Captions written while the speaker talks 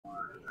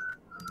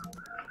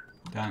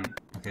Done.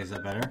 Okay, is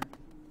that better?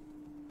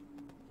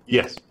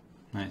 Yes.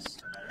 Nice.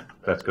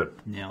 That's good.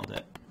 Nailed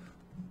it.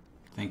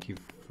 Thank you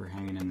for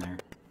hanging in there.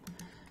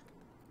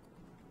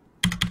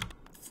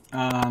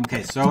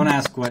 Okay, so I want to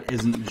ask what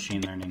isn't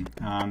machine learning.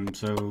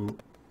 So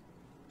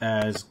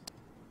as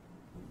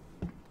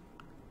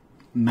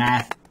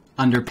math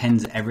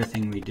underpins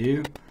everything we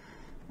do,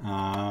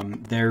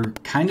 they're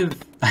kind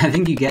of, I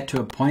think you get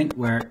to a point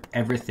where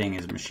everything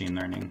is machine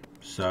learning.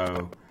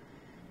 So,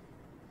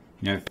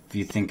 if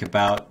you think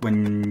about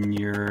when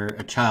you're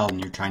a child and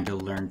you're trying to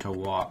learn to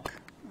walk,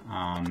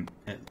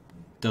 it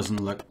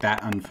doesn't look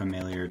that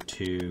unfamiliar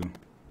to,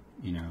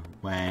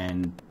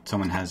 when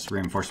someone has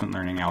reinforcement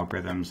learning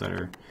algorithms that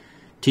are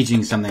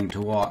teaching something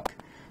to walk.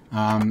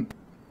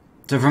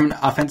 So from an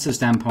offensive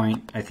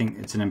standpoint, I think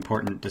it's an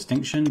important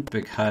distinction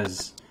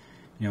because,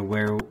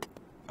 where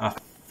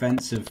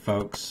offensive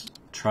folks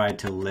try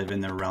to live in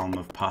the realm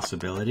of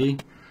possibility,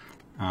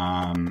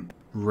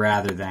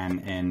 rather than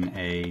in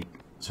a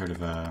sort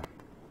of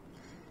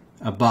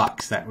a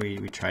box that we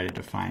try to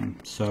define.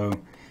 So,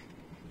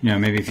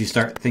 maybe if you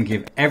start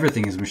thinking of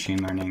everything as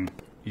machine learning,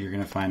 you're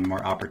going to find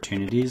more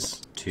opportunities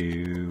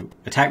to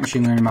attack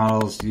machine learning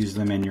models, use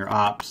them in your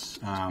ops,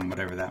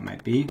 whatever that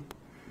might be.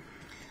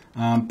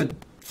 But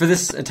for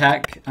this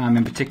attack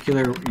in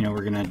particular,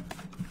 we're going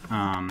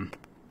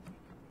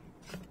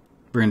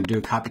to do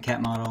a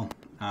copycat model,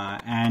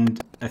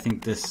 and I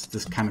think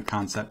this kind of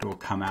concept will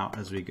come out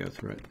as we go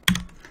through it.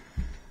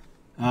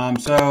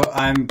 So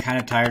I'm kind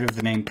of tired of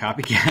the name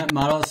copycat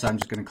model, so I'm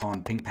just going to call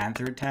them Pink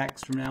Panther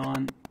attacks from now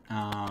on.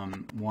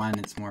 One,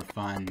 it's more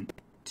fun.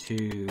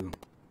 Two,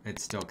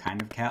 it's still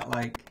kind of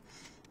cat-like.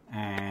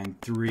 And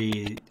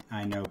three,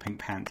 I know Pink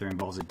Panther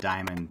involves a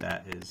diamond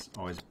that is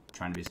always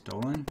trying to be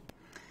stolen.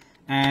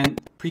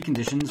 And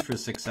preconditions for a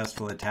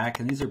successful attack,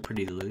 and these are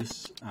pretty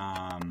loose,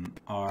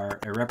 are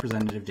a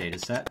representative data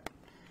set.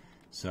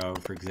 So,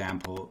 for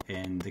example,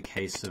 in the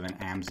case of an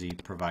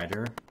AMSI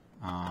provider,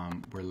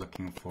 we're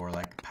looking for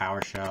like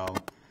PowerShell,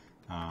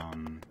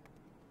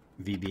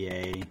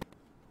 VBA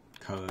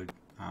code,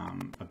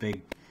 a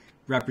big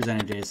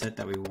representative data set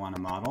that we want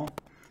to model.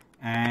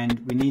 And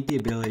we need the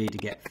ability to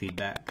get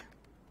feedback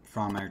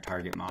from our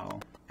target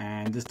model.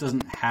 And this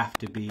doesn't have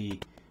to be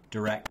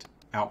direct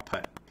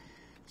output.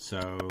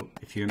 So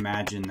if you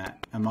imagine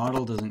that a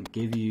model doesn't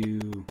give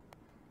you,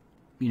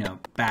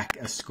 back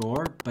a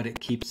score, but it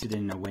keeps it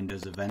in a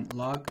Windows event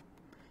log,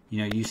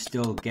 you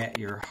still get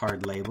your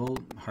hard label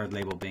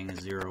being a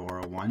 0 or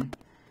a 1.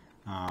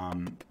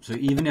 So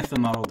even if the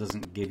model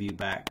doesn't give you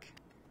back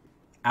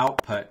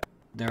output,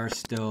 there are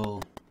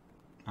still,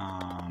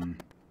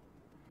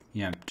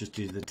 just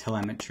due to the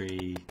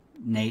telemetry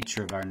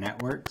nature of our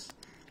networks,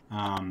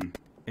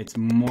 it's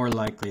more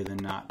likely than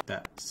not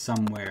that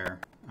somewhere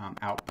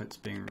output's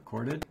being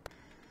recorded.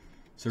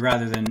 So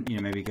rather than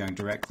maybe going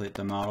directly at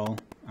the model,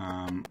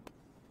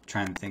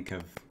 try and think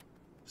of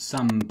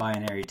some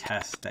binary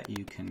test that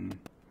you can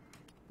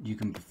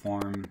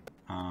perform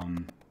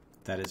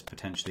that is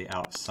potentially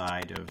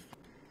outside of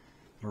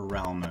the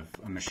realm of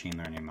a machine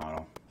learning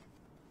model.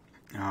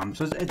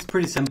 So it's a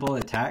pretty simple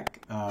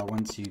attack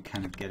once you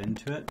kind of get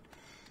into it.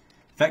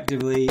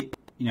 Effectively,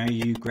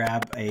 you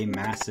grab a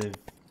massive,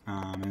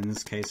 in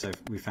this case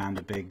we found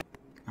a big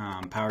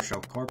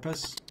PowerShell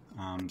corpus.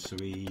 So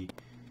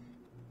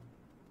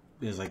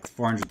there's like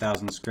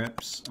 400,000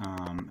 scripts,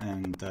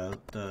 and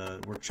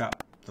the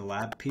workshop, the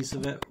lab piece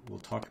of it, we'll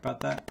talk about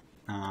that.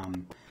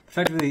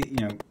 Effectively,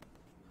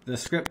 the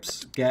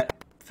scripts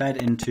get fed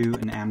into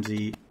an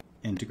AMSI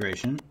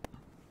integration,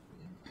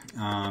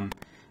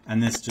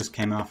 and this just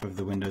came off of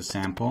the Windows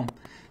sample.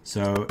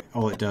 So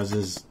all it does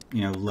is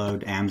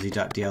load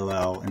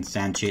AMSI.dll,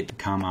 instantiate the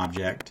COM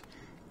object,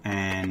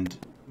 and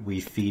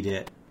we feed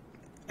it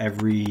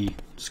every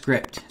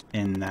script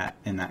in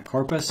that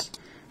corpus,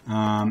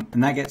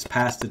 and that gets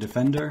past the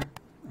defender,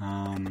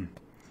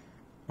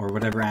 or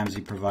whatever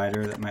AMSI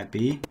provider that might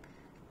be,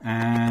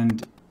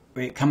 and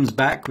it comes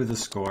back with a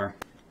score,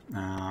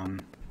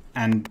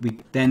 and we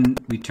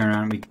turn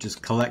around, we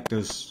just collect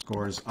those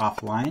scores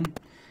offline,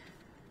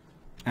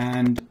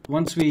 and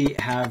once we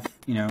have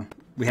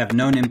we have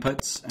known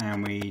inputs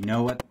and we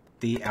know what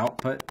the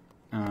output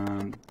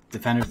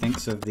defender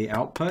thinks of the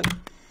output,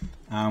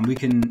 we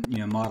can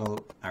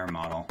model our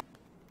model.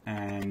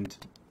 And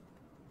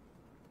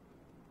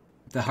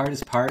the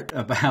hardest part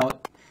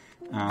about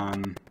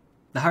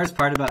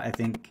I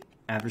think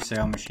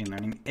adversarial machine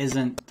learning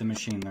isn't the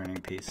machine learning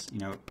piece.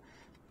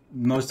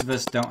 Most of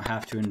us don't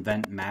have to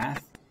invent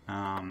math.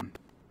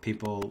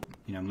 People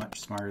much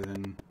smarter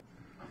than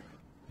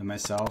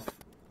myself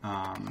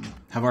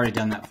have already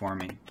done that for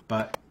me.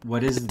 But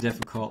what is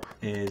difficult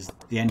is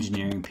the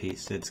engineering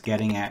piece. It's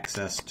getting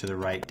access to the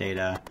right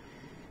data.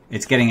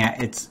 It's getting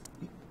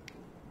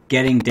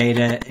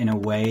data in a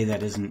way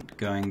that isn't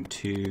going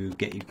to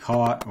get you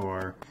caught,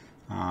 or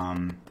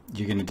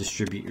you're going to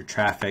distribute your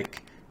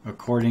traffic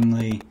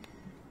accordingly,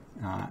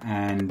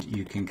 and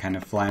you can kind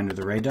of fly under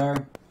the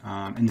radar.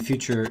 In the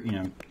future,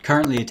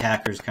 currently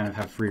attackers kind of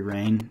have free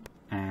reign,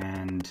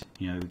 and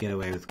get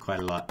away with quite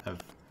a lot of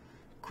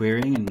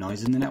querying and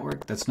noise in the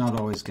network, that's not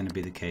always going to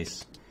be the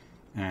case.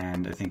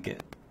 And I think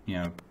it,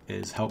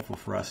 is helpful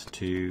for us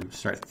to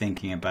start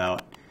thinking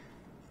about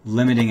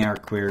limiting our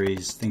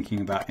queries,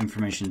 thinking about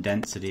information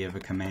density of a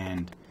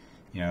command,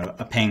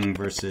 a ping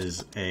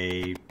versus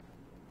a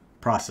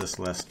process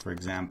list, for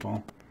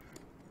example.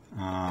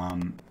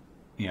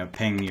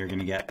 Ping, you're going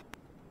to get,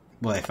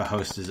 well, if a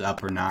host is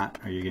up or not,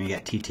 or you're going to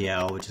get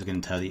TTL, which is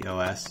going to tell the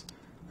OS.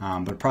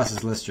 But a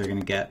process list, you're going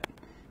to get,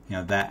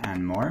 that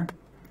and more.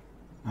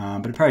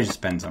 But it probably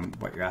just depends on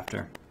what you're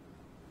after.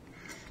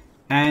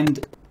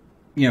 And,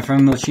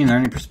 from a machine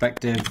learning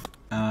perspective,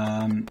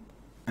 and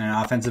an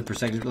offensive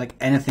perspective, like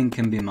anything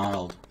can be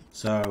modeled.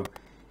 So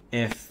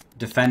if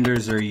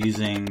defenders are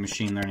using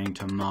machine learning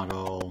to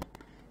model,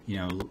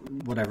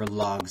 whatever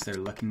logs they're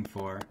looking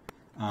for,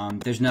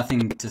 there's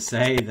nothing to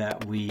say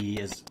that we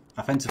as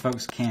offensive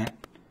folks can't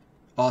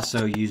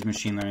also use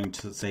machine learning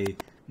to, let's say,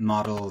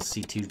 model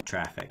C2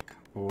 traffic,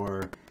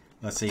 or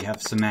let's say you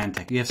have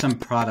semantic, you have some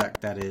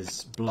product that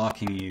is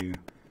blocking you,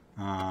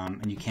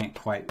 and you can't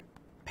quite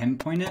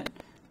pinpoint it.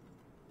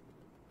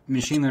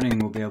 Machine learning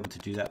will be able to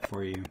do that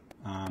for you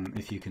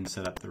if you can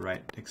set up the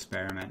right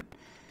experiment.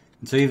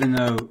 And so even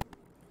though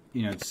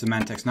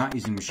semantic's not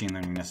using machine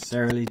learning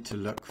necessarily to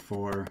look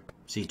for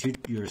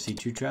your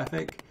C2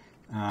 traffic,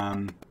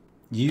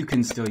 you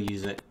can still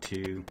use it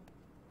to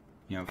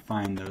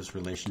find those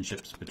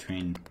relationships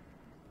between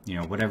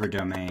whatever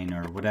domain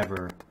or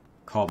whatever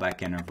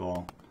callback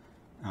interval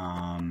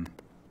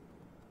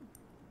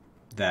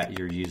that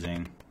you're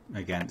using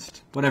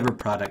against whatever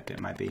product it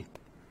might be.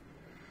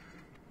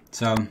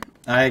 So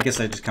I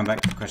guess I just come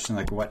back to the question,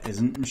 like, what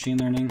isn't machine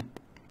learning?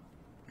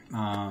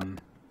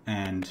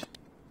 And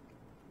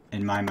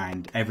in my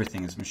mind,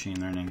 everything is machine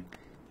learning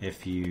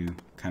if you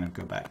kind of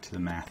go back to the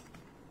math,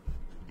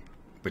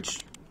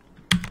 which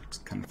is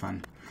kind of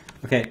fun.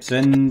 Okay, so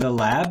in the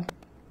lab,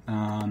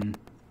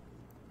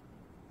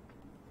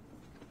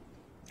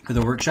 for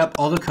the workshop,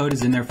 all the code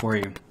is in there for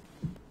you.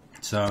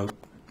 So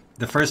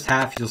the first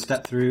half you'll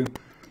step through,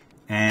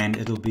 and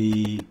it'll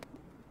be,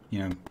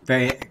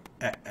 very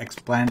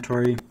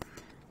explanatory.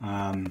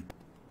 And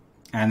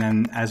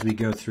then as we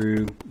go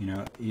through,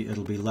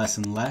 it'll be less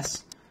and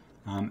less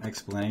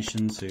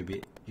explanation. So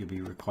you'll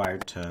be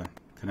required to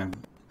kind of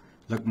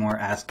look more,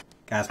 ask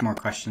more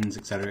questions,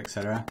 etc.,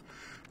 etc.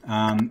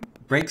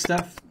 Break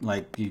stuff,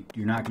 like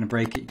you're not going to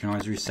break it. You can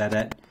always reset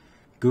it.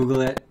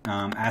 Google it.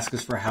 Ask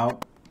us for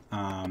help.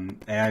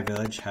 AI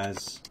Village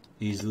has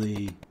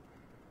easily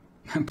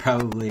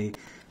probably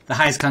the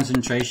highest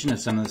concentration of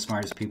some of the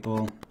smartest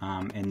people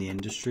in the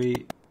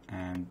industry,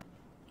 and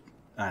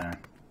I don't know,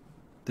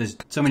 there's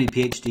so many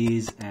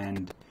PhDs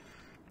and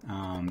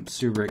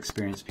super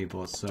experienced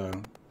people, so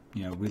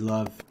we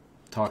love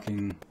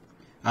talking.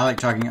 I like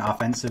talking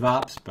offensive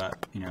ops,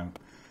 but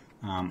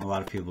a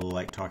lot of people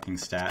like talking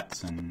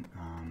stats and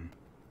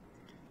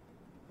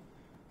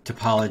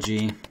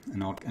topology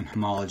and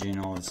homology and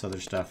all this other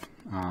stuff.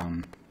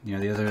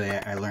 The other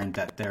day I learned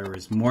that there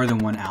was more than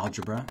one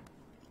algebra.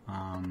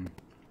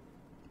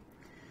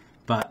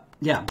 But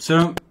yeah,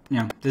 so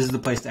this is the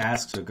place to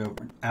ask, so go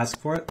ask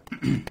for it.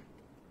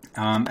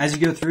 As you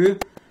go through,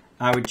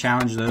 I would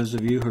challenge those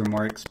of you who are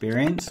more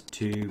experienced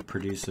to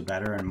produce a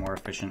better and more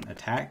efficient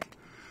attack.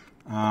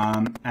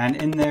 And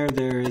in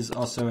there is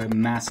also a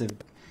massive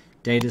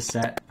data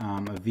set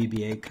of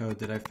VBA code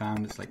that I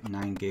found. It's like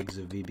 9 gigs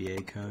of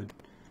VBA code.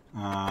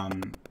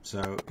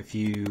 So if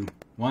you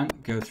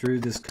want, go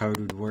through. This code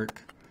would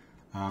work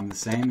the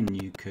same,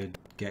 and you could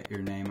get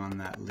your name on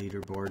that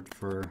leaderboard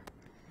for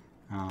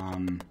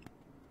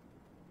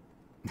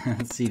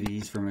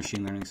CVEs for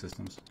machine learning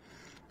systems.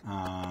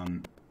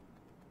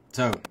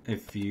 So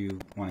if you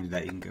want to do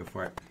that, you can go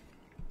for it.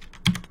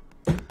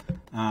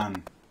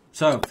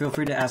 So feel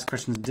free to ask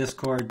questions in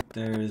Discord.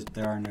 There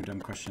are no dumb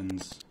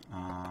questions.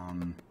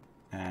 And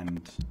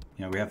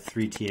we have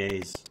 3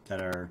 TAs that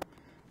are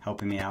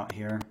helping me out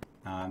here.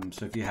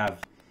 So if you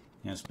have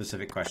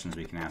specific questions,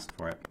 we can ask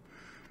for it.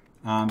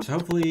 So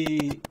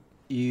hopefully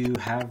you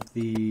have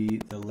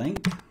the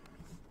link.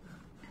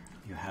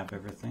 You have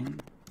everything.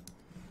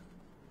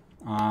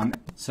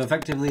 So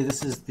effectively,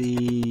 this is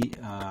the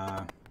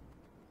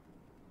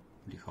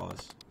what do you call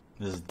this?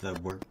 This is the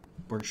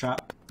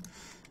workshop.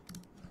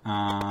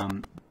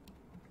 And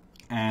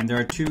there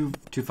are two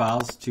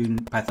files, 2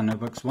 Python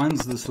notebooks.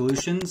 One's the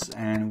solutions,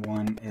 and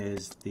one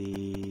is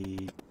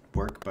the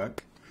workbook.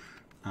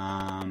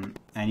 And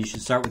you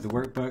should start with the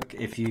workbook.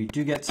 If you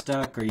do get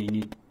stuck, or you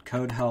need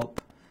code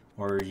help,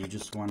 or you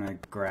just want to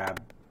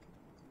grab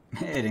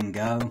it and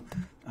go,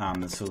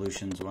 the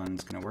solutions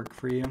one's going to work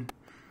for you.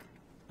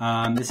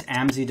 This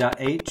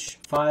AMSI.h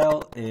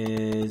file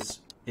is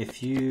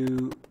if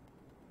you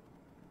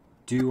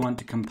do want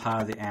to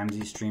compile the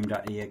AMSI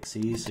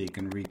stream.exe so you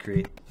can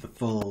recreate the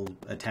full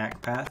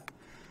attack path,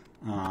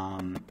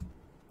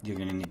 you're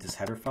going to need this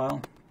header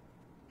file.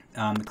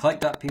 The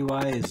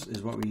collect.py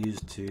is what we use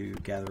to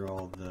gather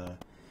all the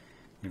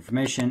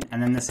information,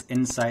 and then this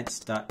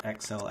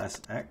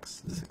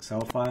insights.xlsx, this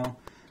Excel file.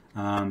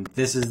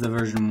 This is the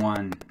version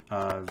 1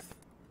 of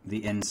the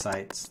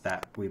insights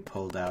that we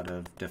pulled out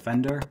of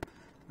Defender.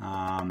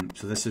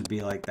 So this would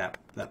be like that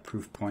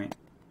proof point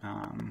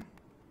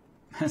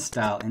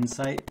style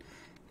insight,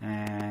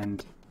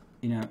 and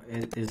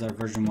it is our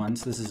version 1.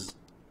 So this is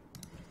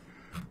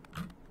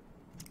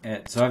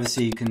it. So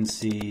obviously you can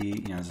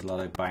see there's a lot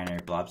of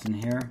binary blobs in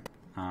here,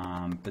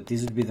 but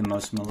these would be the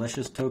most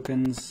malicious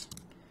tokens,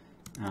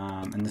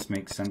 and this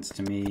makes sense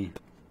to me.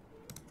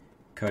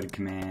 Coded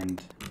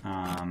command,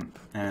 and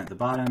at the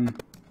bottom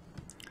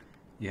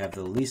you have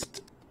the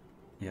least.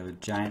 You have a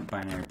giant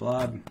binary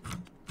blob,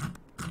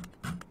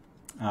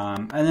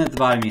 and then at the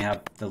bottom you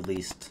have the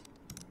least,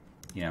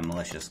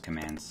 malicious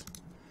commands,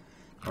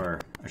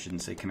 or I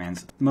shouldn't say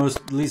commands,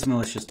 least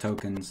malicious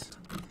tokens.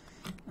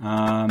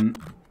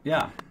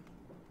 Yeah.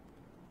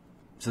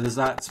 So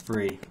that's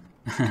free,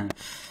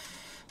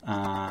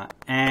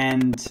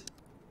 and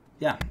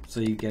yeah,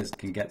 so you guys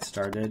can get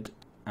started.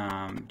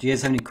 Do you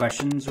guys have any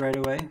questions right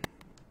away?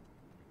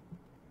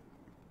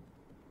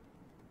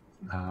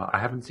 I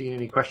haven't seen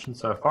any questions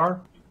so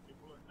far.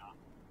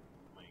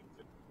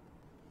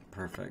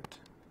 Perfect.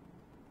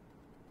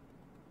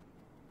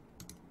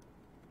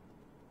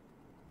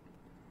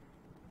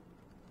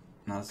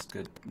 No, that's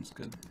good. That's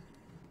good.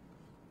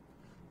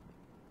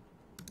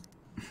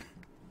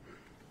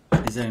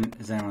 Is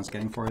anyone else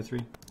getting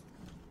 403?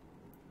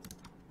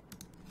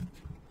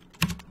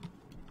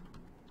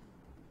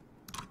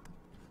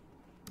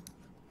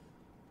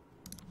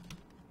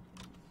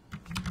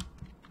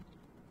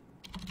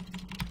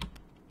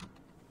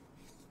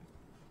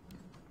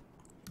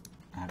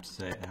 I have to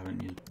say I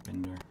haven't used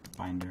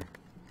binder.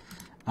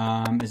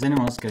 Is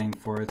anyone else getting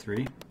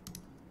 403?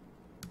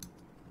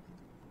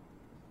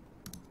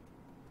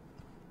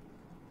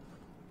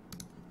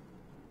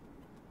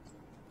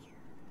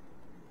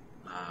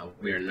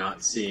 We are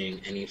not seeing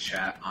any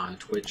chat on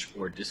Twitch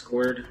or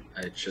Discord.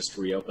 I just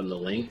reopened the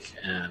link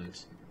and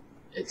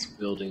it's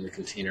building the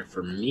container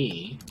for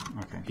me.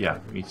 Okay. Yeah,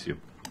 me too.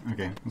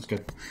 Okay, that's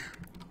good.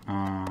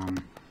 I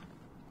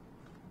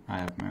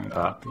have my own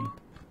copy.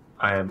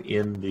 I am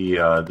in the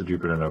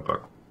Jupyter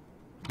notebook.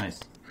 Nice.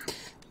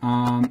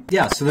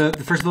 Yeah, so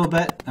the first little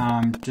bit,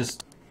 I'll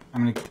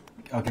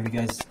give you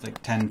guys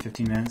like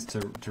 10-15 minutes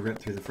to rip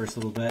through the first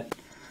little bit.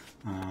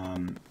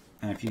 And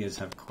if you guys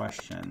have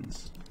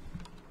questions,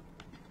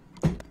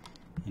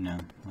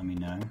 let me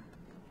know.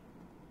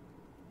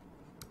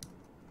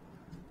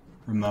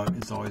 Remote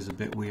is always a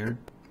bit weird.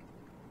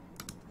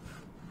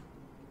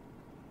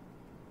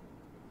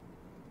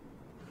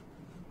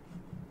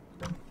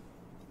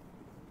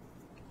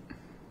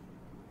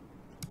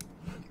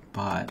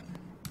 But,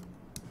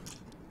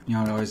 it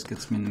always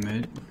gets me in the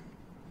mood.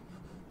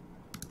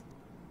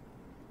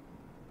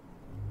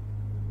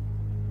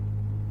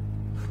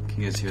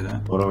 Can you guys hear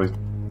that?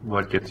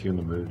 What gets you in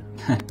the mood?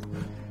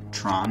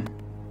 Tron.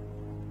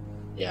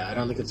 Yeah, I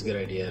don't think it's a good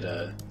idea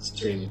to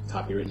stream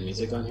copywritten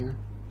music on here.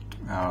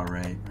 Oh,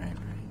 right.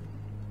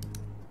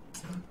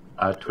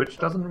 Twitch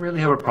doesn't really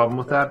have a problem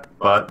with that,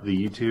 but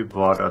the YouTube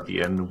VOD at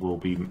the end will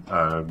be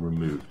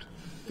removed.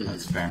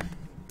 That's fair.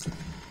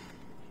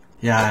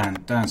 Yeah, I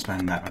don't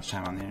spend that much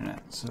time on the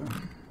internet, so...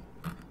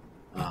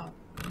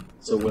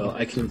 So, Will,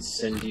 I can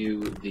send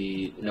you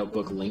the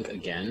notebook link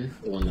again,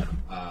 the one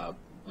that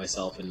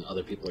myself and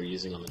other people are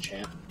using on the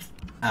chat.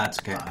 That's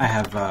okay. I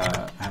have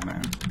my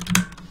own.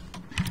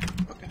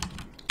 Okay.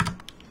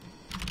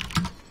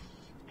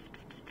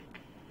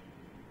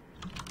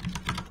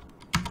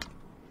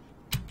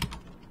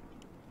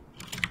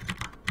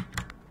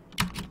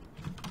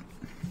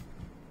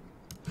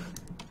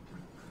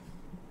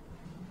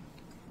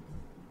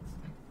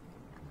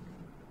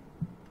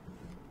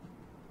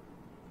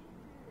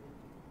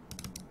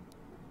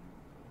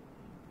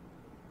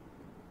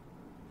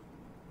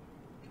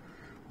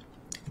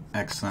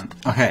 Excellent.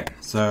 Okay,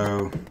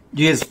 so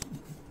you guys,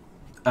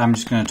 I'm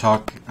just going to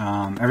talk.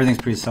 Everything's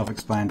pretty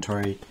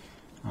self-explanatory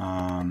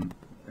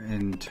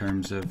in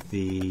terms of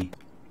the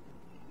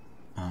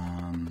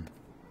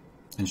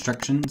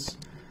instructions.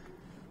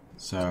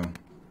 So,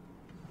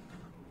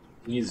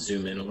 Can you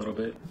zoom in a little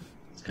bit?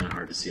 It's kind of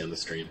hard to see on the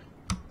stream.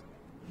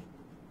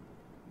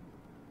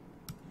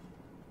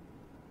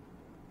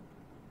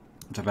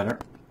 is that better?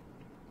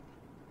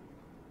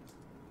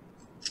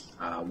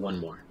 One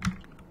more.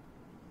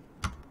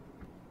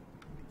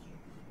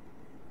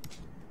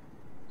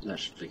 That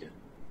should be good.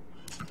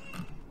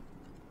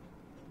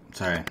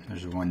 Sorry,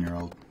 there's a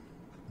 1-year-old.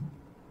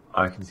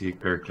 I can see it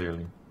very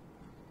clearly.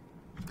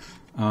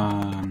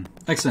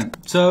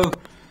 Excellent. So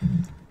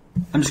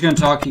I'm just going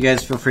to talk. You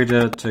guys feel free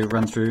to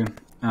run through.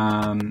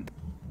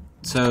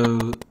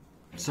 So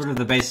sort of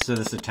the basis of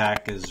this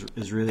attack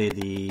is really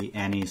the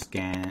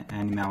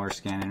anti-malware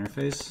scan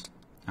interface.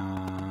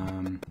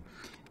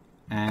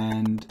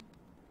 And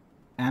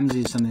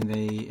AMSI is something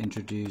they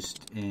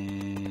introduced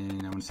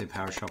in, I want to say,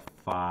 PowerShell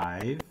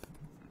 5, a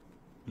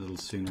little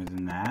sooner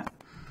than that.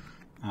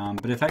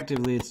 But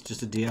effectively, it's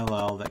just a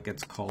DLL that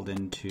gets called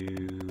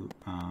into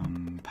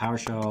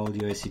PowerShell,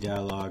 UAC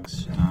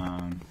dialogues,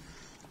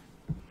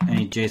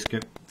 any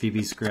JScript,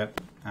 VB script,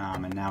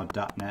 and now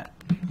 .NET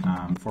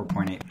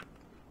 4.8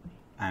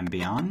 and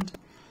beyond.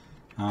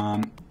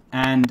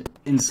 And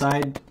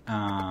inside,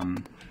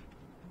 it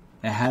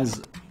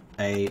has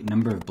a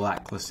number of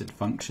blacklisted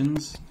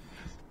functions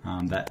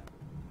that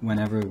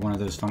whenever one of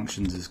those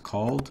functions is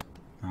called,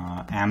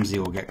 AMSI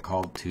will get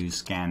called to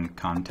scan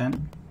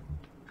content.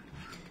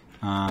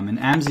 And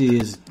AMSI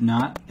is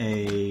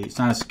it's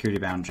not a security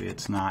boundary.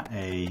 It's not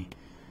a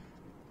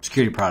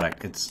security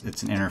product. It's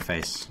an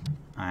interface.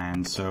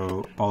 And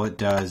so all it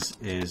does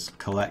is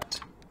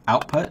collect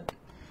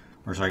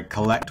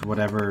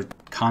whatever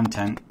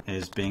content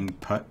is being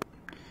put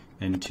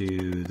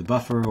into the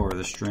buffer or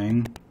the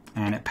string,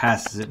 and it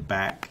passes it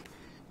back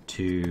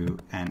to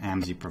an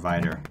AMSI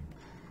provider.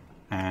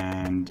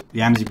 And the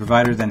AMSI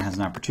provider then has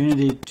an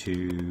opportunity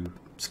to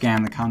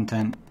scan the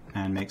content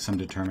and make some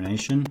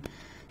determination.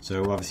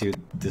 So obviously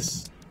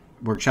this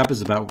workshop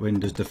is about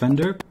Windows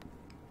Defender,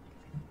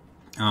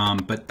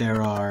 but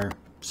there are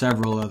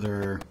several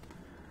other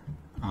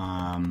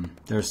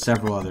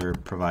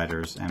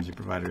providers, AMSI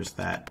providers,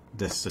 that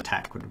this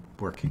attack would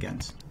work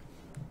against.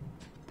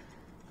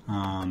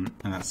 And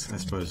that's, I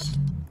suppose,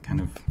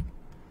 kind of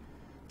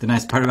the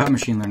nice part about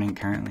machine learning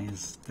currently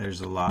is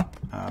there's a lot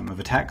of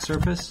attack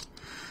surface.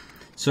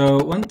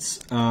 So once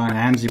an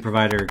AMSI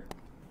provider,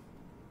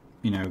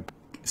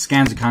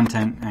 scans the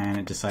content and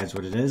it decides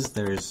what it is,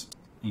 there's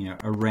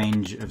a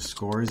range of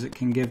scores it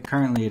can give.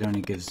 Currently, it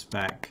only gives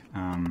back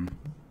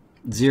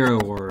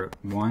 0 or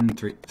 1,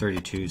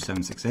 32,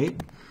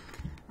 768.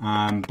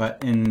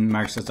 But in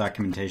Microsoft's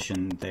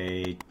documentation,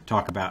 they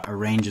talk about a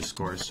range of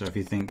scores. So if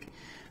you think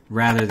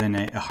rather than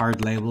a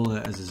hard label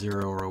as a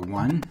 0 or a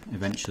 1,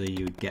 eventually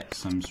you would get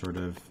some sort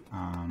of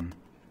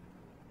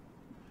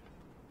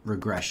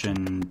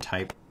regression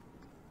type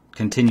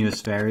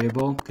continuous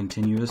variable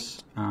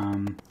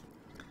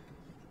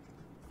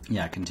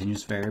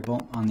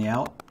on the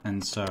out,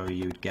 and so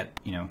you'd get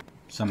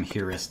some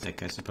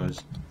heuristic, I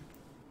suppose.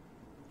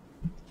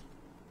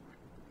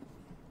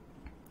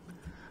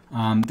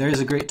 There's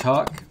a great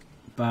talk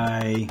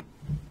by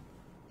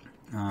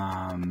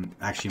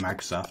actually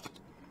Microsoft,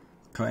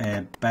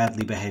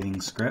 Badly Behaving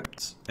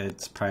Scripts.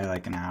 It's probably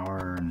like an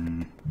hour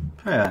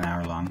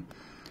long.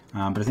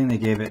 But I think they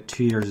gave it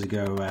 2 years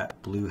ago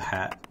at Blue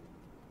Hat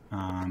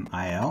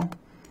IL.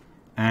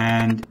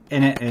 And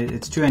in it,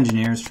 it's two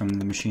engineers from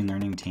the machine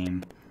learning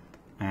team,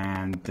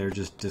 and they're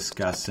just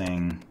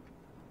discussing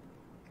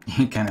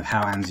kind of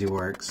how AMSI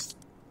works,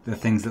 the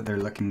things that they're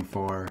looking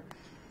for,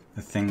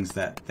 the things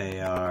that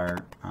they are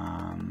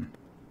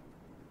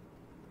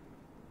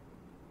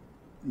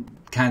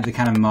the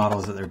kind of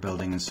models that they're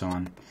building, and so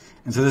on.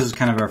 And so this is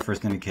kind of our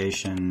first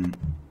indication,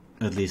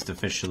 at least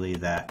officially,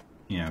 that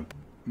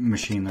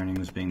machine learning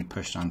was being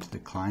pushed onto the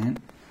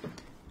client.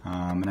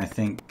 And I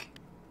think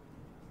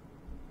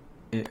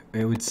it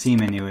would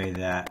seem anyway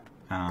that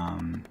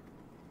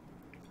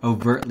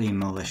overtly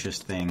malicious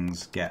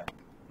things get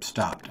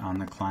stopped on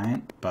the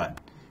client, but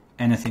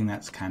anything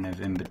that's kind of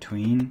in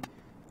between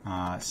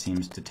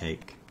seems to go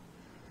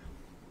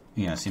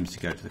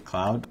to the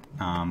cloud.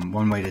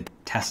 One way to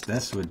test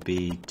this would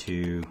be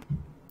to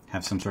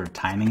have some sort of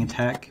timing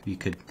attack. You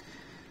could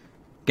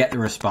get the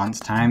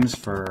response times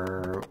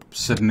for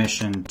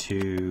submission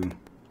to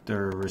the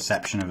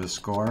reception of a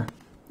score,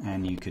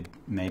 and you could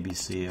maybe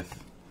see if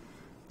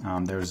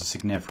there was a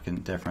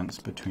significant difference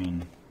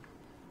between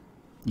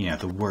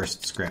the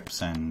worst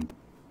scripts and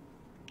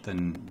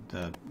then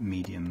the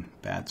medium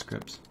bad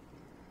scripts.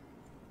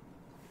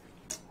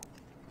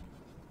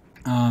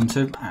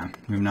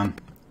 Moving on.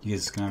 You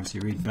guys can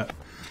obviously read, but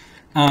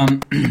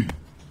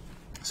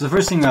so the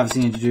first thing we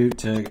obviously need to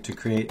do to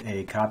create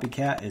a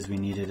copycat is we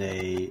needed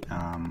a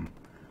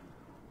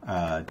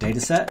data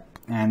set,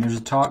 and there's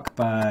a talk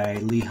by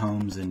Lee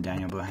Holmes and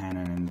Daniel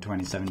Bohannon in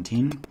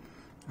 2017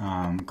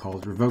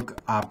 called Revoke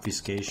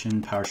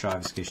Obfuscation, PowerShell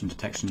Obfuscation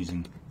Detection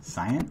Using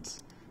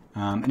Science.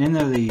 And in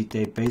there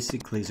they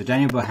basically, so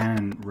Daniel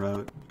Bohannon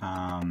wrote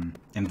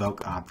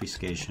Invoke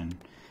Obfuscation,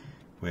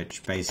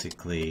 which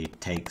basically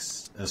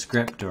takes a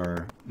script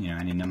or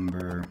any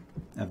number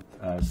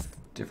of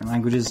different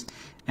languages,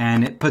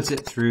 and it puts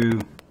it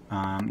through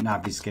an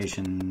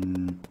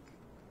obfuscation.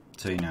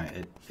 So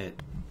it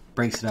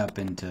breaks it up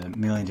into a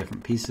million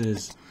different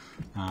pieces,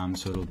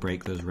 so it'll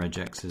break those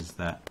regexes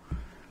that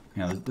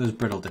those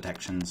brittle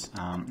detections.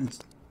 It's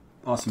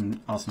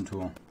awesome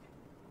tool.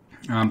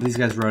 But these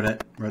guys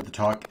wrote the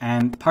talk,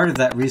 and part of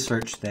that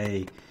research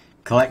they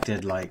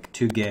collected like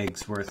 2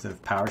 gigs worth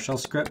of PowerShell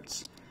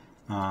scripts.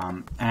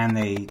 And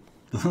they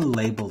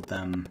labeled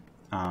them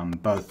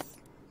both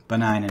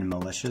benign and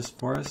malicious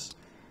for us.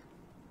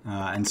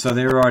 And so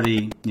they're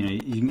already, you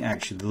can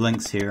actually, the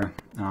link's here,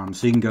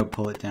 so you can go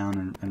pull it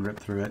down and rip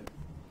through it.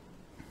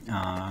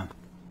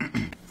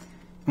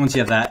 Once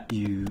you have that,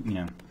 the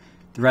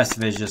rest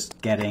of it is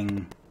just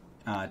getting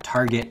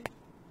target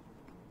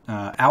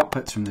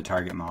outputs from the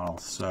target model.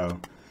 So,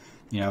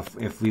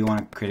 if we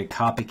want to create a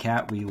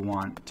copycat, we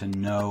want to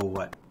know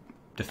what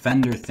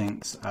Defender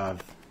thinks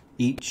of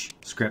each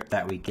script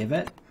that we give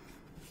it,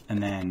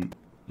 and then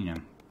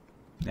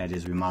That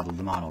is, we modeled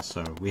the model.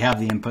 So we have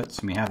the inputs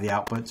and we have the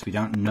outputs. We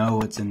don't know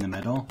what's in the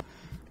middle.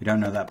 We don't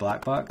know that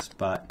black box,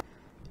 but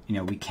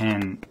we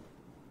can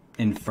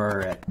infer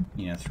it,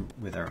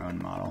 with our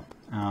own model.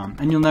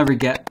 And you'll never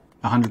get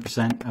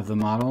 100% of the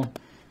model,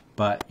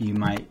 but you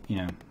might,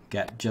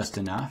 get just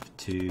enough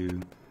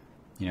to,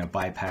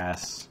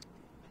 bypass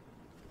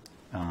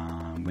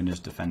Windows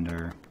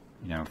Defender,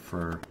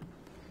 for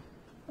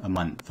a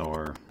month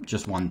or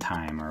just one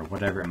time or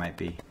whatever it might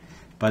be.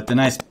 But the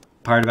nice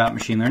part about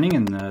machine learning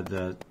and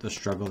the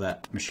struggle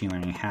that machine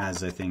learning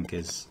has, I think,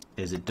 is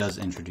it does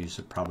introduce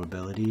a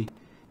probability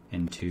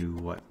into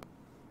what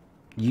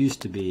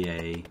used to be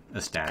a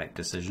static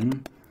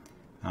decision.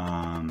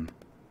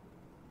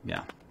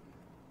 Yeah.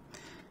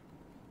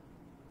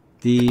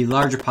 The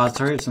large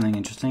repository of something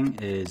interesting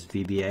is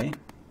VBA.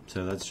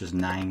 So that's just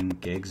 9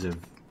 gigs of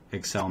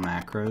Excel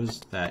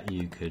macros that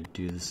you could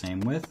do the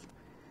same with,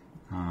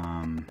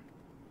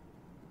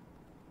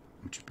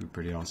 which would be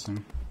pretty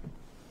awesome.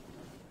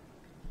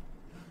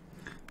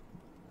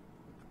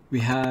 We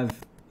have,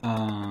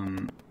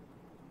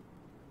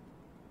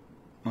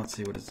 let's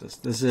see, what is this?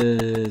 This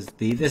is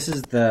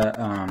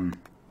the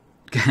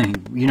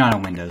you're not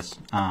on Windows.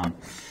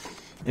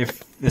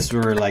 If this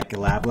were like a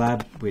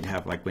lab, we'd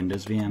have like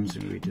Windows VMs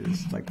and we'd do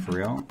this like for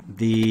real.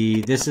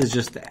 This is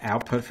just the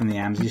output from the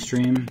AMSI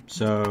stream.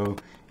 So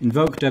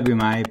invoke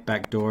WMI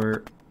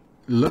backdoor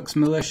looks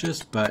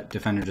malicious, but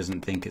Defender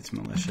doesn't think it's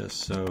malicious.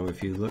 So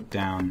if you look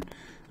down,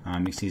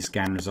 you see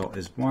scan result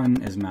is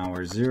 1, is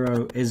malware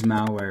 0, is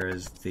malware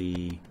is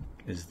the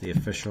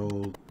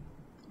official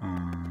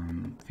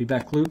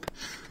feedback loop.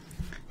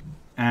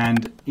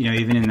 And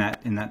even in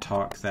that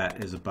talk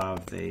that is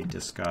above, they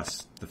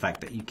discuss the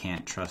fact that you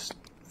can't trust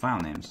file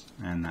names,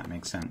 and that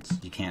makes sense.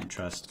 You can't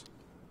trust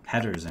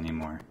headers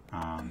anymore.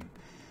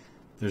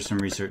 There's some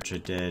research I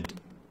did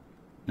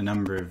a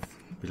number of,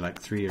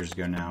 like 3 years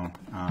ago now,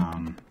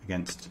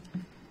 against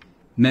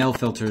mail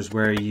filters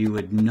where you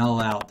would null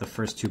out the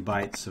first 2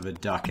 bytes of a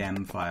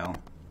 .m file,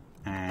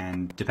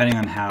 and depending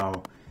on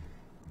how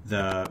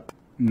the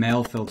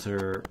mail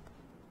filter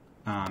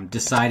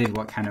decided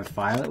what kind of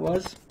file it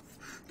was,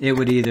 it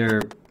would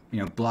either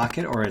block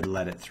it or it'd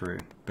let it through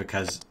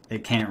because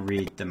it can't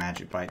read the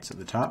magic bytes at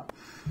the top.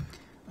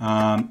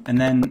 And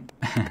then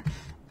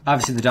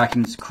obviously the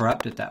document's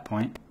corrupt at that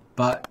point,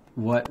 but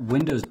what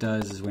Windows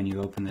does is when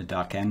you open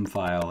the .m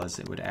file is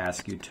it would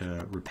ask you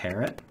to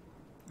repair it.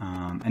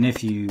 And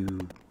if if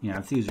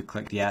the user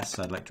clicked yes,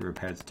 I'd like to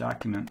repair this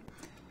document,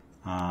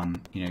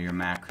 your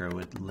macro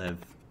would live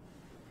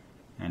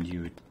and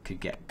you could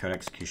get code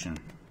execution.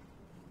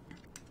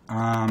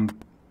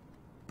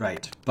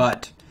 Right,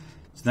 but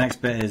so the next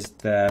bit is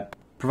the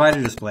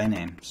provider display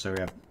name. So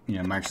we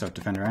have Microsoft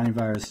Defender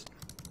Antivirus.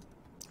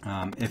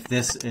 If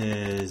this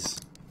is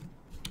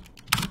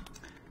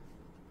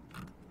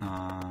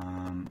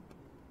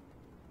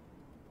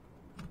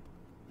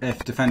if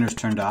Defender's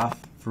turned off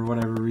for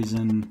whatever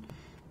reason,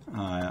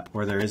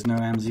 or there is no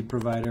AMSI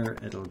provider,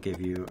 it'll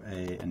give you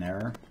an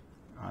error,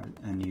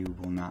 and you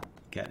will not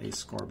get a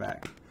score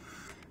back.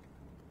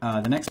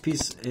 The next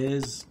piece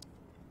is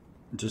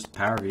just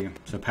PowerView.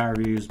 So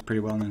PowerView is a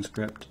pretty well-known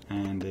script,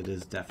 and it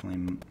is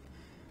definitely,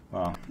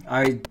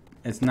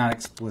 it's not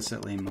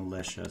explicitly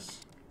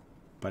malicious,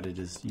 but it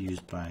is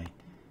used by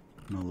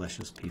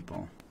malicious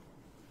people.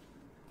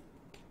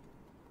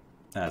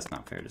 That's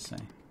not fair to say.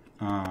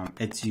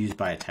 It's used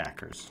by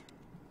attackers.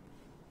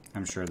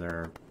 I'm sure there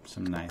are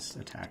some nice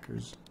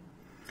attackers.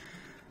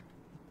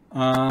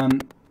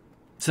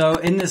 So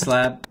in this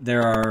lab,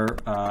 there are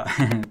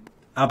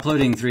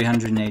uploading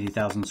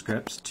 380,000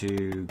 scripts to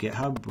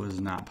GitHub was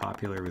not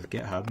popular with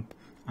GitHub.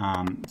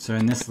 So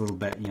in this little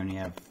bit, you only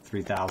have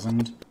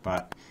 3,000,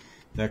 but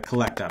the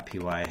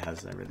collect.py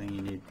has everything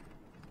you need.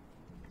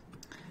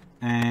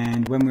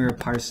 And when we were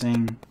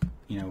parsing,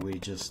 we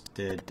just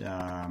did,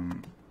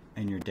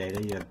 in your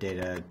data, you have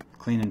data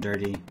clean and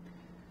dirty.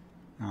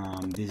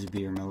 These would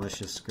be your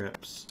malicious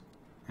scripts,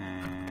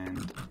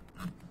 and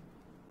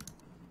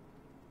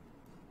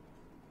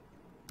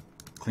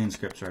clean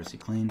scripts are obviously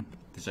clean.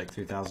 There's like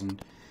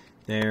 3,000.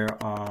 There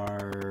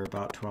are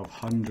about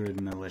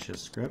 1,200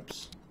 malicious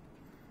scripts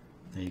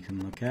that you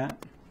can look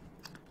at.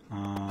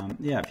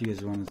 Yeah, if you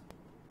guys want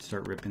to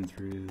start ripping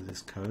through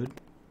this code.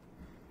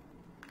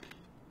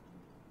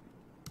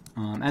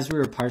 As we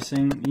were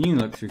parsing, you can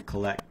look through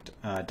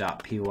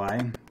collect.py,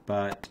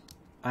 but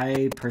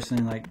I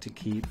personally like to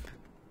keep,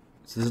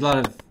 so there's a lot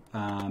of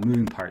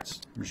moving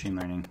parts, machine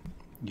learning.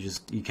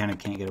 You kind of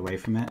can't get away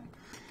from it.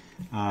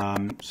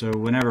 So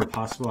whenever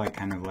possible, I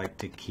kind of like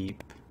to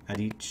keep at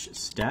each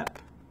step,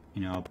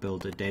 I'll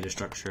build a data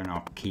structure and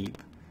I'll keep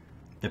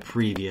the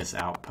previous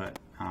output.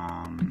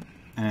 And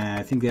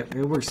I think that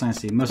it works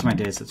nicely. Most of my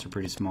data sets are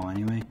pretty small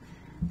anyway,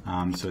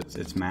 so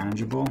it's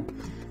manageable.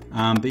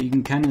 But you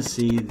can kind of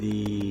see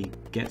the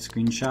get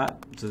screenshot.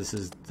 So this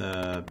is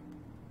the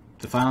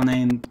file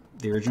name,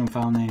 the original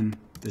file name.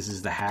 This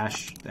is the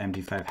hash, the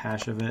MD5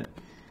 hash of it.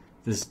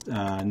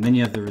 And then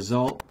you have the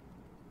result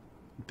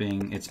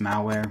being it's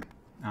malware,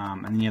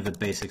 and then you have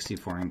the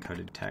base64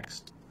 encoded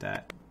text.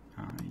 that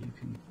you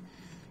can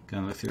go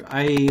and look through.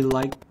 I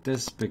like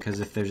this because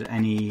if there's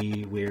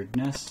any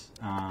weirdness,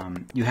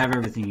 you have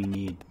everything you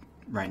need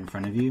right in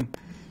front of you.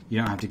 You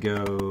don't have to go,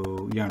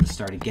 you don't have to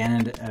start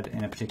again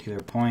in a particular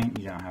point.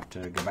 You don't have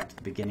to go back to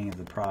the beginning of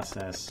the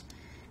process.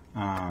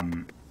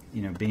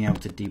 You know, being able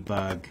to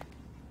debug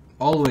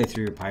all the way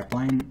through your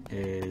pipeline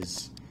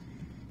is,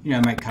 you know,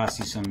 it might cost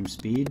you some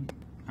speed,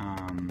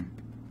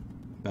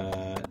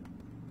 but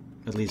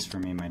at least for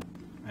me,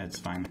 it's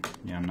fine.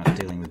 You know, I'm not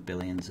dealing with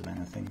billions of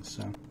anything,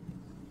 so.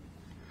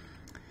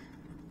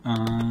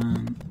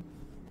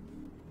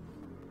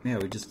 Yeah,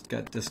 we just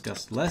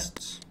discussed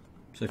lists.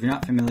 So if you're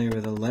not familiar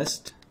with a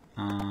list,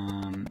 which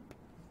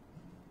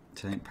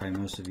I think probably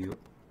most of you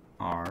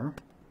are,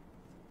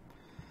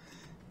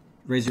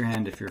 raise your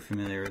hand if you're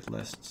familiar with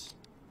lists.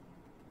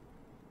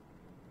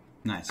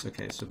 Nice,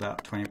 okay, so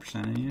about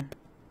 20% of you.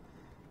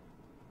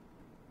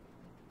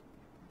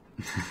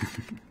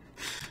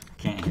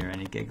 Can't hear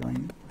any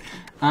giggling.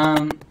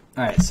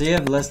 Alright, so you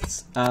have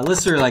lists.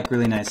 Lists are like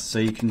really nice, so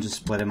you can just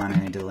split them on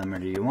any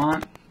delimiter you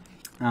want.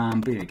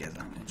 But you guys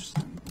aren't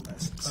interested in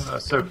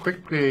lists. So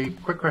quick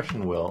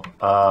question, Will.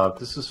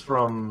 This is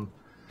from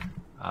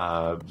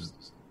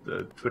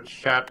the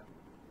Twitch chat.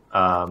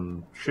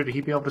 Should he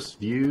be able to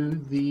view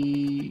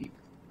the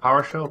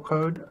PowerShell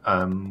code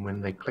when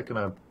they click on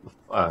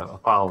a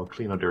file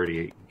clean or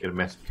dirty, get a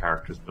mess of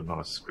characters but not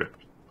a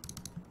script?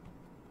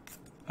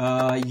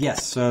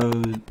 Yes. So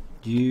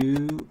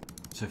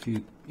so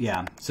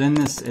in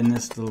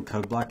this little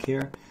code block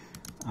here,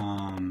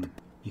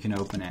 you can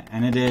open it,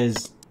 and it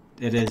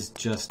is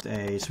just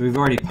a. So we've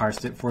already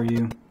parsed it for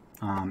you.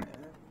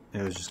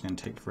 It was just going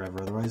to take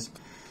forever otherwise.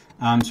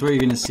 So what you're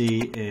going to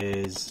see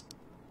is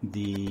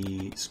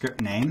the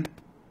script name.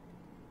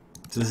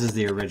 So this is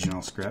the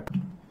original script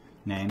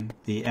name,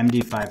 the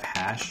MD5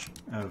 hash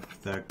of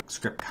the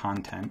script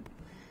content,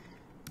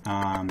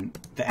 the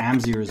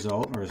AMSI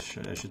result, or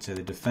I should say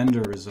the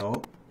defender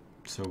result,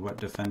 so what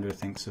defender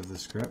thinks of the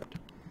script,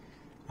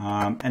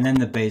 and then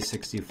the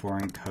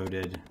base64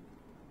 encoded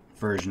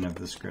version of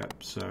the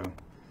script. So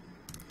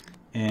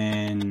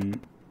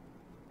in,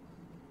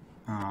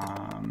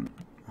 I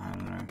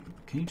don't know,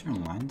 can you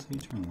turn lines? Can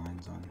you turn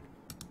lines on?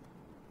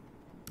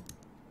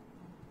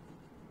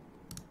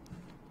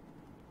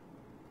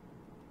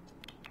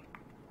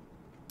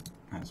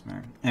 That's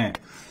weird. Anyway,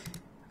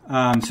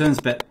 so in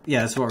split, yeah,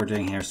 that's what we're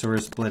doing here. So we're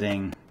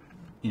splitting,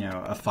 you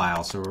know, a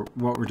file. So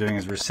what we're doing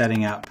is we're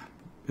setting up.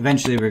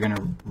 Eventually, we're going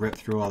to rip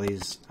through all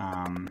these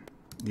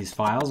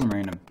files, and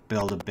we're going to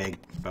build a big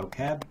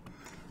vocab.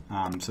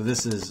 So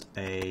this is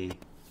I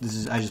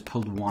just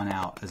pulled one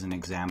out as an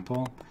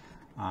example.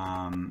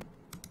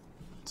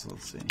 So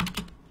let's see.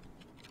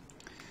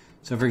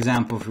 So for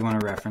example, if we want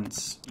to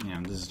reference, you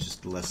know, this is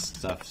just list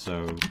stuff.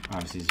 So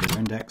obviously zero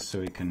index, so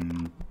we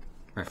can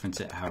reference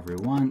it however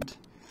we want.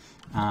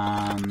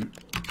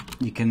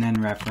 You can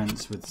then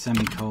reference with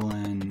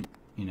semicolon,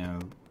 you know,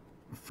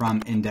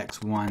 from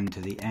index 1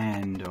 to the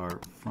end, or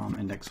from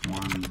index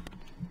 1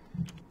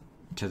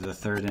 to the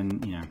third,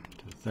 and you know,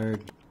 to the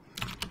third.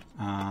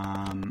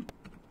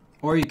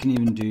 Or you can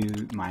even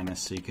do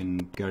minus, so you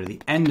can go to the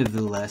end of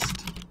the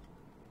list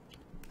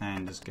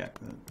and just get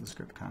the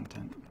script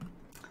content.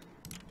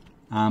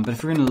 But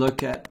if we're going to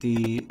look at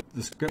the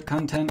script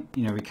content,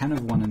 you know, we kind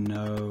of want to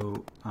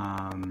know.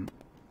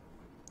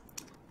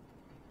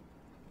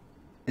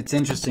 It's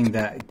interesting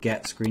that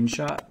get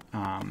screenshot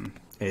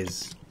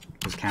is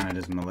counted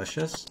as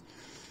malicious.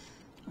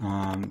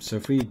 So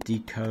if we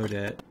decode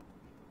it,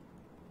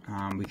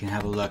 we can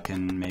have a look,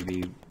 and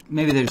maybe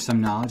there's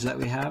some knowledge that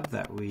we have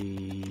that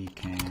we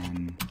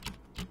can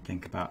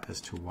think about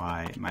as to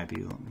why it might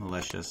be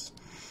malicious.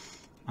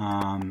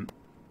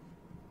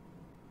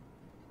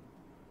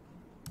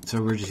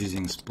 So we're just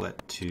using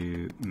split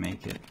to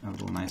make it a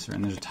little nicer,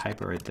 and there's a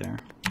typo right there.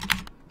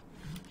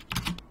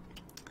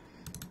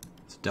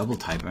 It's a double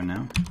typo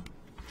now.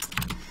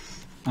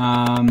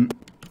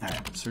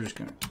 Alright, so we're just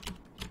gonna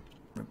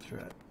rip through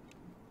it.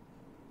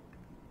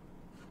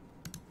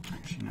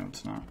 Actually, no,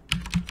 it's not.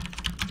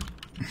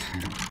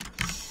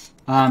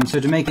 So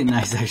to make it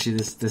nice, actually,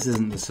 this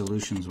isn't the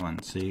solutions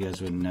one, so you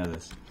guys wouldn't know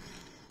this.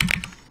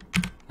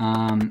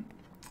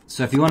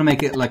 So if you want to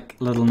make it like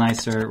a little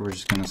nicer, we're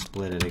just going to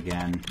split it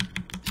again.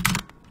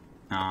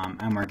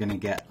 And we're going to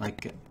get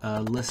like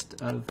a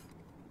list of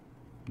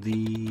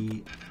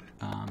the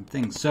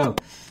things. So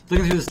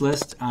looking through this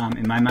list,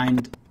 in my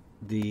mind,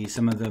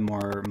 some of the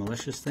more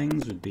malicious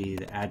things would be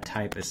the add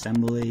type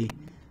assembly.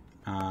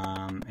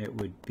 It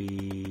would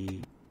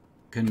be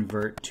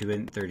convert to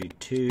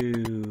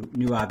int32,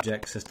 new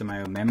object, system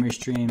IO memory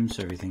streams,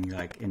 so everything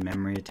like in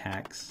memory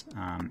attacks,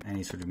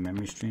 any sort of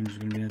memory streams are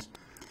going to be this.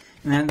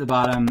 And then at the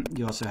bottom,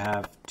 you also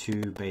have to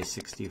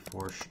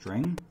base64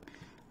 string.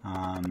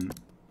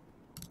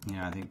 You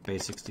know, I think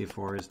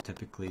base64 is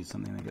typically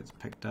something that gets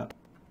picked up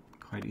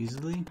quite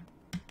easily.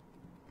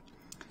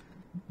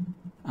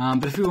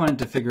 But if we wanted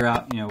to figure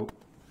out, you know,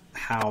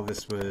 how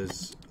this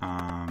was,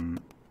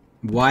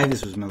 why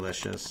this was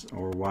malicious,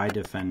 or why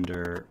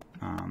Defender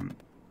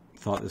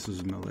thought this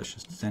was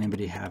malicious. Does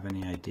anybody have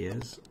any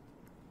ideas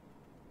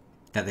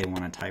that they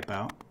want to type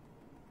out?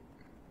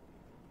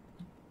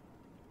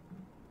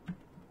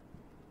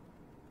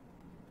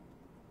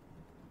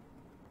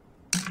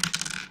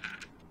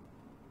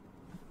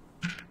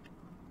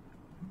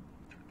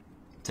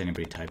 Is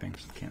anybody typing?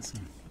 Can't see.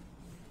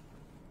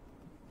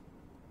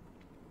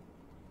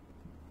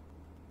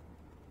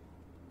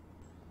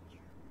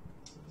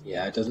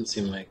 Yeah, it doesn't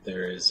seem like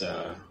there is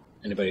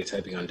anybody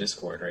typing on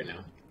Discord right now.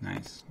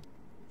 Nice.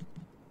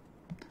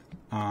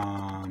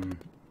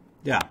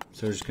 Yeah,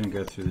 so we're just going to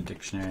go through the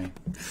dictionary.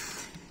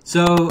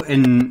 So,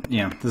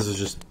 this is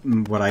just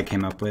what I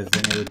came up with,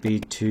 and it would be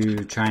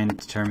to try and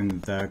determine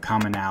the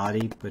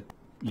commonality,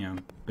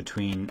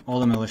 between all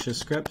the malicious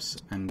scripts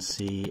and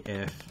see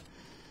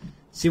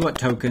what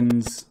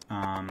tokens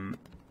and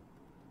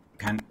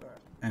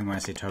when I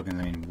say tokens,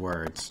 I mean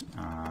words.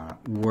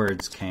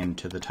 Words came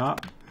to the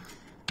top.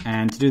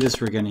 And to do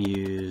this, we're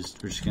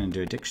just going to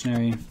do a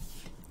dictionary,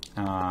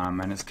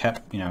 and it's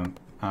kept,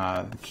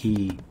 the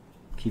key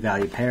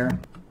value pair.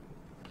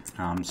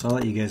 So I'll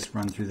let you guys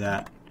run through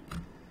that.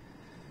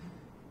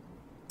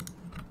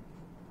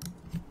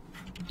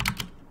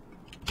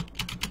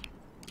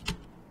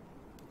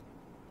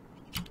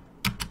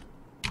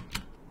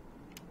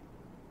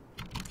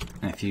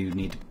 And if you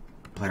need to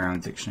play around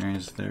with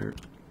dictionaries, they're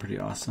pretty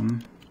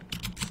awesome.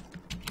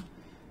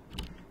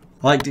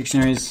 I like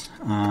dictionaries.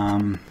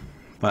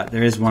 But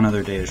there is one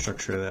other data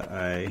structure that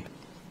I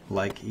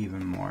like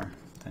even more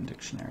than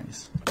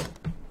dictionaries.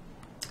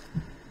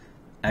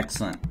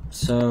 Excellent.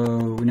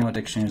 So we know what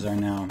dictionaries are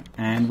now.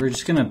 And we're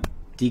just going to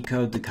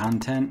decode the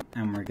content,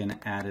 and we're going to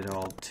add it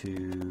all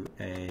to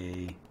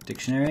a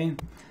dictionary.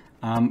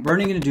 We're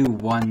only going to do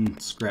one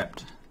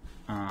script.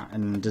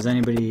 And does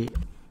anybody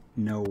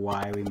know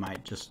why we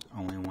might just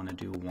only want to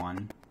do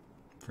one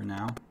for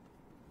now?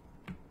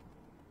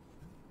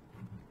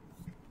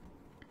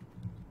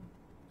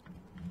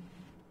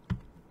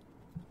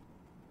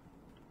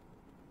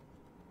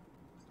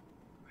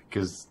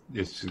 Because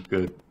it's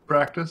good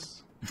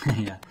practice.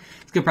 Yeah,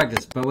 it's good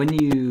practice. But when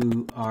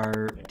you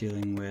are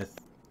dealing with,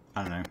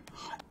 I don't know,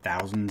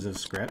 thousands of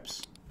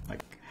scripts,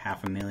 like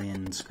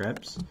 500,000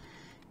 scripts,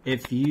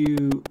 if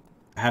you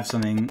have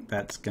something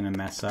that's going to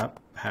mess up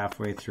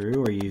halfway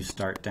through, or you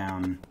start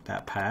down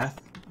that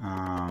path,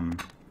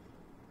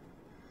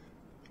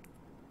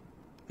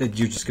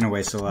 you're just going to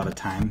waste a lot of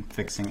time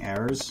fixing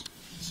errors.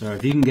 So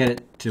if you can get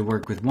it to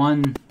work with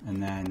 1,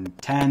 and then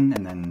 10,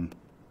 and then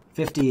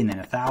 50, and then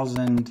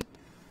 1,000,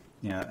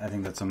 I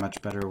think that's a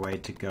much better way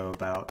to go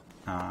about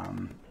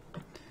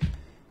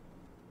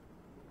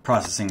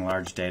processing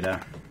large data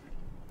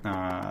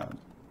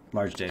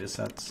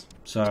sets.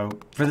 So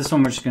for this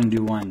one, we're just going to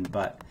do 1,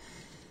 but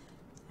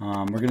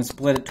we're going to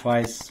split it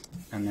twice,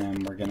 and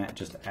then we're going to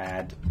just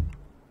add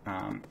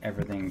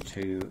everything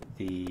to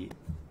the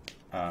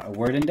a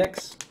word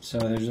index. So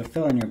there's a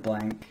fill in the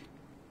blank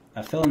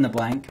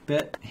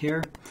bit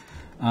here.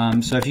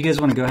 So if you guys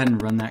want to go ahead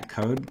and run that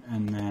code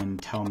and then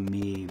tell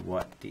me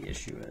what the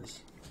issue is.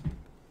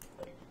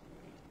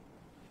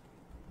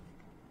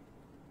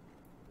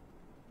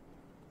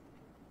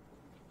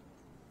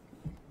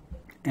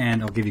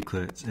 And I'll give you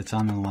clues. It's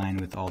on the line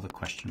with all the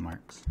question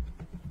marks.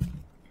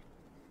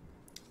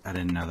 I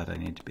didn't know that I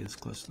need to be this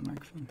close to the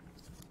microphone.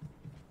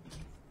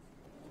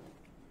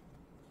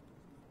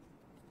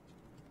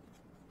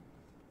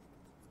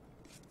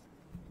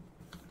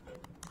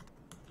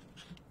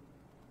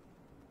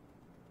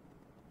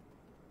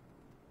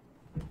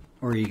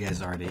 Or are you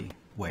guys already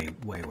way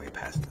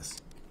past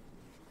this?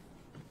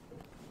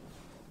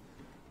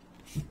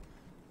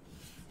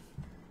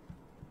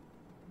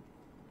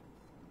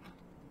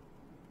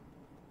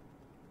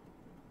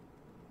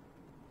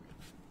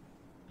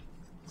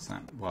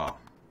 Well.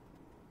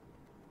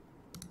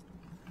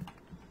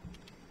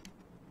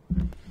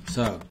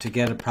 So, to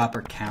get a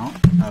proper count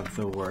of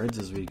the words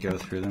as we go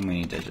through them,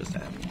 we need to just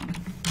add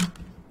 1.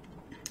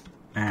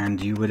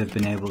 And you would have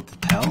been able to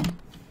tell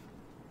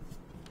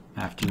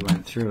after you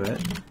went through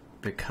it,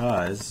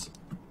 because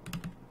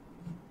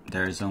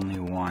there's only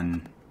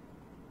 1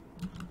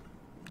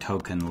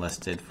 token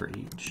listed for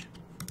each.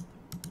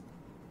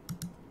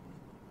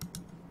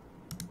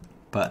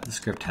 But the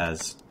script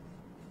has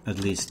at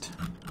least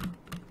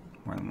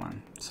more than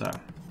 1. So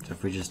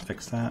if we just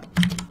fix that.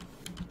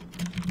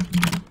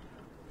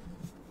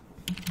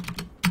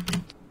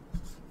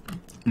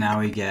 Now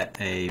we get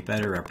a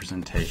better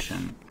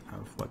representation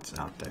of what's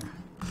out there.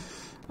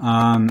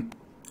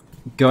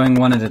 Going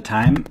one at a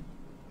time,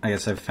 I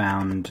guess I've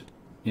found,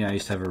 I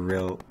used to have a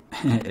real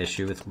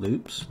issue with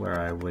loops where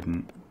I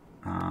wouldn't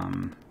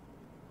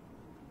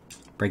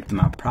break them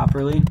up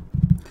properly.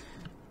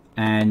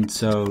 And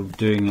so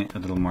doing it a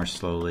little more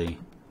slowly,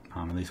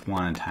 at least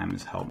one at a time,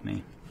 has helped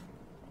me.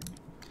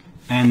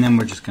 And then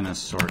we're just going to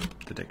sort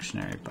the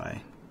dictionary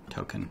by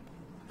token.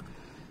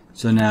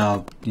 So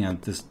now,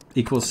 this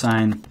equals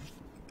sign,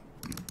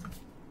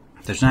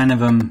 there's 9 of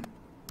them,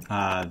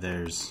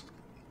 there's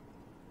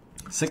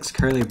 6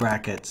 curly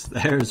brackets,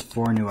 there's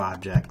 4 new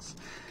objects.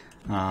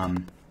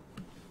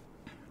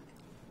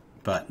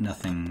 but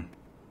nothing,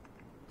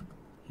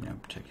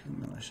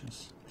 particularly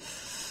malicious.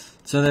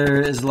 So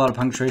there is a lot of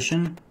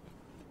punctuation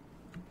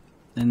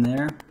in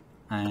there,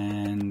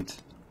 and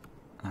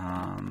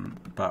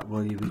but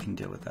we can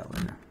deal with that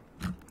later.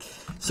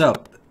 So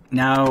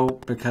now,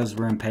 because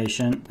we're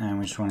impatient and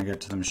we just want to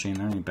get to the machine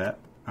learning bit,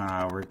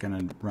 we're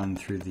going to run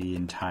through the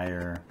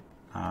entire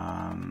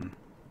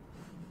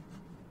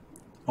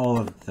all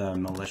of the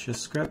malicious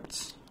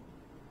scripts.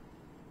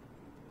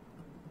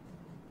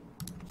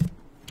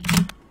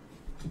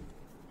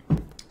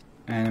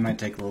 And it might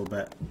take a little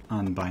bit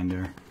on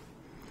Binder.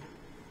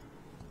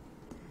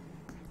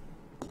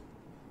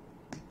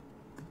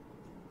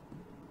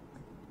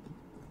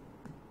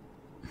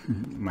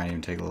 Might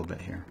even take a little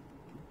bit here.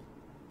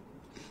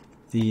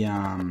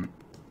 The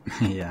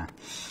yeah,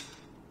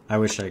 I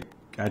wish I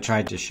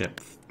tried to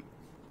ship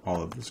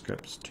all of the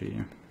scripts to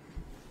you.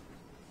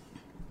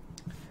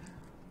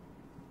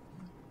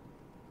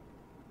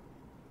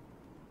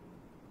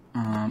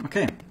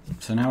 Okay,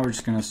 so now we're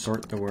just going to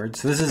sort the words.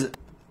 So this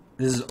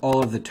is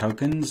all of the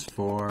tokens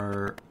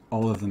for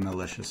all of the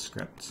malicious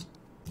scripts.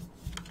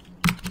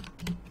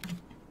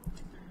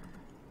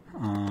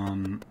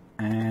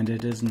 And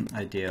it isn't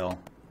ideal.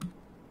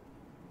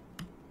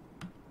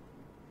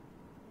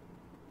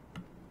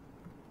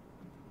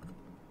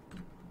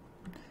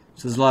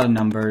 So there's a lot of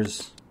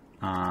numbers,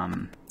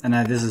 and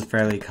this is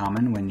fairly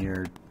common when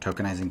you're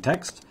tokenizing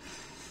text.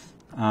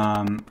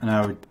 And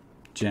I would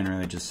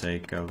generally just say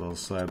go a little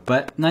slow.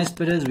 But nice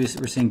bit is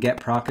we're seeing get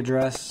proc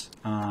address.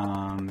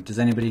 Does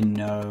anybody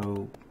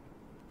know,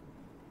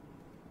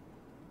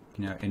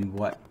 in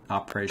what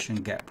operation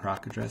get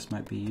proc address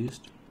might be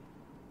used?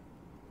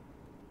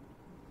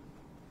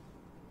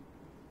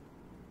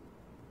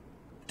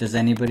 Does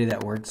anybody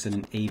that works in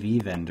an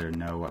AV vendor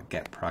know what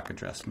get proc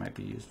address might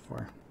be used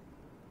for?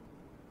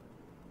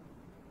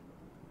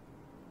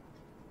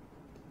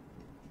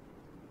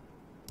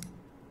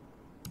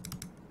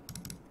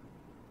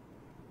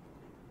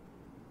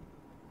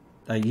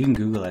 You can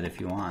Google it if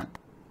you want.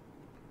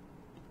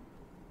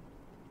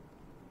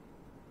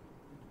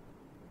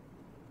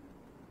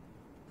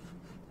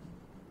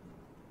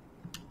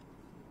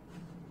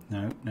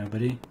 No,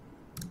 nobody?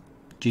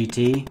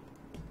 GT?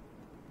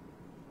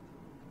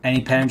 Any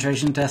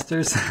penetration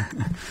testers?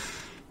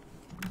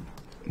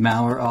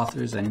 Malware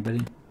authors,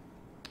 anybody?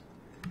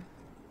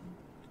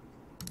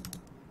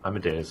 I'm a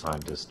data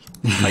scientist.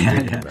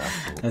 Yeah,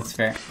 that's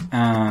fair.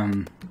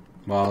 Well,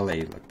 I'll let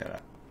you look that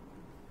up.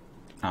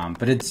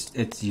 But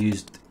it's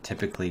used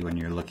typically when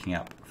you're looking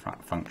up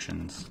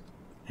functions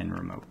in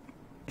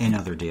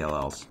other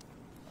DLLs.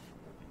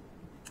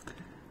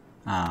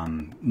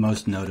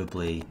 Most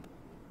notably,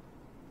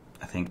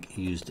 I think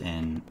used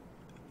in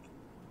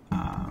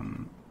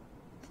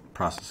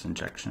process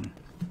injection.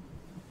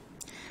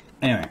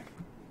 Anyway.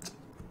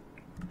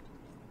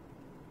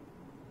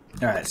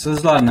 Alright, so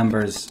there's a lot of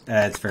numbers.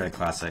 It's fairly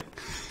classic.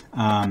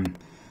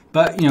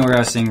 But, we're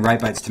also seeing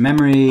write bytes to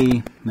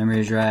memory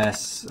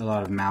address, a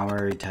lot of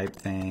malware type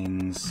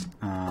things,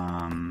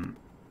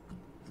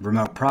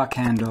 remote proc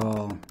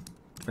handle.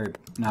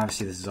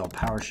 Obviously, this is all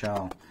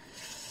PowerShell.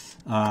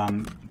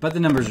 But the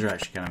numbers are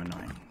actually kind of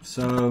annoying.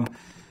 So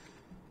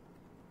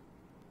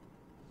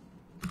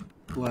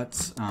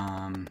let's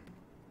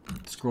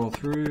scroll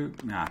through.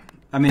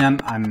 I mean,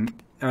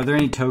 are there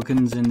any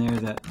tokens in there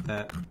that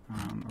are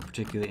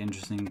particularly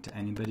interesting to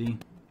anybody?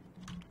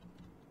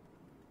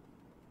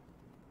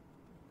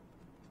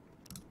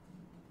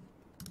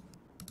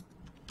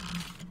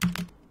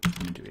 How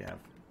many do we have?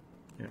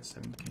 Yeah,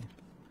 7K.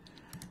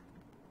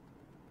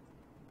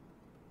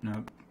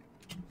 Nope.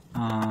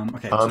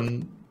 Okay.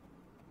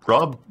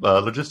 Rob,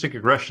 Logistic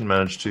Aggression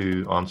managed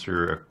to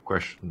answer a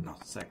question. Oh,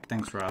 sick.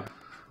 Thanks, Rob.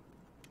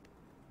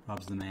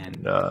 Rob's the man.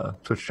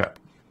 Twitch chat.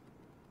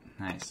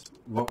 Nice.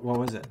 What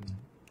was it?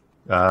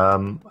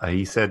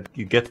 He said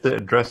you get the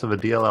address of a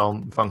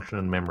DLL function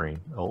in memory,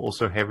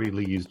 also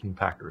heavily used in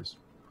Packers.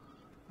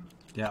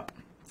 Yep,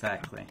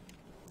 exactly.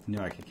 Knew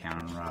I could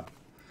count on Rob.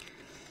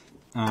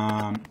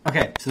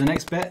 Okay, so the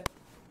next bit.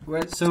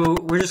 We're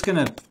just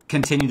going to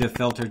continue to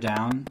filter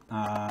down,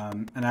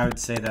 and I would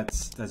say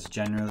that's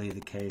generally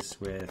the case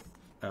with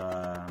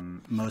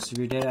most of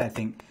your data. I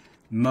think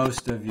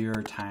most of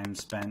your time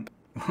spent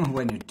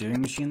when you're doing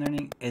machine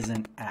learning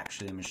isn't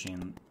actually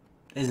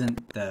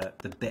isn't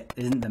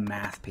the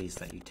math piece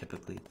that you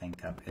typically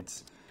think of.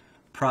 It's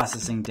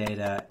processing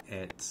data.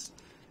 It's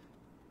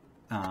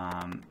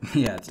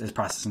it's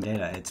processing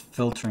data. It's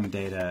filtering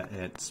data.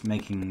 It's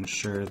making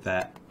sure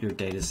that your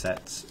data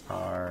sets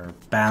are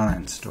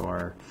balanced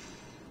or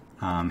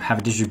have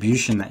a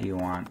distribution that you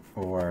want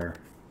or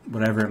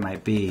whatever it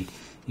might be.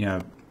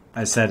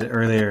 I said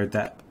earlier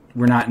that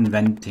we're not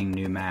inventing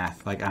new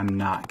math. Like I'm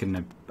not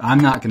gonna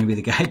be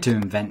the guy to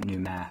invent new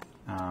math.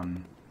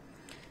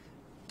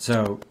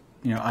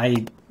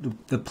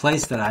 The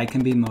place that I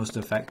can be most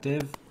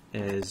effective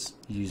is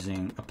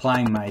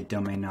applying my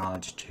domain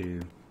knowledge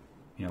to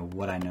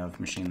what I know of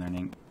machine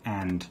learning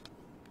and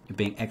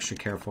being extra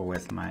careful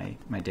with my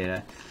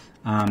data.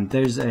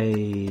 There's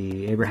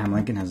Abraham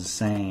Lincoln has a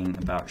saying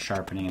about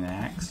sharpening an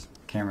axe.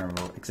 Can't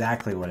remember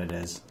exactly what it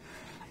is.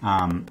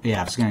 Yeah, if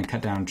I was going to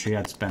cut down a tree,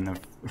 if I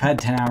had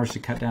 10 hours to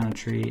cut down a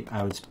tree,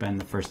 I would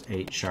spend the first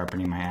 8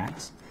 sharpening my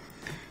axe.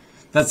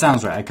 That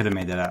sounds right. I could have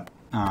made that up.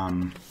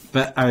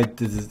 But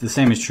the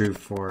same is true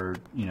for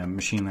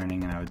machine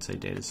learning, and I would say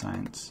data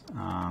science.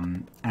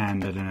 And I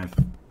don't know if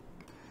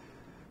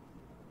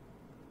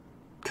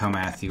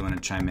Comath, you want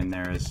to chime in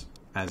there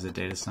as a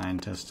data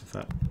scientist, if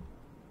that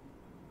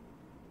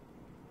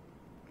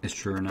is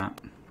true or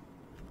not?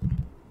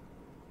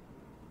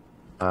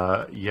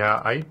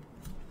 Yeah, I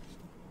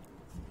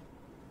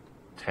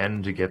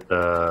tend to get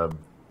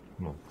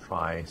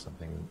try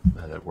something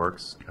that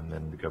works and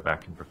then go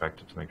back and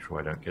perfect it to make sure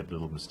I don't get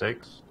little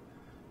mistakes.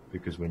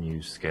 Because when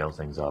you scale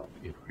things up,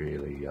 it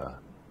really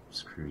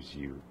screws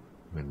you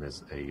when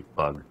there's a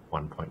bug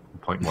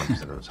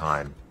 1.1% of the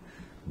time.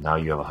 Now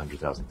you have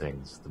 100,000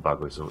 things. The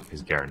bug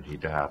is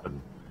guaranteed to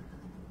happen.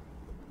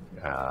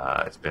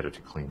 It's better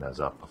to clean those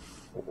up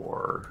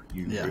before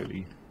you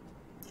really.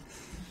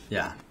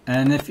 Yeah,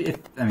 and if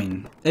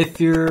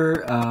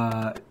you're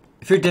a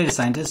data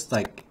scientist,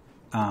 like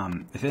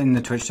if in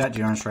the Twitch chat, do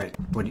you want to write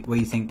what do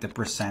you think the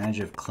percentage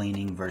of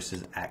cleaning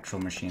versus actual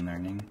machine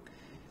learning,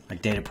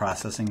 like data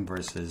processing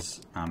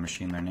versus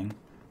machine learning?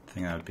 I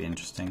think that would be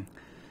interesting.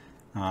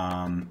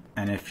 And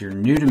if you're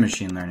new to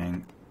machine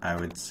learning, I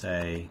would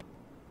say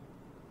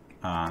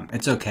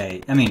it's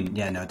okay.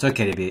 It's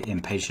okay to be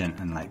impatient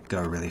and like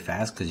go really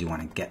fast because you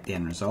want to get the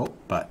end result.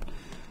 But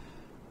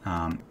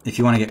if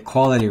you want to get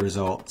quality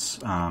results,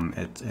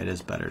 it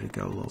is better to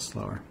go a little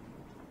slower.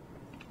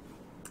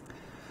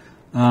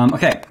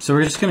 Okay, so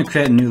we're just going to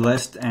create a new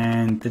list,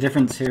 and the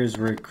difference here is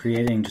we're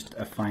creating just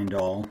a find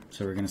all.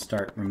 So we're going to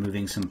start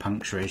removing some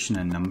punctuation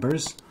and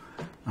numbers,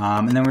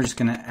 and then we're just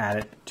going to add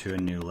it to a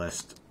new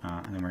list,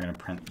 and then we're going to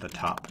print the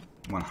top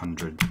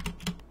 100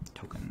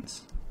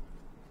 tokens.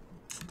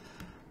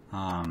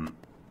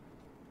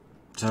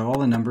 So all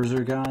the numbers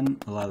are gone,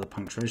 a lot of the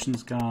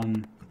punctuation's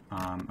gone.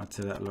 I'd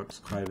say that looks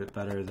quite a bit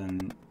better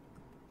than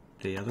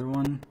the other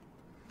one.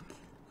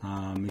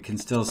 We can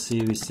still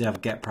see, we still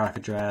have get proc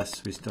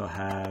address, we still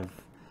have,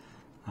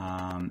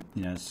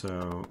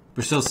 so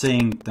we're still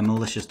seeing the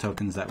malicious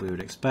tokens that we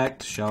would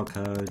expect,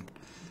 shellcode,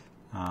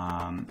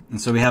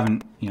 and so we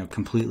haven't,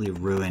 completely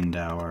ruined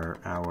our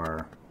I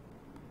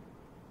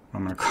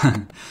want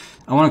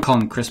to call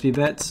them crispy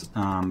bits,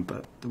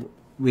 but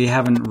we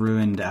haven't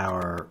ruined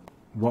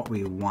what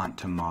we want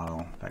to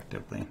model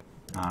effectively.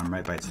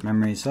 Write bytes to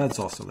memory, so that's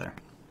also there.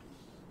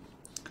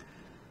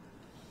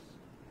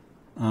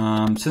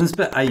 So this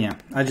bit,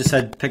 I just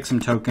said pick some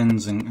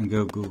tokens and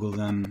go Google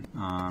them,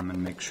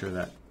 and make sure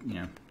that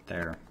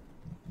they're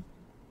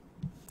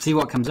see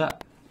what comes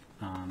up.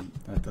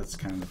 That's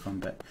kind of the fun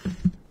bit.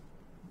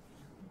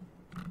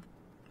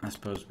 I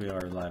suppose we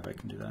are live. I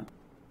can do that.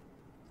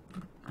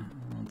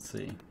 Let's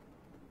see.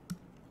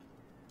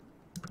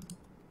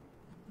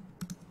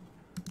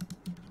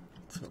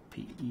 That's what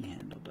PE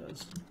handle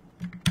does.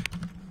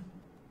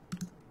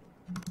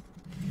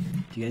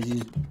 Do you guys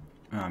use?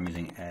 Oh, I'm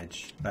using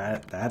Edge.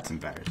 That's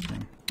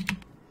embarrassing.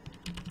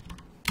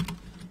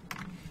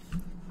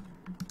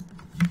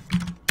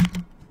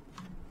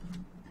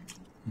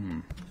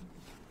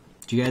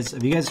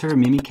 Have you guys heard of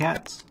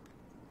Mimikatz?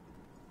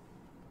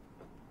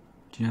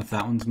 Do you know if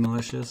that one's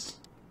malicious?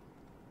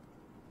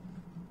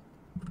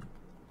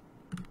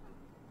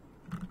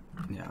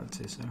 Yeah, I would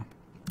say so.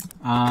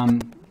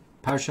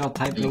 PowerShell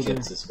type builder.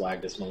 Mimikatz is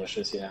flagged as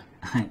malicious, yeah.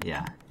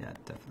 yeah,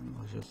 definitely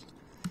malicious.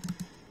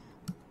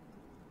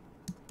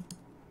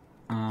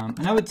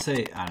 And I would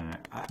say, I don't know,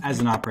 as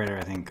an operator,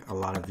 I think a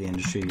lot of the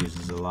industry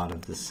uses a lot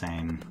of the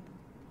same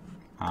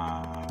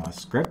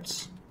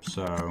scripts.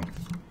 So,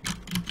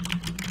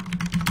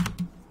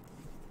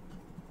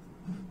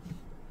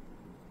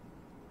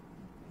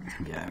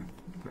 yeah,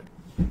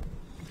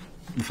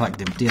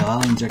 reflective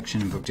DLL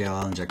injection, invoke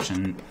DLL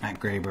injection at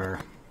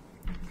Graeber.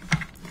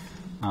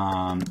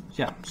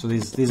 Yeah, so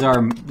these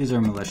are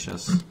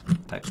malicious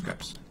type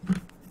scripts.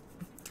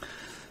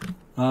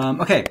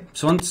 Okay,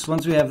 so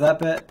once we have that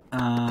bit,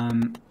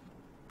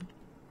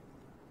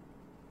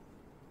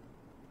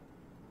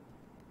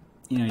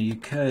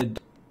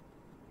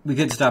 we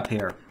could stop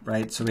here,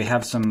 right? So we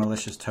have some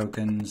malicious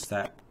tokens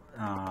that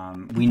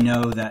we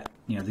know that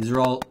these are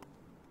all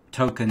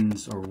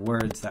tokens or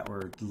words that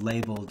were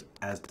labeled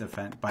as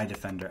by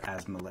Defender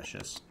as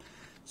malicious.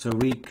 So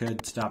we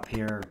could stop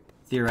here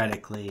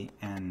theoretically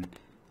and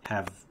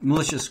have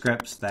malicious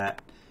scripts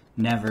that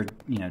never,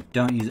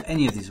 don't use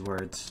any of these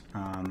words.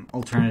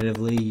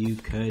 Alternatively, you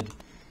could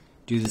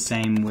do the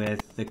same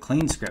with the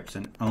clean scripts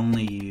and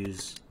only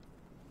use,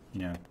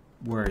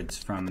 words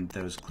from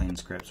those clean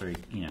scripts, or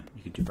you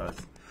could do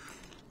both.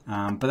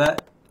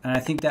 And I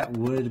think that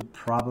would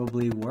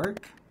probably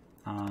work,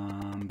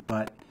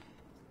 but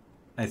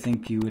I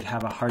think you would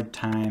have a hard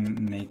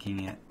time making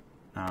it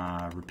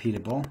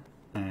repeatable,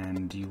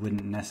 and you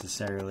wouldn't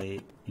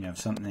necessarily,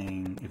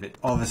 if it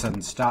all of a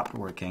sudden stopped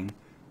working,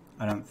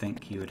 I don't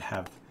think you would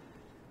have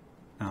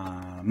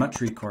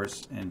much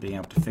recourse in being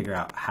able to figure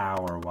out how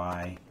or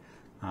why.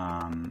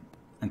 And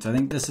so I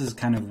think this is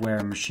kind of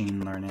where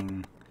machine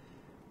learning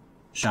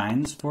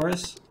shines for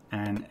us,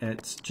 and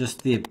it's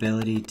just the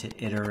ability to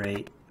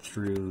iterate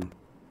through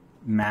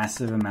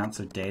massive amounts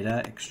of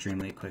data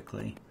extremely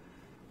quickly.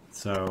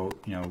 So,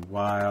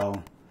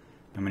 while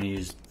I'm going to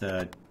use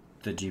the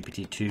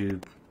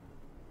GPT-2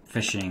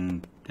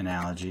 fishing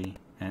analogy,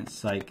 and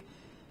it's like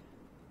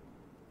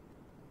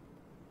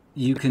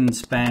you can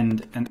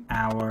spend an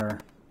hour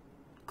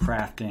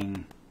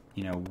crafting,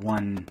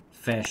 one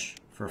fish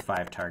for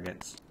 5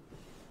 targets.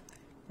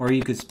 Or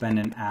you could spend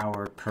an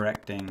hour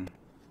correcting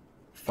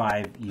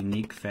 5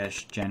 unique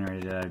fish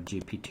generated out of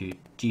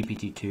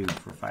GPT-2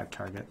 for 5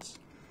 targets.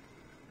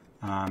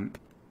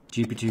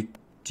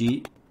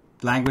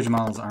 Language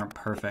models aren't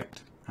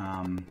perfect,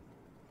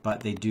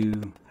 but they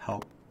do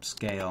help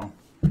scale.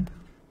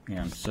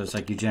 So it's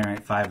like you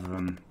generate 5 of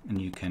them,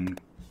 and you can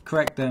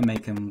correct them,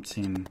 make them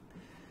seem,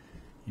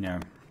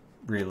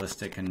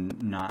 realistic and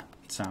not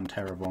sound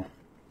terrible.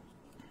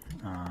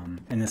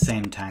 In the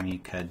same time you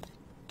could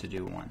to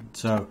do one.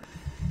 So,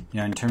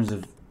 in terms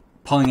of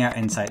pulling out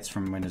insights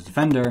from Windows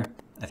Defender,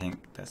 I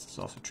think this is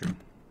also true.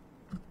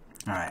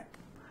 All right.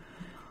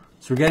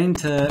 So we got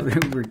to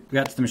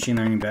the machine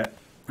learning bit.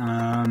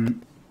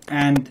 And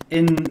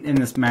in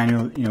this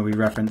manual, we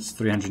reference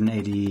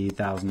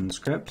 380,000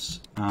 scripts.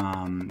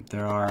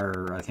 There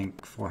are, I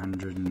think,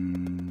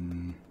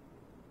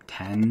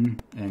 410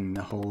 in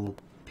the whole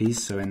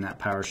piece. So in that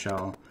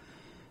PowerShell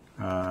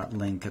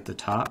link at the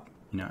top,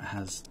 it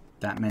has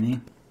that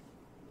many.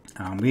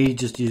 I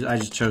just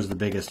chose the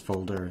biggest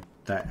folder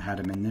that had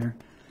them in there,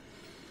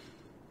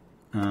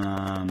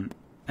 and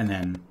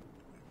then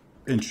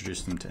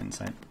introduced them to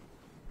Insight.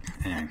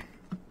 Anyway,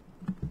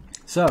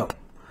 so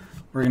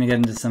we're going to get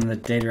into some of the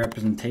data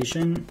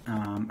representation.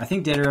 I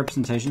think data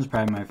representation is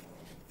probably my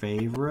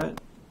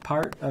favorite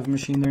part of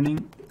machine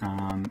learning.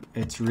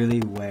 It's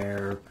really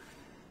where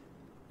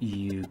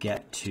you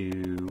get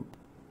to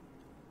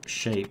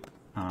shape,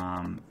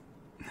 kind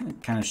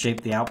of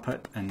shape the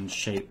output and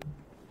shape,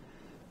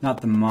 not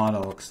the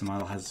model, because the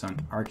model has its own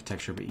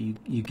architecture, but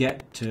you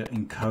get to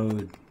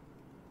encode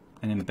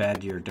and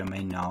embed your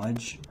domain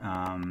knowledge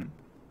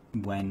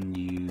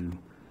when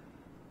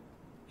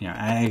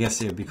I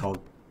guess it would be called,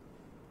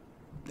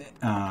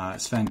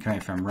 Sven, correct me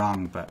if I'm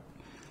wrong, but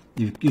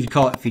you'd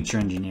call it feature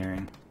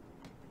engineering.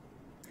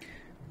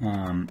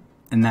 And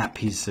that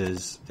piece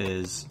is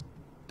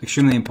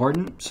extremely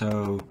important.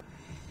 So,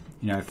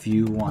 if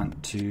you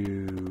want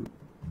to,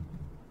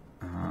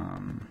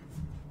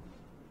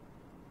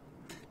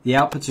 the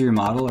outputs of your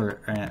model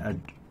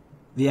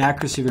the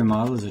accuracy of your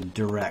model is a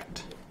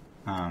direct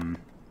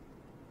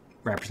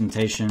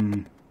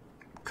representation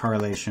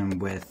correlation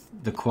with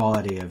the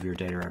quality of your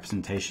data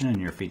representation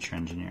and your feature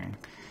engineering.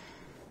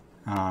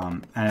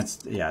 And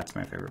it's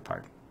my favorite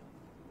part.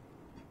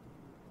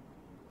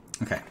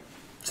 Okay,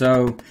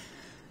 so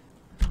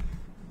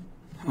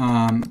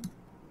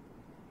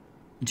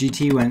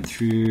GT went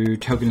through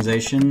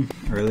tokenization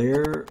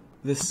earlier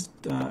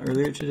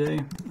today,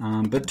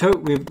 but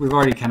we've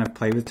already kind of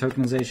played with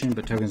tokenization.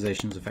 But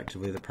tokenization is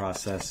effectively the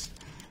process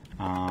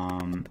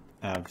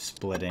of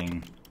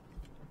splitting,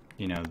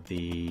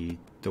 the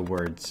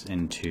words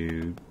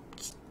into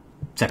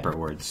separate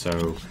words.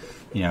 So,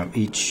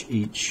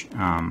 each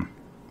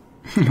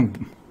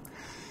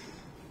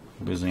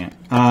losing it,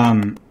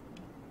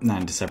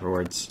 not into separate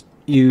words.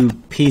 You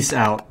piece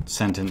out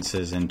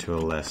sentences into a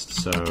list.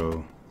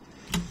 So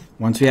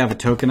once we have a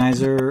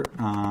tokenizer,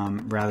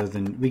 rather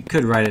than, we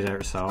could write it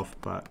ourselves,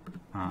 but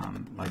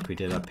like we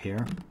did up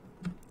here.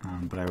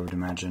 But I would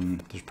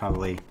imagine there's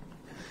probably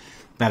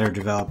better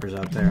developers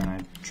out there, and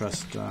I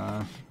trust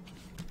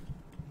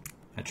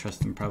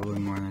them probably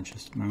more than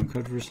just my own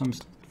code for some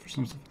stuff.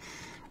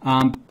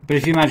 But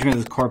if you imagine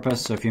this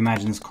corpus, so if you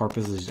imagine this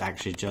corpus is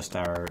actually just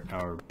our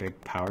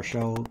big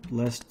PowerShell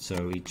list,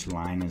 so each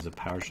line is a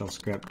PowerShell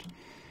script.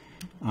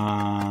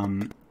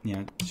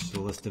 Just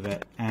a list of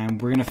it,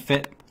 and we're going to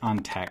fit on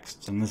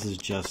text, and this is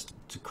just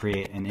to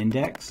create an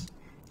index.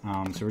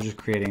 So we're just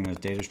creating those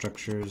data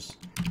structures,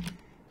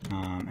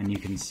 and you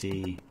can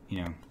see,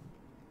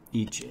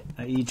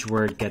 each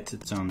word gets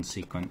its own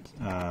sequence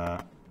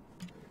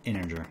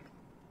integer,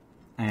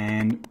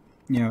 and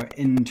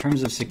in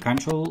terms of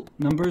sequential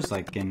numbers,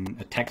 like in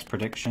a text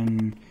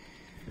prediction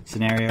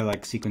scenario,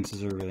 like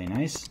sequences are really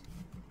nice,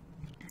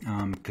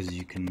 because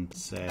you can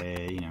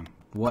say,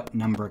 what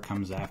number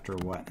comes after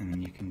what, and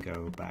then you can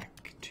go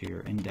back to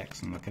your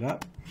index and look it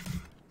up.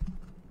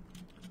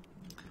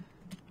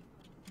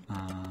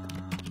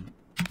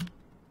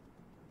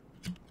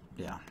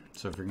 Yeah,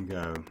 so if we can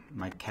go,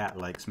 my cat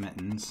likes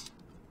mittens.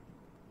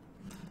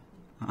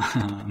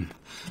 I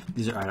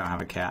don't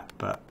have a cat,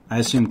 but I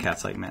assume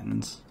cats like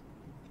mittens.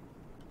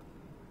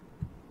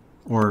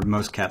 Or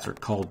most cats are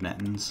called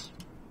mittens.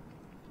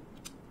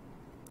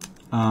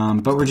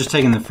 But we're just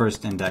taking the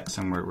first index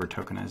and we're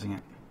tokenizing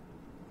it.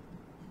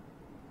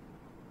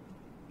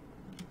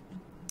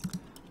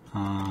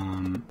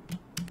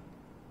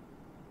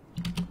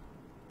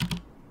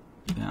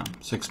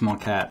 6 small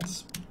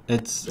cats.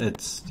 It's a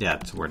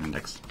word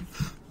index.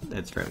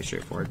 It's fairly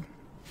straightforward.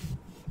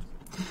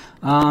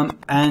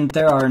 And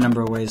there are a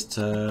number of ways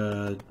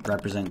to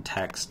represent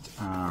text.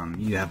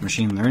 You have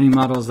machine learning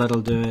models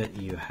that'll do it.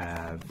 You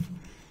have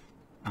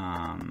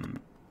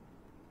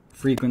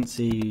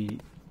frequency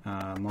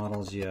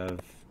models. You have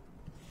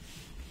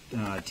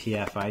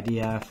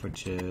TF-IDF,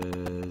 which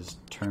is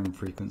term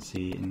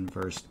frequency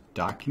inverse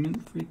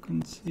document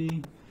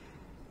frequency,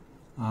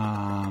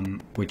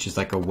 which is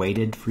like a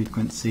weighted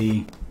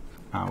frequency.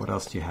 What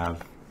else do you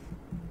have?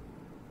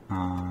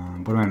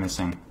 What am I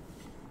missing?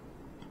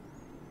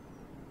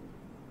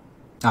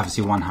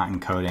 Obviously, one-hot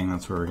encoding.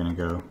 That's where we're going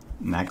to go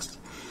next.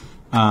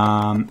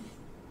 So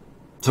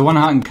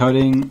one-hot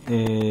encoding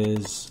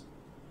is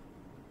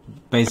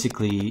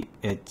basically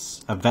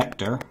it's a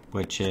vector,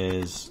 which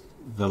is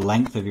the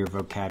length of your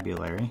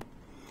vocabulary,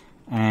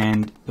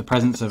 and the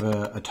presence of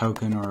a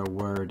token or a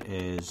word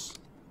is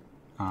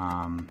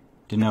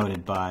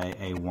denoted by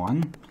a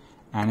 1,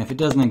 and if it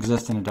doesn't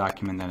exist in a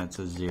document, then it's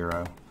a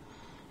 0.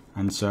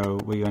 And so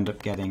what you end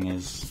up getting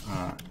is,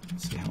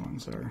 let's see, how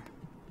long's our...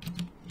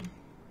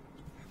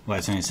 Well,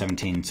 it's only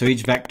 17. So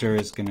each vector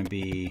is going to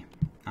be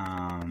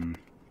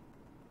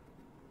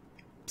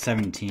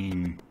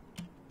 17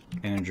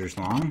 integers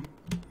long,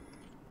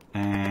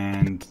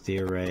 and the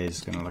array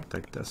is going to look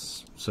like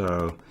this.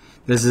 So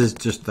this is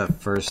just the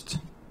first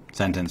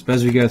sentence. But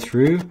as we go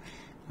through,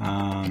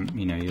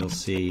 you'll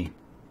see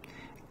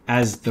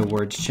as the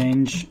words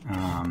change,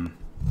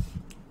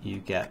 you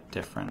get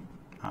different,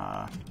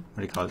 what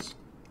do you call it?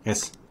 I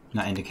guess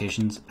not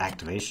indications,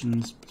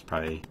 activations. It's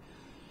probably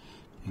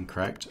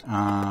incorrect.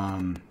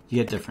 You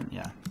get different,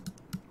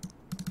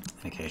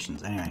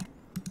 indications. Anyway.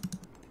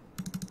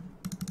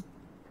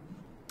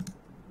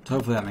 So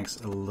hopefully that makes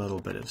a little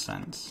bit of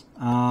sense.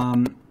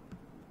 And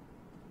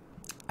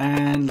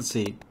let's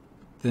see.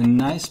 The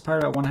nice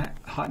part about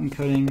one-hot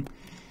encoding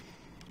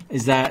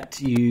is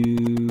that you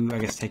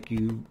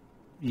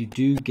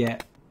do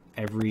get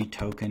every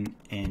token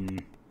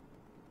in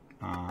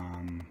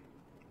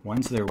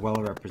one, so they're well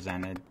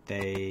represented.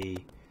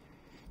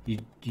 You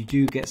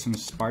do get some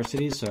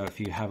sparsity, so if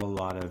you have a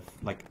lot of,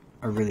 like,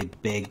 a really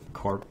big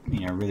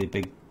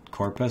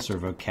corpus or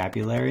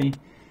vocabulary,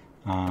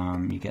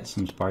 you get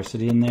some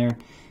sparsity in there.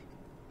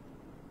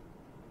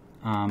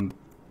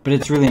 But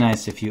it's really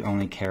nice if you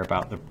only care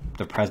about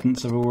the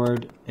presence of a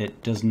word.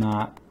 It does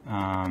not,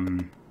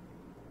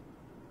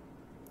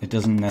 it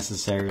doesn't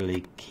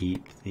necessarily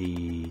keep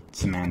the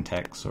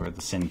semantics or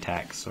the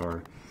syntax,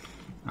 or,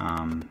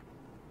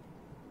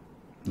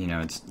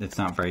 it's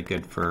not very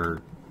good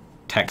for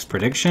text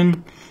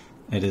prediction.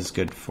 It is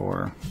good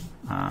for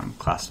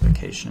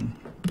classification,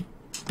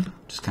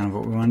 which is kind of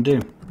what we want to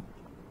do.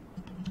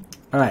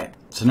 All right,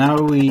 so now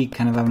we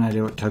kind of have an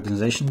idea what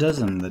tokenization does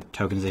and the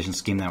tokenization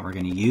scheme that we're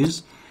going to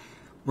use.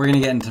 We're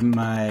going to get into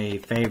my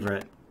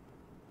favorite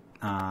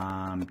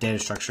data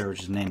structure,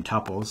 which is named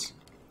tuples.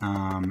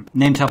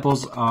 Named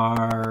tuples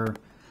are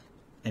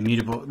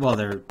immutable. Well,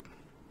 they're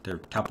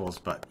tuples,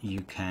 but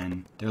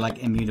they're like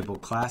immutable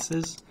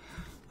classes.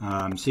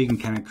 So you can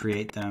kind of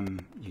create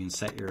them. You can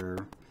set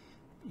your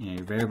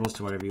variables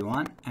to whatever you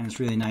want, and it's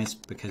really nice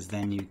because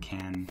then you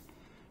can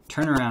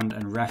turn around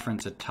and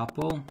reference a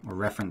tuple or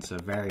reference a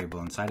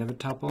variable inside of a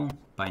tuple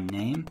by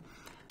name,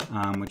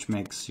 which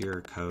makes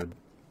your code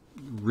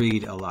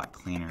read a lot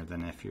cleaner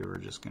than if you were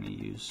just going to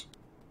use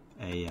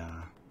a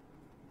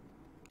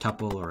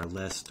tuple or a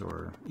list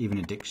or even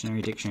a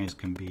dictionary. Dictionaries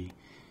can be...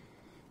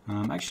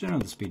 actually, I don't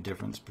know the speed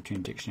difference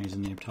between dictionaries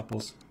and named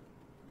tuples.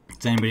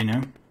 Does anybody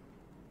know?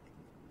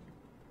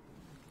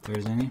 If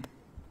there's any?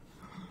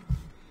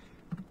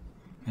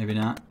 Maybe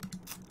not.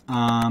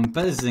 But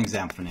this is an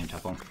example of a named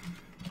tuple.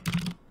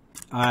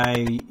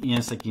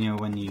 It's like,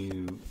 when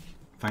you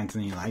find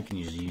something you like and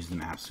you just use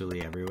them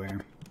absolutely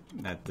everywhere.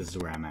 This is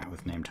where I'm at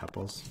with named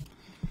tuples.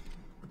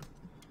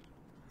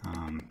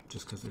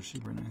 Just because they're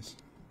super nice.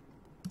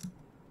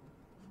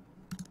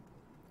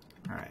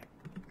 Alright.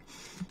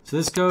 So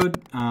this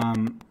code,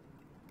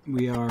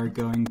 we are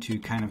going to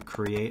kind of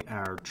create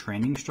our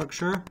training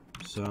structure.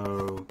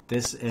 So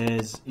this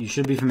is, you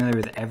should be familiar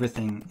with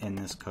everything in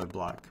this code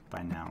block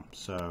by now.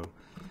 So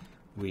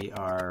we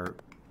are,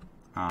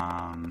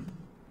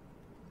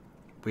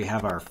 we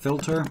have our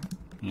filter.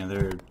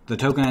 The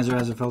tokenizer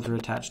has a filter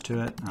attached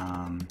to it.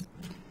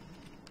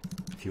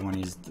 If you want to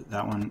use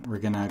that one, we're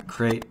going to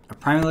create a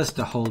primary list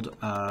to hold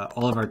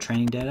all of our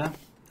training data,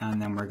 and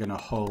then we're going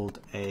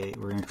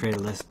to create a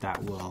list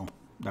that we're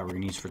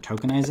going to use for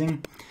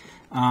tokenizing.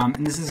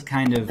 And this is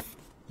kind of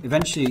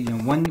eventually,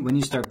 when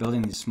you start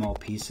building these small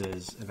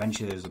pieces,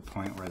 eventually there's a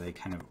point where they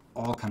kind of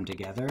all come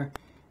together,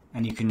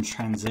 and you can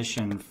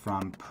transition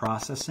from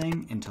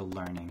processing into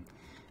learning.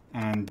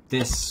 And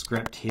this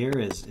script here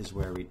is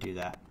where we do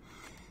that.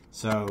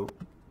 So,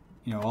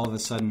 all of a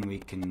sudden we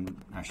can,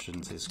 I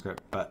shouldn't say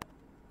script, but,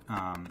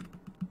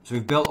 so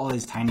we've built all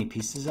these tiny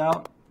pieces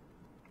out,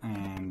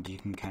 and you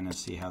can kind of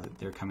see how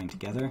they're coming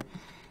together.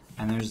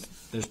 And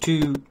there's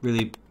two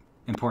really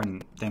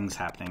important things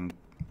happening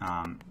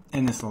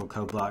in this little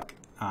code block.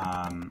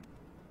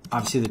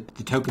 obviously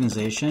the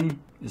tokenization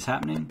is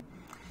happening,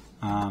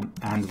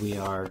 and we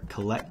are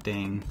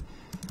collecting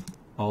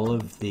all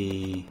of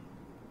the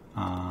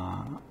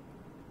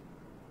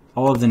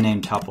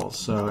named tuples.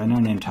 So in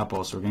our named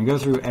tuples, so we're going to go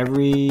through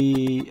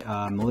every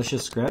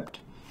malicious script.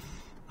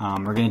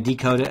 We're going to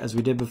decode it as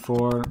we did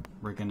before.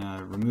 We're going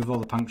to remove all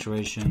the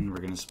punctuation. We're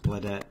going to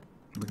split it.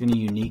 We're going to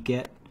unique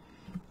it.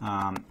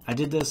 I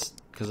did this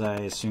because I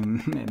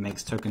assume it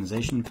makes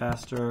tokenization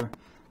faster,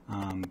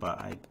 but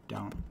I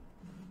don't.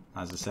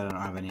 As I said, I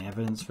don't have any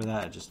evidence for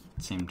that. It just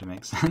seemed to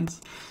make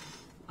sense.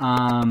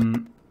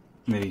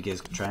 Maybe you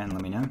guys could try it and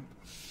let me know.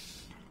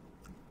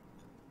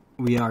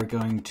 We are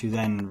going to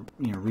then,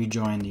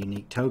 rejoin the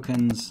unique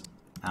tokens,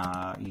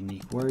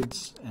 unique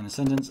words in a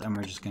sentence, and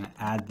we're just going to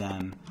add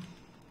them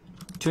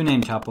to a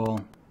name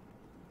tuple,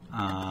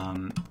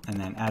 and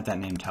then add that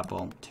name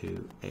tuple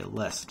to a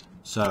list.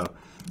 So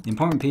the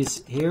important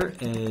piece here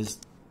is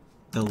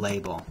the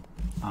label,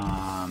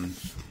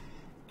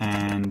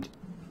 and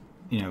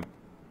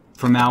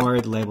for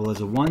malware the label is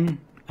a 1,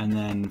 and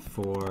then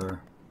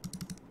for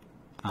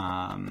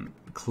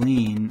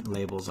clean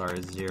labels are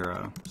a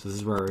 0. So this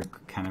is where we're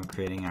kind of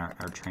creating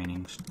our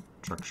training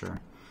structure.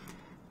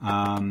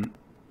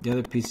 The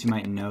other piece you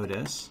might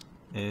notice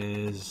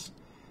is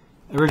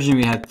originally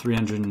we had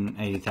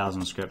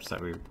 380,000 scripts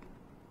that we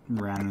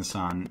ran this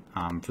on.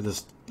 For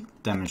this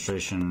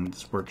demonstration,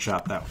 this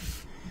workshop, that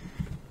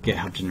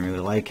GitHub didn't really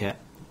like it.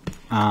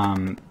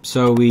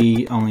 So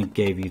we only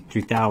gave you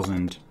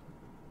 3,000,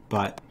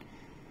 but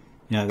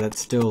that's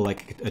still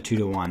like a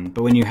 2-to-1.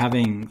 But when you're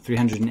having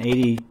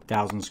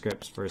 380,000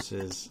 scripts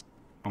versus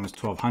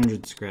almost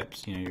 1,200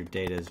 scripts, your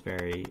data is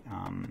very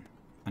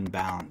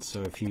unbalanced.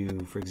 So if you,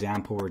 for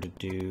example, were to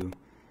do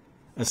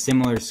a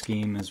similar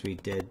scheme as we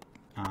did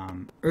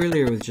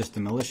earlier with just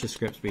the malicious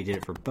scripts, but you did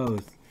it for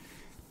both,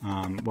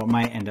 what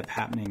might end up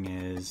happening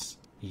is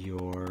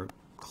your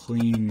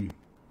clean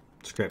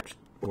script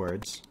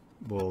words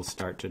will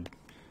start to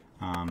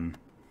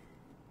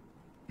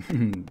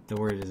the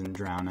word isn't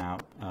drown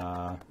out.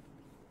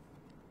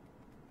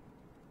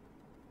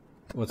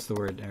 What's the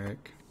word,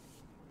 Eric?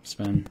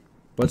 Sven?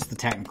 What's the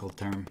technical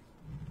term?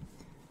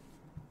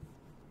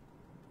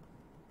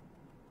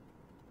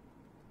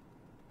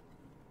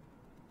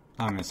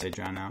 I'm going to say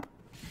drown out.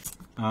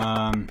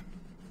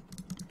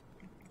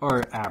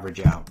 Or average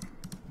out.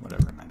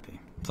 Whatever it might be.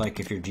 It's like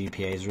if your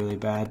GPA is really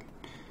bad,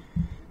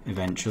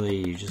 eventually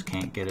you just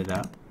can't get it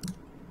up.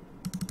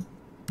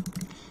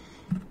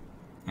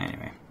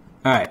 Anyway.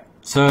 Alright,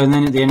 so and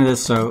then at the end of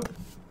this, so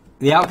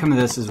the outcome of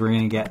this is we're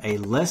going to get a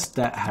list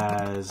that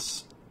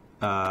has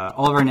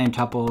all of our name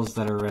tuples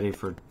that are ready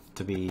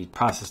to be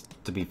processed,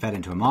 to be fed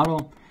into a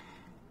model,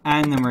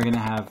 and then we're going to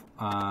have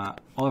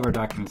all of our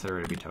documents that are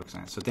ready to be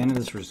tokenized. So at the end of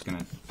this, we're just going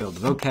to build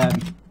the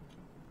vocab,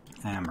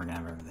 and we're going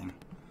to have everything.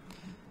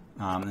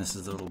 This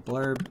is a little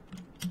blurb,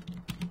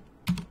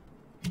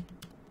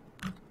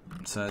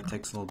 so it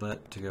takes a little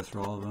bit to go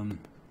through all of them.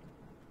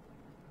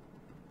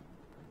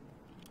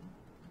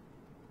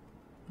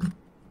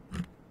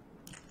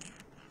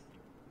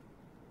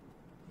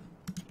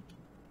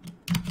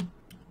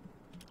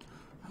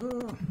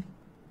 Oh,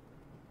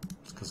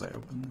 it's because I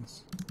opened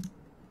this.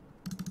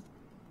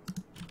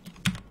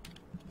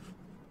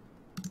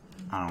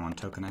 I don't want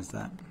to tokenize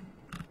that.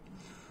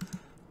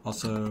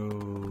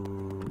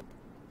 Also,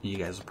 you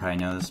guys will probably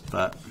know this,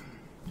 but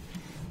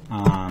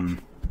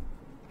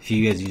if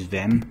you guys use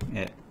Vim,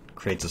 it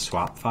creates a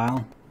swap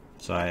file.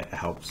 So I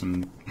help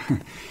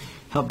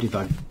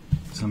debug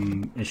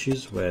some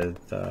issues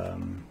with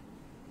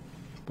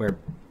where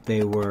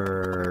they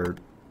were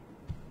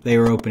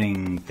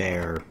opening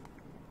their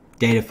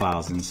data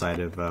files inside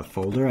of a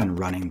folder and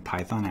running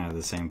Python out of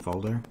the same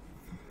folder.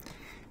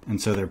 And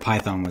so their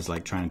Python was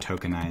like trying to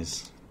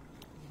tokenize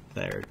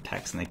their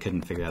text, and they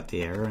couldn't figure out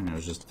the error, and it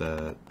was just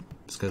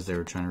it's because they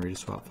were trying to read a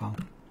swap file.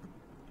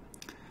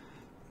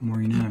 The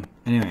more you know.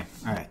 Anyway,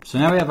 all right. So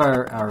now we have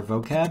our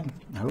vocab.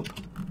 I hope.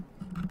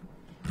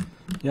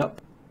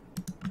 Yep.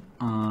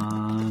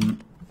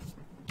 And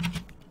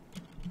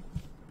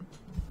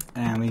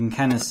we can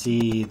kind of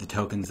see the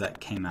tokens that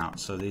came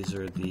out. So these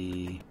are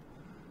the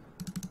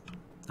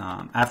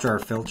after our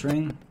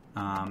filtering.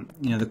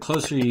 The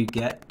closer you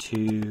get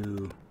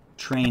to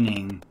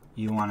training,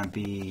 you want to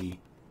be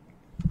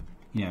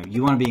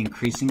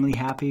increasingly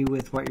happy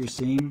with what you're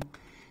seeing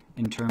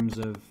in terms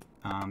of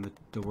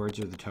the words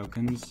or the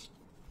tokens.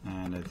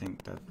 And I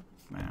think that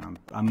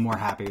I'm more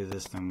happy with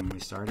this than when we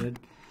started.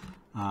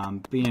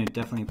 But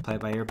definitely play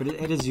by ear. But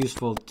it is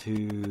useful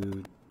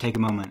to take a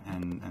moment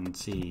and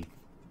see.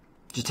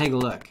 Just take a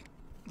look.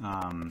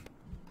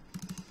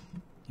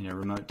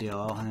 Remote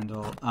DLL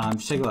handle.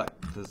 Just take a look,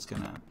 because it's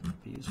going to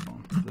be useful.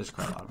 There's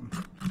quite a lot of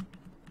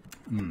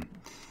them.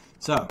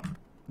 So,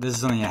 this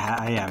is something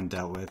I haven't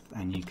dealt with,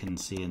 and you can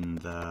see in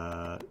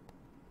the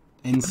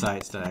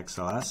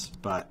insights.xls,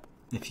 but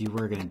if you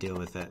were going to deal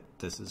with it,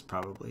 this is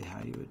probably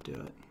how you would do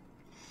it.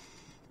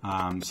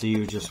 So you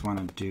would just want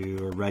to do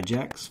a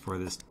regex for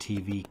this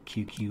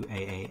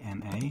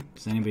TVQQAAMA.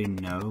 Does anybody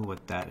know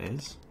what that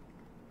is?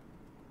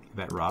 I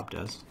bet Rob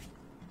does.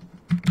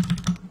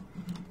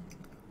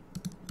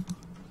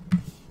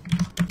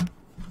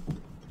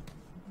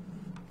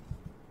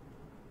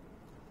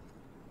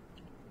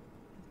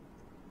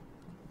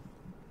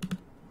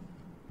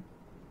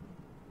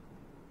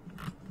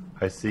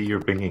 I see you're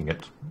binging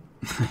it.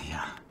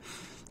 Yeah.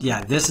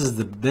 Yeah, this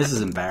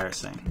is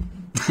embarrassing.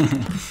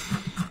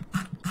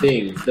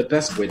 Bing, the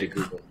best way to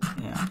Google.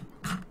 Yeah.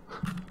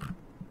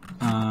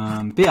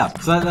 But yeah,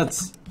 so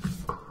that's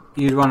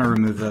you'd want to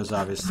remove those,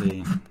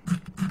 obviously.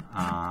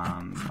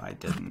 I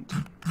didn't.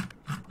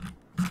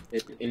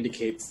 It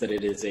indicates that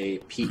it is a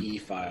PE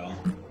file.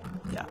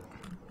 Yeah.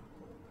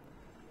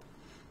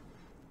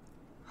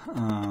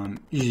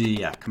 Usually,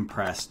 yeah,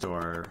 compressed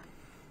or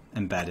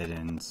embedded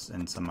in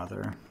some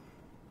other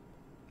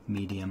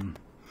medium.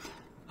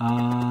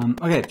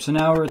 Okay, so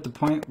now we're at the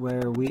point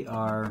where we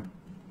are.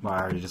 Well, I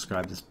already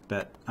described this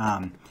bit.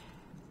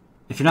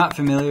 If you're not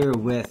familiar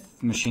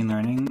with machine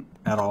learning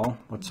at all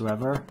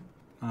whatsoever,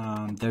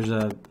 there's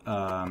a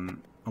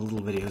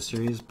little video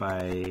series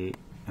by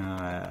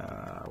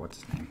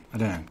what's his name? I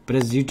don't know, but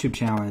his YouTube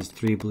channel is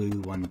 3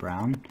 Blue 1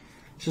 Brown.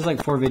 It's just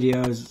like 4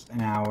 videos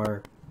an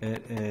hour.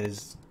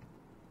 It's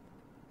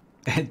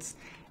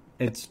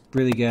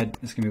really good.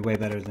 It's gonna be way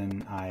better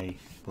than I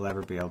will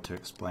ever be able to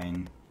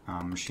explain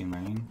machine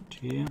learning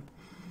to you.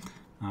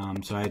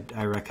 So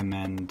I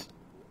recommend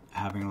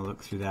having a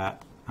look through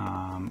that.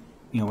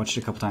 Watch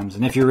it a couple times,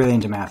 and if you're really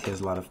into math, he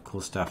has a lot of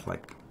cool stuff.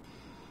 Like,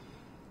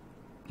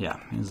 yeah,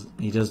 his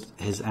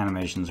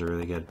animations are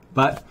really good.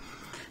 But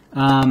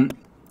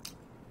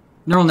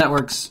neural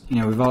networks,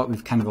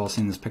 we've kind of all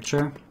seen this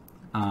picture.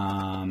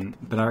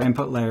 But our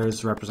input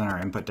layers represent our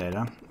input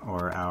data,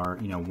 or our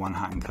one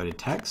hot encoded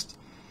text.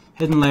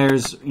 Hidden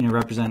layers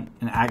represent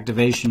an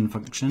activation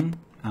function,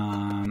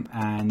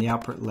 and the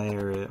output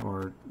layer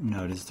or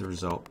node is the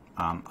result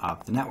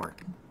of the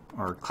network,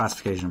 or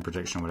classification,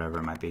 prediction, whatever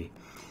it might be.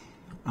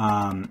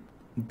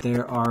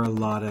 There are a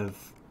lot of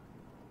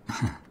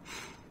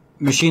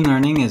machine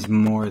learning is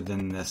more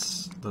than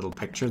this little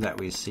picture that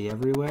we see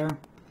everywhere,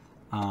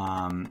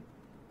 and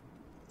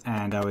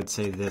I would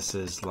say this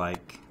is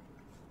like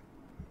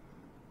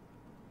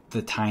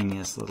the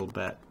tiniest little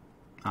bit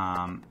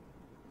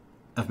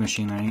of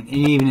machine learning.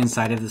 And even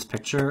inside of this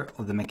picture,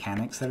 all the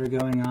mechanics that are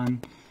going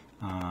on,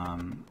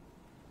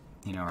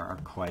 are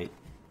quite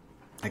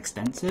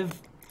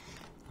extensive.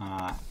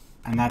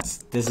 And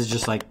this is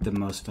just like the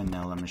most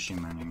vanilla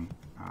machine learning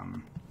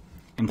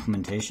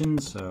implementation.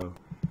 So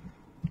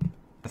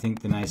I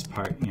think the nice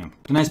part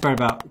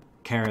about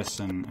Keras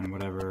and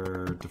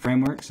whatever the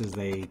frameworks is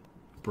they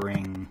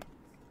bring,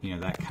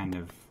 that kind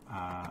of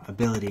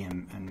ability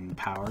and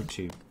power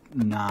to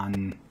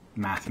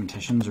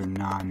non-mathematicians or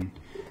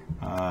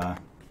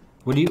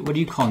what do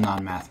you call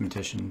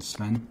non-mathematicians,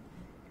 Sven?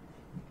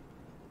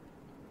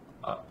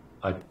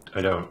 I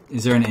don't.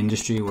 Is there an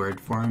industry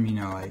word for them?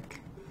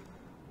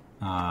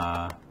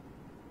 I'm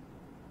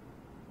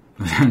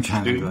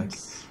trying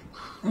Students?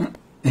 to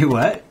be like,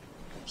 what?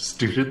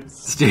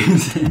 Students?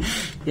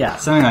 Yeah,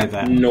 something like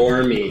that.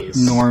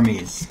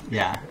 Normies,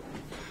 yeah.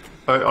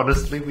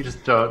 Honestly, we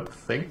just don't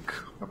think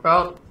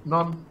about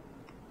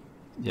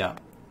Yeah.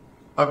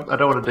 I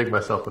don't want to dig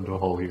myself into a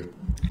hole here.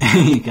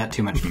 You got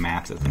too much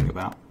math to think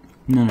about.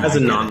 No, As a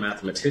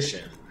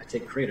non-mathematician, I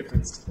take great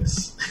offense to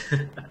this.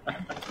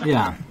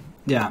 Yeah.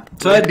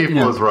 So lay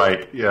people is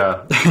right.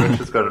 Yeah, Rich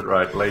has got it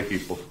right. Lay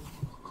people.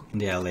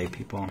 Yeah, lay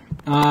people.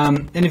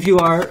 And if you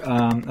are,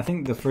 I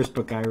think the first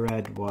book I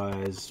read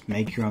was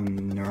Make Your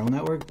Own Neural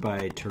Network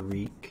by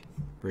Tariq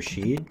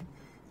Rashid.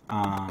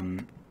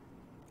 And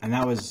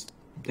it was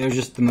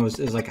just the most,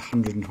 it was like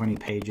 120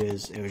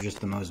 pages. It was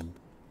just the most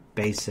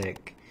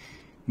basic,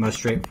 most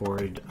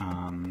straightforward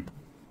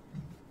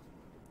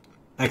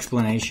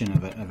explanation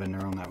of a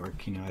neural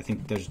network. I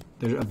think there's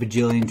a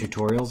bajillion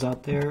tutorials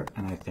out there,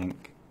 and I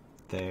think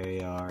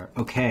they are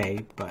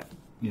okay, but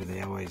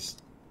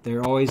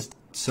they're always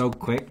so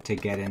quick to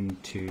get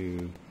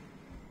into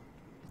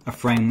a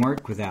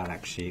framework without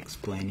actually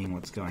explaining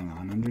what's going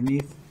on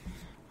underneath.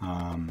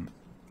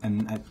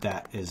 And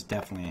that is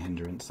definitely a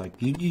hindrance. Like,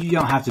 you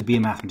don't have to be a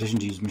mathematician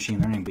to use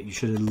machine learning, but you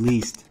should at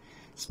least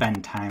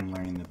spend time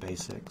learning the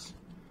basics.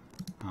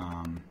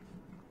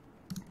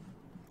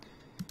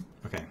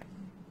 Okay.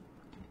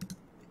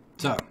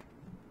 So,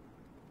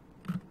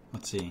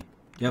 let's see.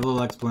 You have a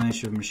little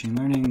explanation of machine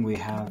learning. We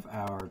have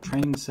our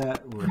training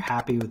set. We're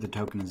happy with the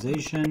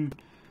tokenization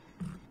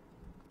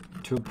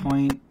to a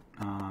point.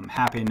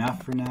 Happy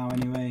enough for now,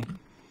 anyway.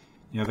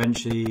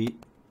 Eventually,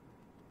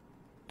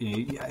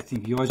 I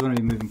think you always want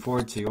to be moving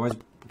forward, so you always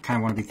kind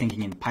of want to be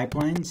thinking in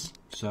pipelines.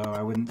 So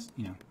I wouldn't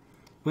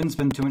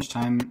spend too much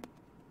time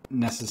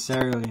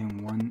necessarily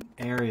in one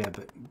area,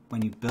 but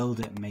when you build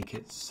it, make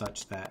it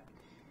such that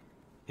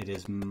it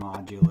is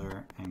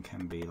modular and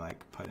can be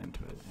put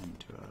into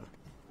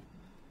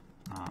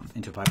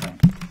a pipeline.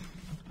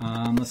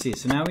 Let's see.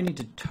 So now we need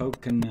to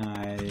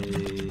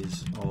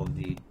tokenize all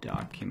the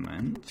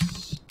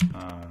documents.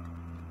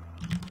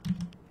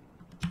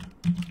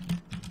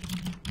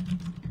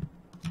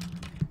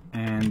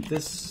 And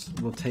this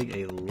will take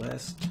a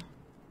list.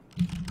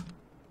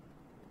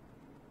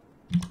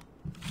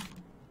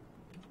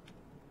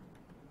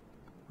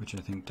 Which I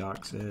think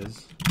docs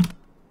is.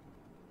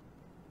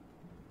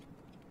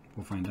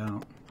 We'll find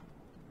out.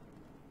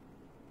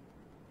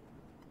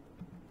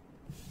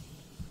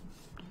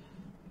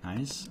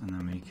 Nice, and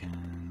then we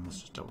can, let's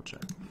just double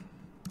check.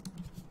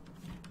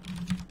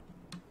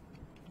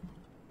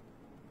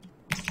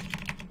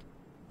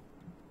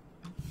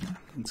 Yeah,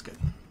 it's good.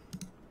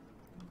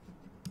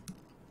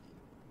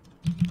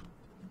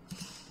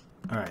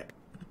 All right,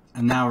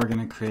 and now we're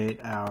going to create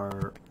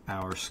our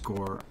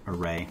score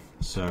array.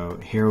 So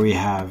here we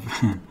have,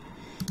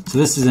 so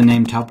this is a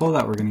name tuple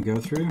that we're going to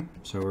go through.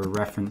 So we're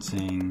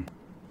referencing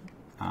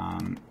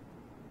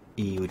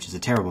E, which is a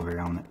terrible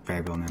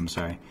variable name,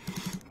 sorry.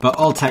 But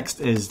all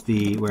text is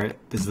the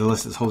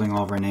list that's holding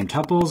all of our name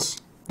tuples.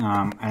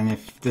 And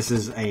if this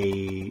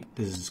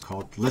is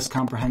called list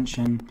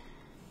comprehension.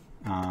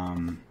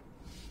 Another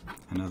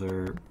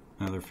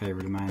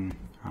favorite of mine.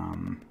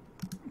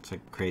 It's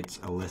like creates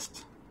a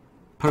list.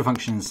 Put a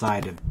function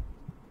inside of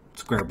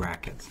square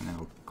brackets, and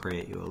it'll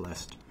create you a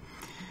list.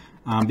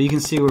 But you can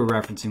see we're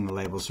referencing the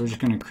labels. So we're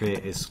just going to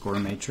create a score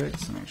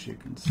matrix, and actually you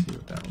can see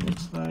what that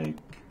looks like.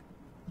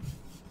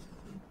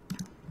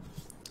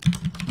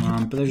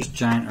 But they're just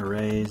giant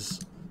arrays.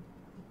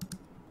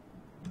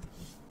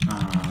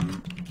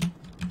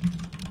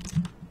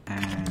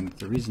 And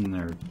the reason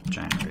they're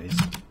giant arrays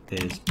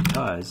is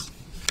because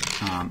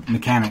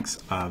mechanics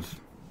of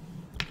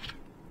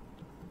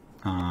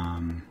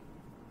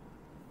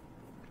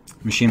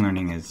machine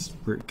learning is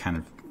kind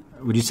of,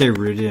 would you say,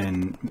 rooted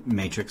in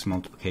matrix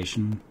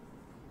multiplication?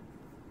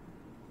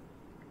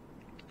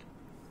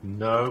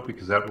 No,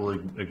 because that really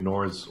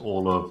ignores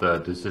all of the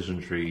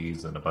decision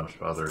trees and a bunch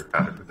of other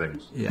category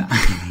things. Yeah,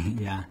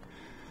 yeah.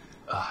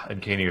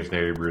 And k-nearest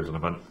neighbors and a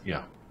bunch,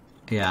 yeah.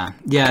 Yeah.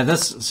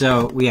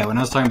 When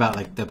I was talking about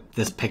like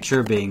this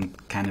picture being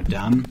kind of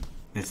dumb,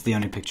 it's the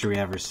only picture we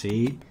ever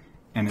see,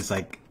 and it's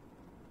like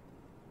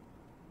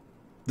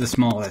the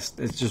smallest.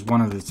 It's just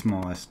one of the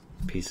smallest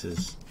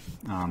pieces.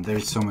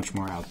 There's so much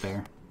more out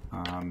there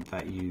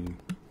that you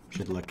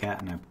should look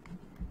at, and I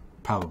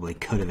probably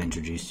could have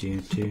introduced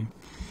you to.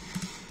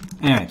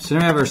 Anyway, so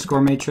then we have our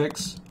score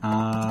matrix.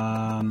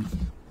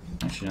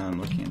 Actually, now I'm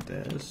looking at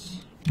this.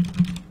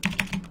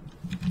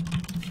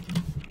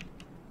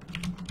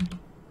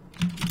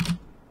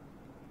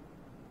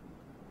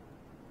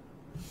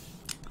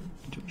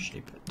 To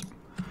shape it.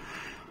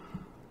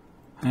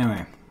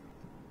 Anyway.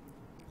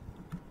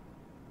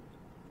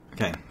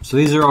 Okay, so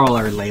these are all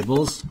our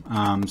labels.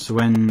 So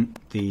when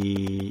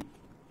the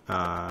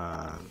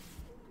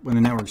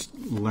network's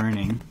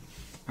learning,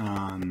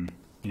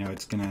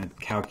 it's going to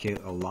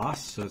calculate a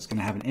loss. So it's going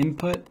to have an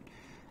input,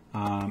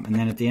 and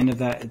then at the end of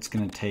that, it's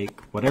going to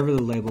take whatever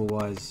the label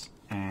was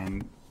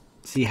and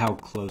see how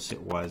close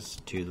it was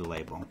to the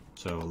label.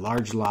 So a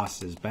large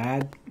loss is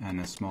bad, and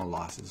a small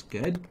loss is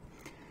good.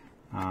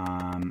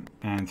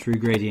 And through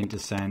gradient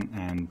descent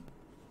and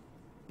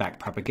back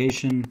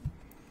propagation,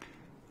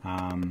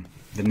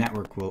 the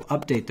network will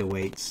update the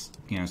weights,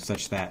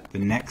 such that the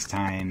next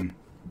time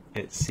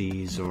it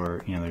sees,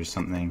 or there's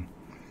something,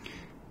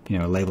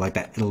 a label like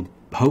that, it'll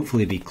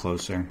hopefully be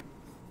closer,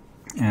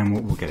 and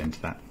we'll get into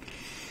that.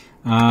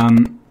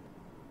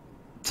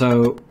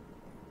 So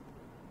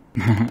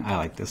I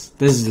like this.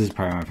 This is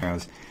probably my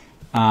favorite.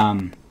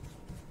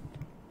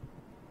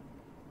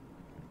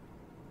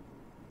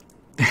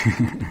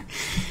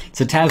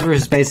 So tabs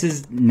versus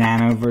spaces,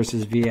 Nano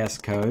versus VS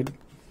Code,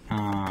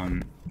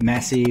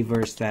 Messy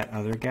versus that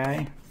other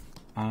guy.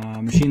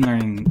 Machine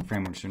learning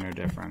frameworks are no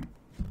different.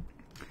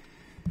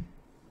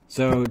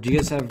 So, do you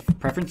guys have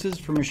preferences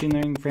for machine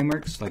learning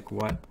frameworks?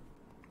 Why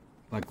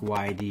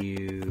do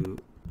you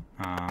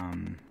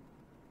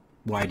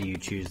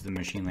choose the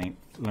machine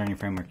learning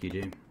framework you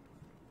do?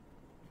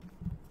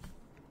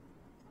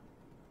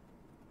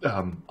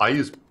 I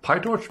use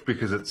PyTorch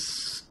because it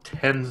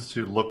tends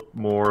to look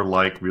more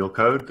like real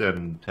code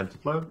than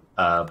TensorFlow,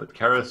 but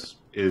Keras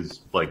is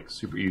like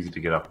super easy to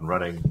get up and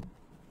running,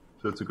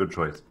 so it's a good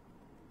choice.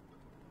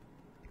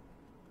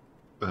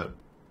 Yeah,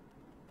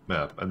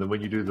 and then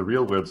when you do the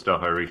real world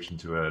stuff, I reach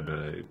into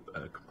a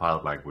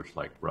compiled language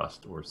like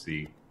Rust or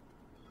C.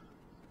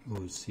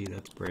 Oh, C,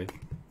 that's brave.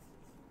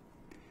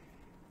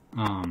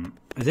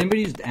 Has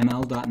anybody used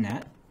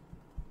ML.NET?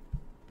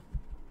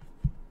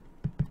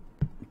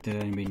 Did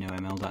anybody know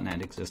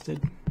ML.NET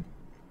existed?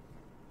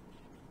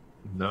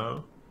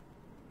 No.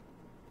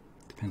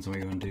 Depends on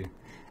what you want to do.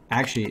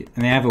 Actually,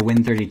 and they have a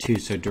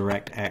Win32, so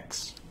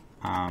DirectX.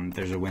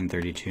 There's a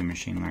Win32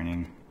 machine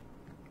learning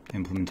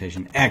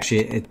implementation.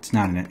 Actually, it's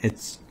not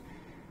it's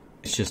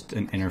just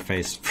an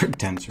interface for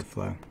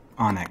TensorFlow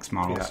on X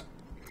models.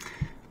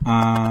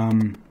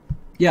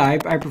 Yeah.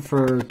 I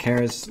prefer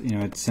Keras.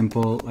 It's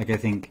simple. Like, I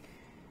think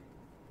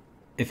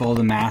if all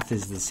the math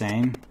is the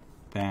same,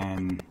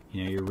 then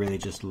you're really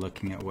just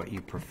looking at what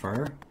you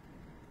prefer.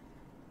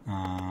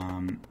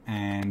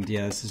 And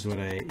yeah, this is what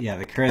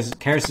the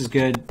Keras is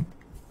good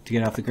to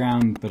get off the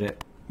ground, but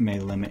it may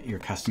limit your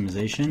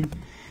customization.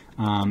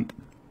 And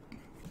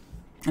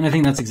I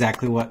think that's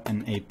exactly what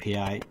an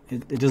API,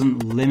 it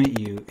doesn't limit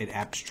you, it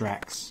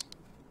abstracts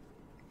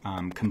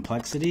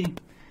complexity.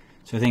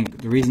 So I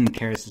think the reason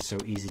Keras is so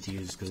easy to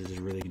use is because it does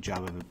a really good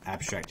job of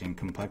abstracting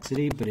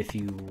complexity. But if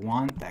you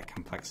want that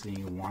complexity,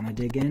 you want to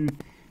dig in,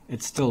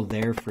 it's still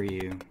there for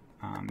you.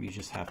 You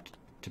just have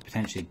to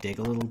potentially dig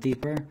a little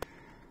deeper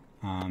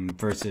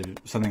versus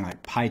something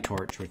like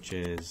PyTorch, which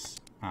is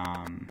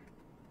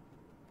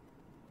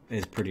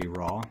pretty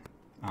raw,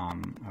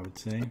 I would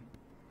say.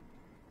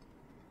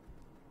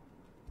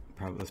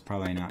 That's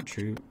probably not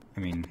true. I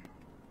mean,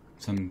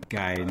 some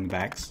guy in the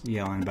back's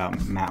yelling about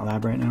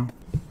MATLAB right now.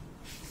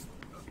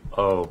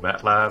 Oh,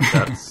 MATLAB,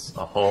 that's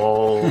a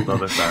whole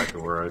other bag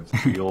of words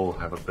we all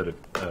have a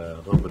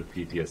little bit of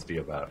PTSD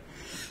about.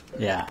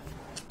 Yeah.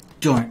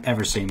 Don't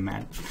ever say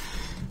Matt.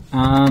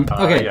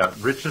 Okay. Yeah,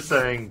 Rich is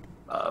saying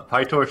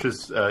PyTorch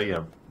is,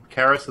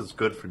 Keras is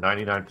good for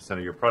 99% of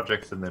your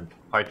projects, and then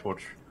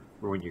PyTorch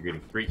for when you're getting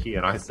freaky,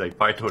 and I say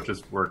PyTorch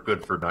is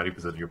good for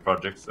 90% of your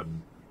projects,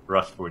 and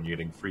Rust for when you're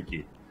getting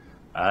freaky.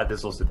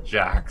 There's also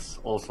Jax,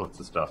 all sorts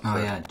of stuff. Oh,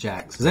 yeah,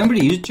 Jax. Does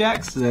anybody use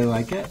Jax? Do they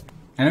like it?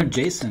 I know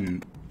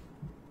Jason...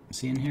 Is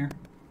he in here?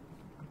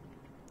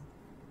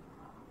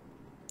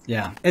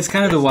 Yeah, it's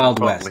kind of the Wild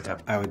West,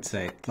 I would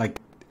say. Like,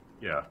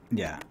 yeah.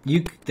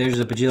 There's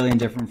a bajillion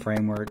different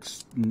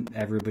frameworks.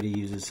 Everybody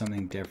uses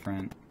something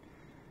different.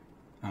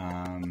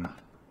 Yeah,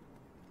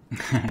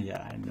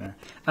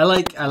 I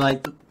like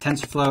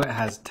TensorFlow. It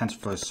has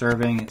TensorFlow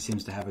serving. It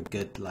seems to have a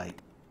good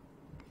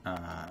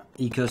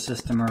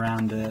ecosystem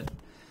around it.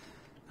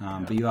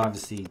 But you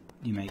obviously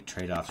make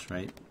trade-offs,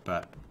 right?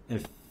 But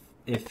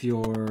if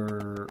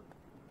your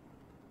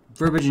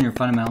verbiage and your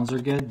fundamentals are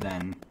good,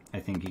 then I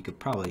think you could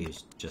probably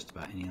use just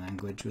about any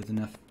language with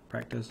enough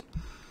practice.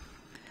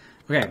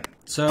 Okay,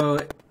 so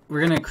we're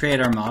going to create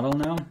our model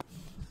now.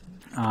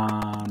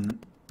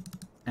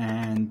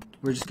 And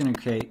we're just going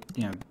to create,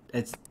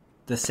 it's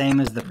the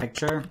same as the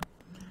picture,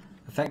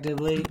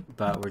 effectively,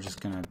 but we're just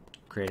going to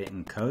create it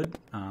in code.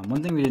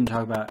 One thing we didn't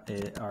talk about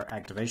are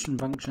activation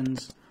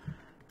functions.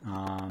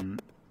 Actually,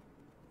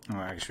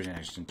 we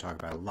didn't talk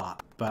about a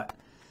lot, but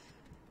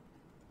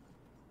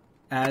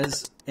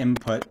as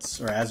inputs,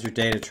 or as your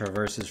data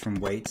traverses from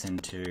weights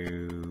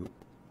into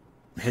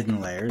hidden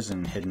layers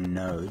and hidden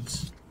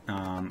nodes,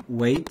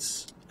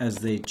 weights, as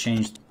they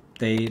change,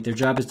 their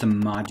job is to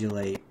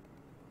modulate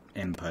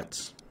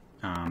inputs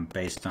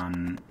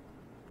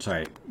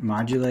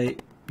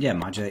modulate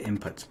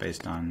inputs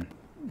based on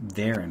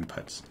their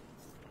inputs,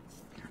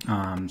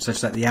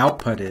 such that the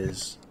output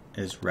is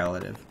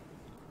relative.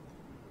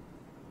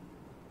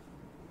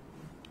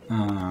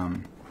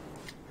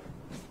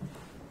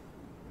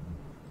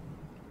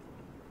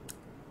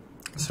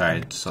 Sorry,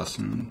 I saw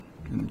some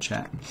in the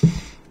chat.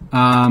 So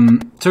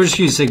we're just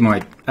use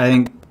Sigmoid. I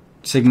think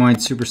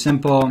Sigmoid's super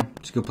simple.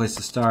 It's a good place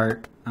to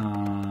start.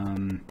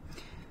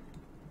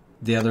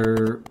 The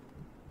other,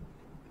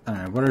 I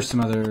don't know, what are some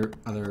other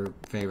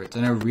favorites?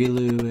 I know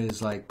Relu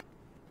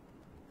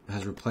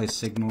has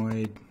replaced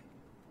Sigmoid.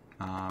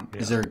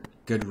 Is there a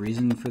good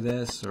reason for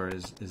this, or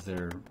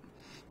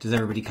does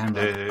everybody kind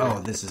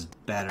of this is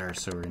better,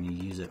 so we're going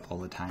to use it all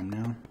the time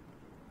now?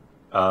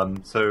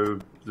 So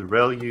the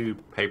ReLU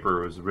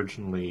paper was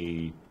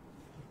originally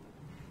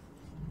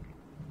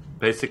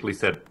basically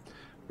said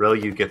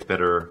ReLU gets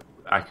better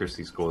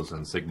accuracy scores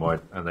than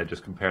Sigmoid, and they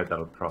just compared that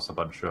across a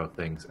bunch of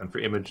things. And for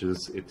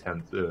images,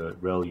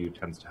 ReLU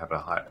tends to have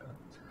a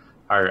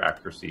higher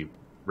accuracy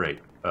rate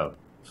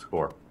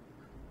score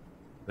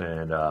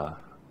than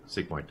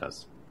Sigmoid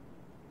does.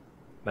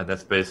 And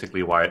that's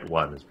basically why it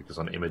won, is because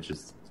on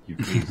images you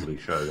can easily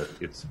show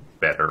that it's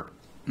better.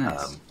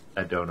 Nice.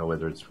 I don't know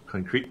whether it's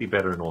concretely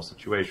better in all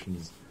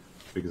situations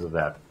because of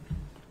that.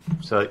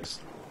 So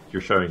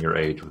you're showing your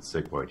age with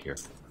Sigmoid here.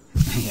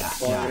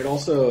 Well, it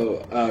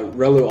also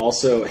ReLU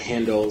also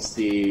handles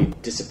the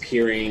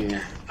disappearing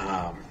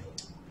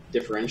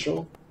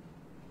differential.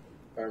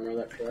 If I remember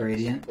that correctly.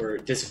 Gradient. Or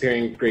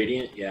disappearing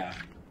gradient,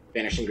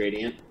 vanishing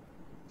gradient.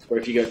 Or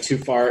if you go too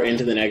far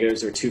into the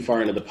negatives or too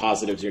far into the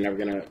positives, you're never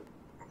going to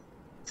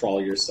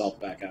crawl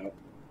yourself back out.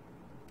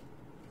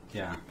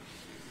 Yeah.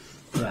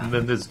 And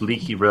then there's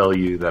leaky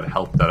ReLU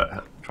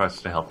that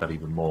tries to help that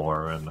even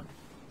more. And then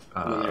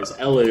there's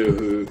Elu,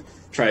 who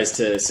tries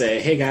to say,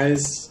 "Hey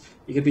guys,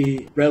 you could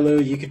be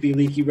ReLU, you could be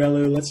leaky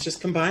ReLU. Let's just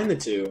combine the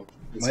two."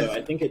 And so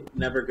I think it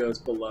never goes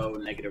below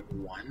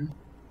 -1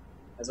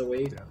 as a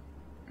weight.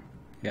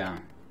 Yeah,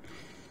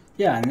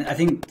 and I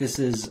think this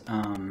is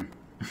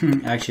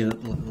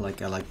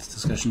actually I like this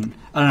discussion.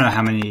 I don't know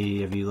how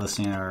many of you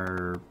listening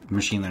are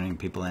machine learning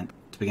people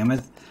to begin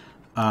with,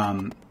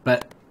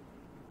 but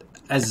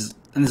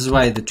and this is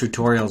why the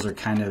tutorials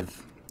are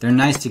they're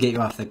nice to get you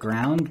off the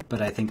ground,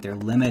 but I think they're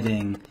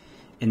limiting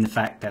in the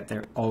fact that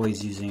they're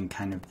always using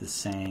kind of the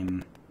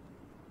same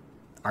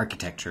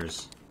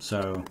architectures.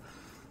 So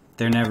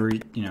they're never,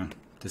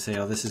 to say,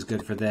 oh, this is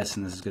good for this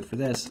and this is good for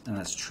this, and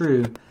that's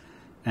true.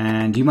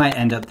 And you might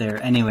end up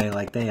there anyway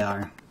like they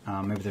are.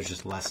 Maybe there's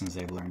just lessons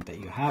they've learned that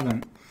you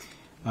haven't.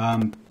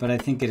 But I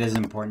think it is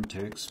important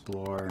to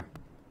explore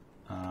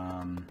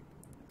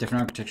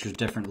different architectures,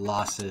 different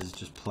losses.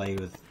 Just play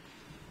with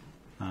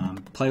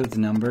the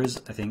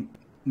numbers. I think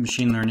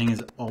machine learning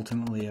is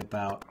ultimately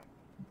about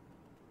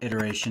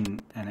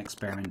iteration and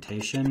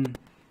experimentation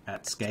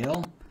at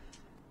scale,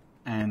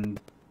 and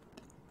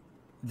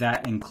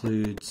that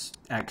includes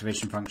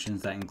activation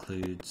functions, that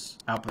includes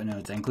output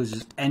nodes, that includes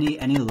just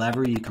any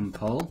lever you can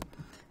pull.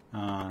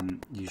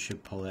 You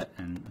should pull it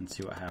and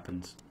see what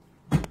happens.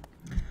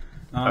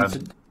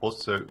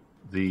 Also,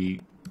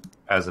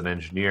 as an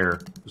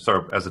engineer,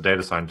 as a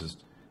data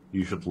scientist,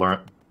 you should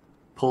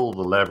pull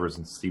the levers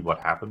and see what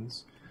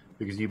happens,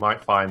 because you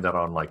might find that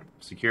on like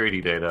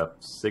security data,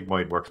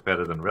 sigmoid works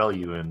better than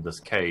ReLU in this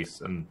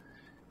case, and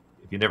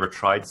if you never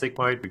tried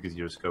sigmoid because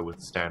you just go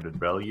with standard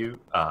ReLU,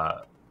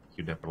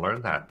 you never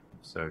learn that.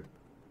 So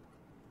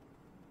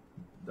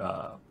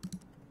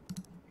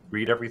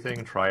read everything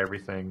and try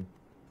everything.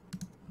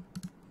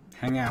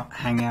 Hang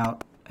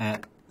out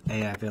at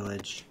AI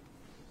Village.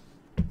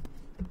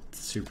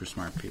 Super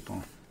smart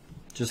people.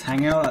 Just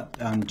hang out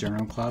on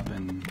Journal Club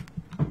and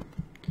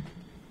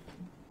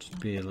just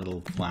be a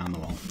little fly on the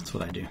wall. That's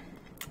what I do.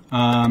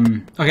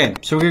 Okay,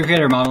 so we're going to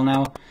create our model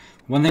now.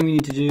 One thing we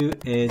need to do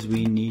is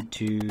we need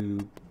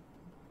to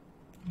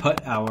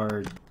put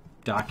our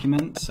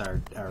documents,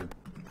 our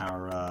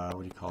what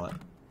do you call it?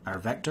 Our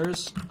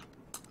vectors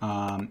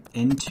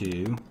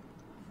into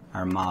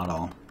our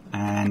model.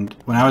 And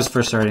when I was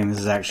first starting, this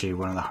is actually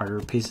one of the harder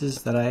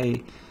pieces that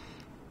I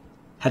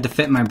had to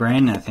fit in my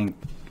brain. I think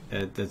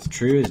that's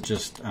true. Is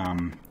just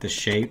the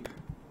shape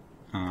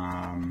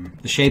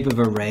of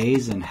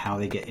arrays and how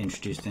they get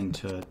introduced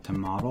into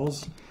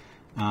models.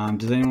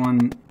 Does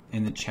anyone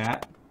in the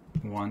chat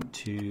want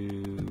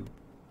to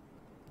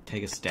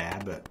take a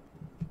stab at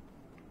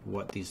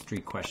what these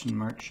 3 question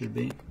marks should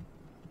be?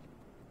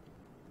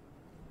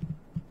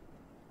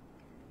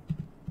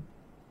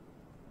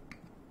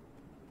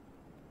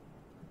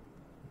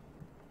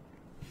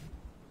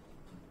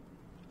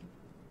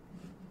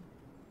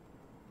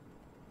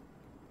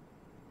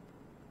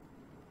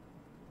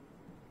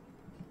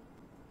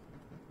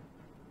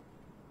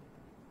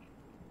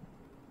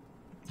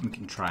 We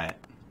can try it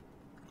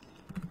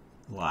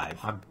live.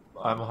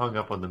 I'm hung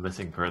up on the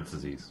missing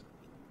parentheses.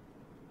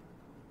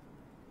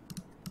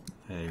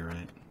 Yeah, you're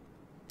right.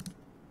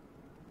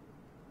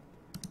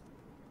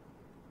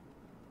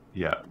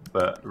 Yeah,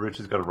 but Rich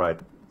has got to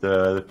write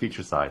the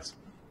feature size.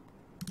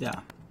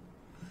 Yeah,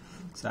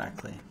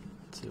 exactly.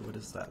 Let's see, what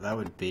is that? That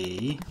would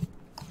be...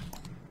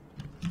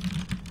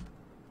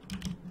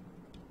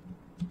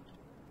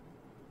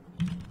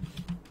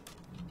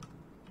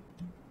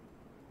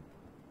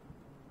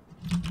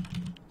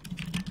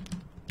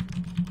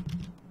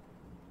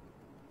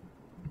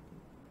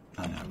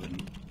 Oh, no, I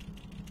wouldn't.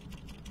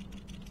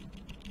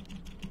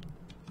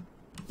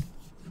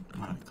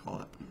 What do I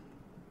call it?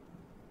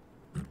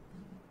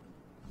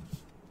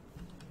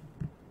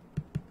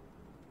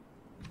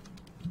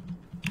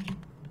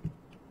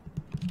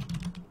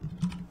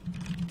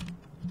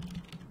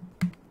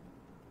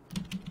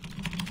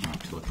 I'll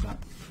have to look it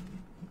up.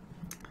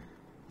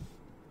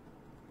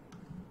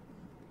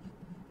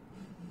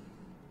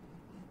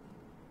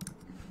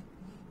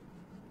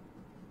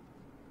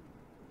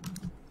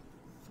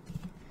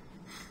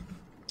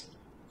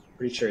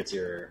 Pretty sure it's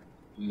your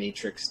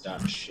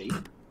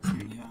matrix.shape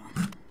Yeah.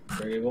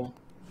 variable.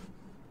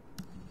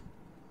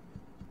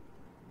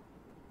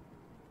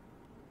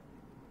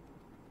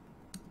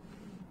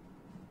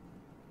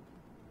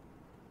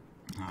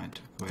 Oh, I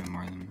took away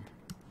more than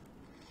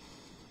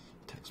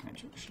text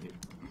matrix shape.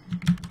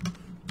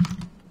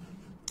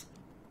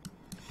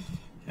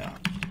 Yeah,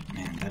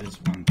 man, that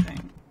is one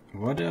thing.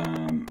 What are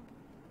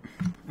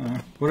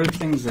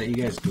things that you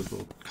guys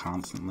Google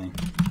constantly?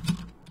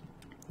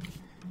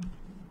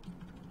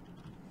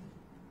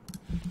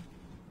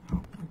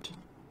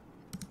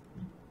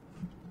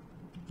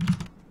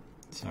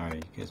 Sorry,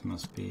 you guys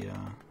must be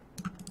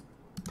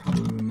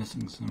probably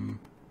missing some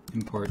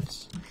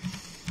imports.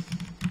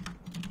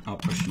 I'll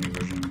push a new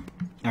version.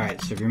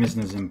 Alright, so if you're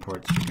missing those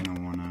imports, you're going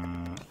to want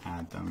to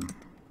add them.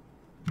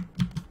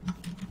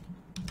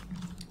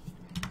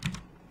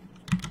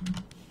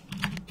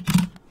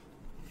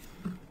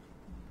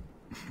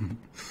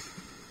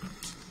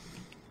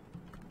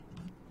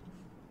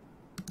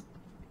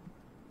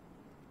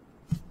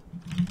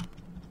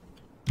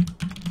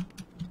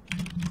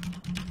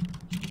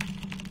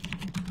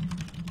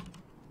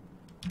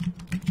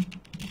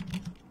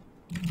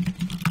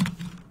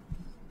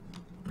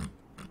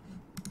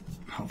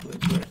 Hopefully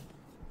it's right.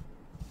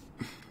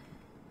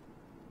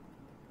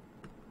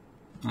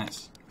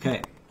 Nice.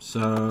 Okay,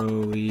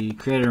 so we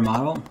created our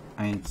model.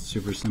 I mean, it's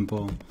super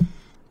simple.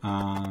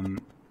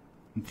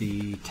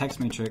 The text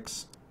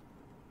matrix,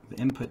 the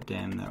input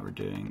dim that we're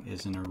doing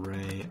is an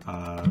array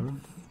of,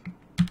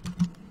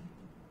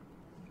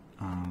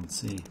 let's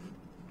see,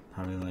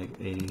 probably like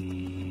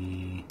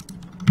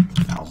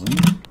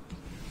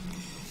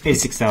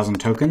 86,000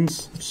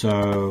 tokens.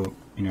 So,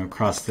 you know,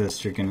 across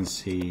this, you're going to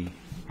see,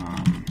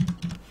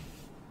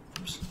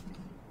 oops.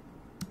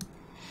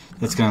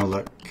 That's going to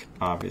look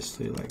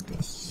obviously like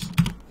this.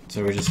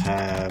 So we just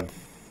have,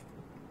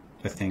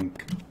 I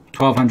think,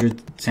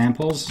 1,200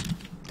 samples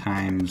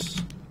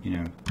times,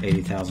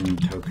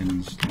 80,000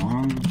 tokens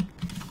long.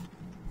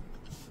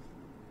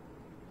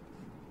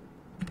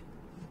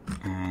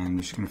 And I'm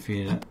just going to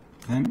feed it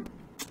then.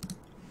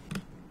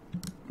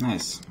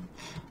 Nice.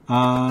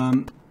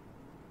 And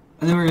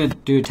then we're going to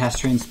do a test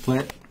train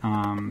split.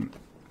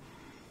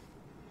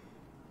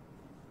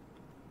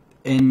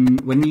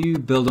 When you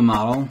build a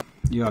model,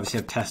 you obviously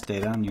have test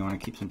data, and you want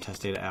to keep some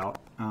test data out.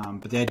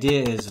 But the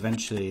idea is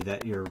eventually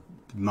that your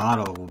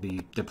model will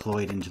be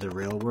deployed into the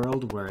real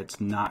world, where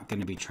it's not going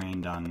to be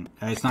trained on,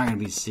 it's not going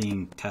to be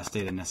seeing test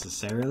data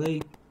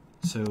necessarily.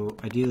 So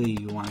ideally,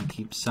 you want to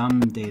keep some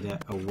data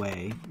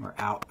away or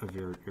out of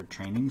your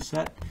training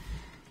set,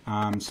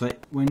 so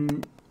that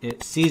when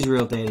it sees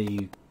real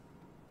data,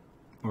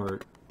 or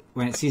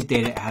when it sees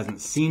data it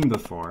hasn't seen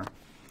before,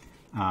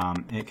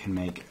 it can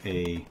make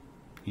a,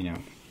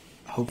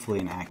 hopefully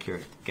an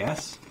accurate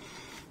guess.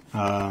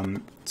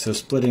 So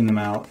splitting them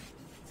out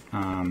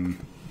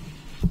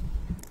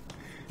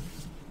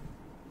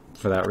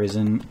for that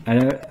reason.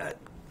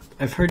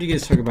 I've heard you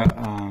guys talk about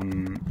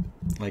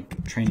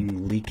like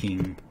training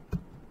leaking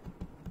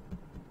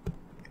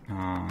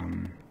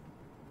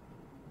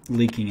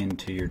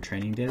into your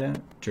training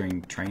data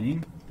during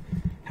training.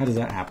 How does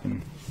that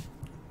happen?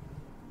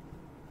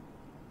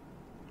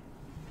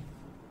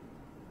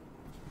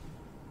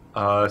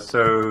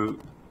 So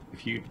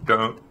if you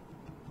don't,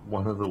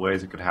 one of the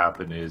ways it could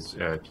happen is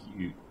if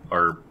you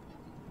are,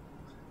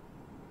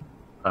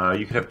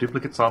 you could have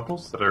duplicate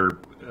samples that are,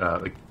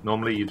 like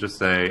normally you just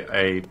say,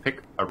 hey,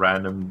 pick a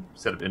random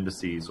set of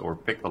indices or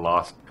pick the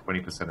last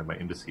 20% of my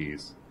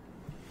indices,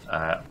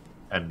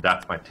 and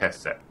that's my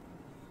test set.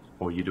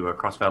 Or you do a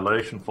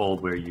cross-validation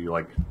fold where you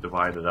like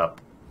divide it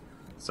up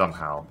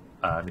somehow.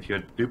 And if you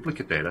had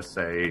duplicate data,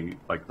 say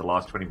like the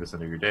last 20%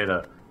 of your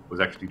data was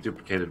actually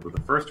duplicated with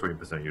the first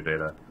 20% of your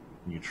data,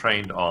 and you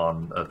trained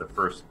on the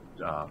first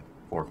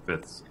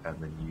 4/5, and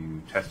then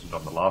you tested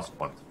on the last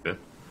 1/5.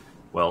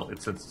 Well,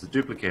 since it's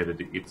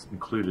duplicated, it's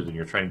included in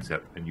your training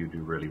set, and you do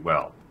really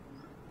well.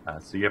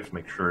 So you have to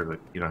make sure that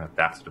you don't have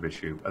that sort of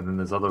issue. And then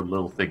there's other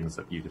little things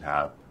that you could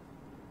have.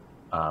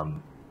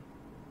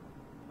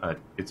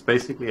 It's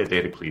basically a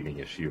data cleaning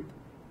issue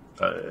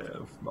a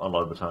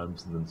lot of the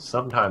times, and then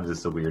sometimes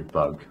it's a weird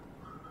bug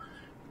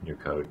in your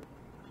code.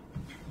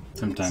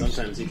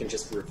 Sometimes you can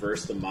just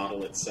reverse the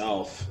model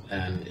itself,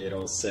 and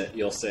you'll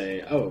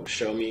say, "Oh,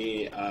 show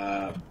me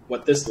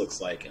what this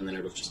looks like," and then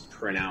it'll just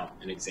print out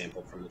an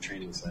example from the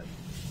training set.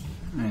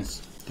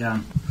 Nice,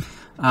 yeah.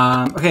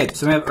 Okay,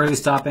 so we have early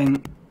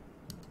stopping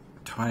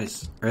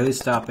twice. Early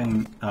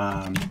stopping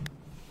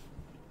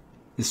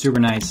is super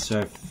nice. So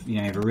if you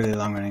have a really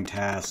long running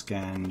task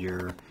and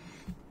your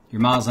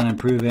model's not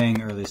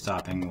improving, early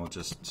stopping will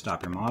just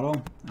stop your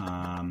model.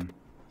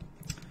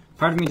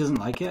 Part of me doesn't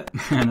like it,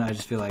 and I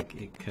just feel like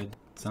it could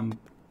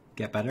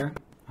get better.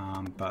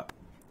 But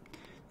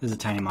this is a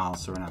tiny model,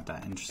 so we're not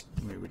that interested.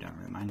 We don't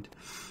really mind.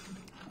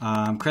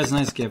 Chris and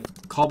I give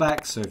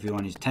callbacks, so if you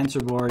want to use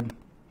TensorBoard,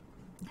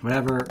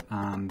 whatever.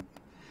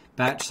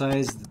 Batch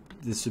size,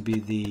 this would be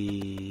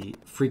the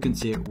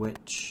frequency at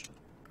which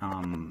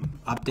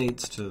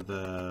updates to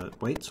the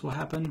weights will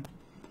happen.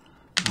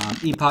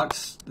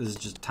 Epochs, this is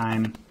just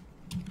time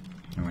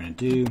we're going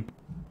to do.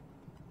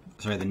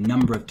 Sorry, the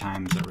number of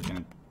times that we're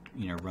going to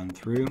run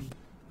through.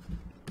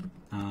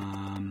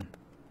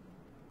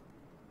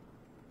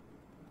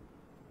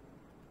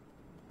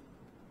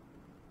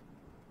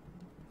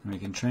 We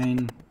can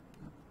train.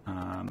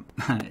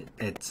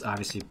 It's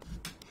obviously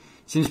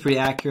seems pretty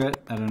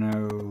accurate. I don't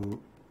know.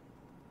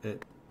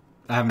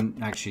 I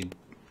haven't actually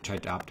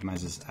tried to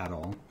optimize this at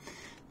all.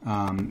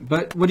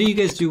 But what do you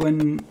guys do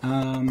when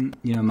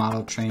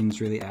model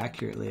trains really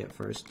accurately at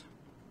first?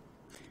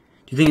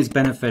 Do you think it's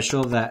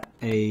beneficial that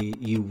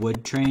you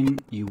would try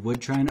and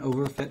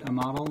overfit a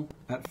model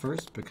at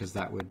first, because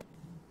that would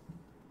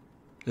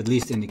at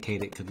least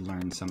indicate it could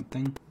learn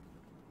something?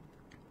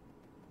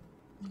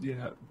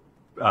 Yeah.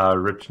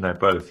 Rich and I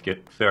both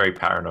get very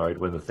paranoid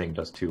when the thing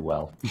does too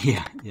well.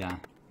 Yeah.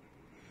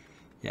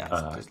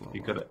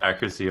 You've got an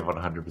accuracy of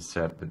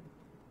 100%, but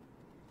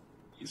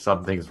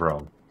something's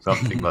wrong.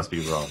 Something must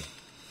be wrong.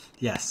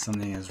 Yes,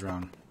 something is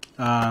wrong.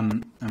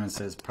 And it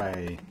says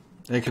probably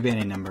there could be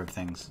any number of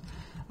things.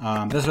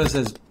 This one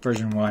says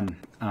version 1,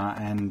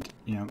 and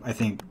I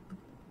think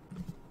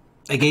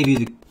I'm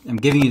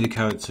giving you the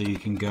code so you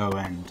can go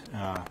and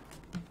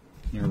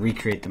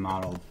recreate the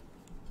model,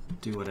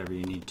 do whatever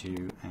you need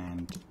to,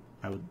 and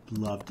I would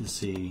love to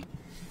see.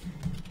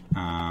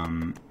 I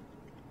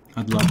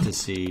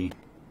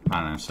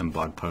don't know, some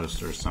blog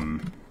post or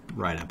some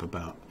write-up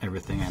about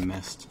everything I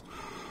missed.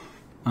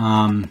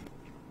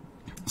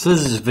 So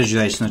this is a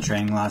visualization of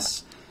training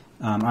loss.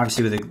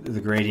 Obviously, with the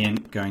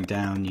gradient going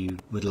down, you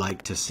would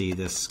like to see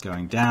this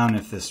going down.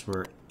 If this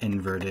were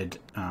inverted,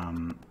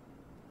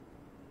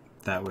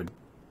 that would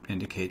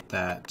indicate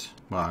that,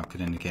 well, it could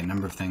indicate a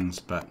number of things,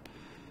 but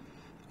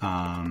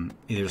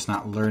either it's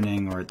not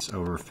learning or it's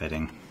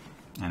overfitting.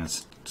 and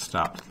it's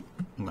stopped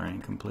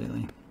learning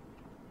completely.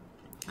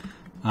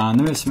 Then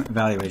we have some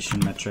evaluation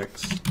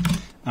metrics.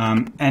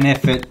 And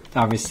if it,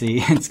 obviously,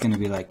 it's going to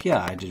be like,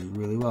 yeah, I did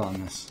really well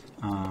on this,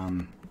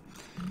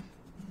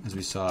 as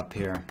we saw up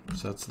here.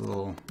 So it's a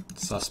little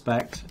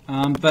suspect.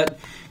 But,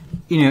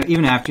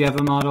 even after you have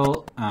a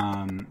model,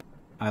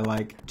 I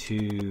like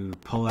to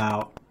pull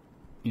out,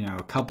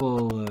 a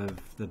couple of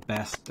the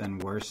best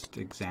and worst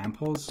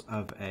examples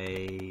of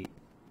a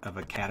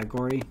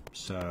category.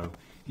 So,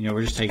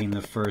 we're just taking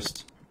the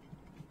first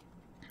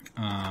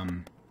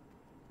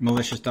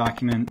malicious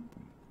document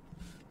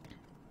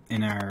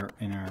in our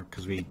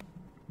because we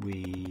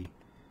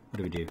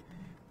what do?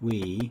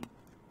 We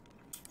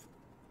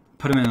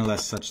put them in a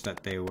list such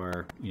that they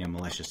were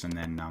malicious and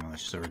then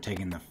non-malicious. So we're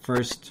taking the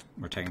first,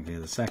 we're technically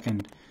the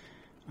second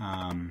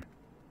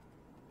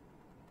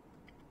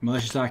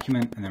malicious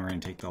document, and then we're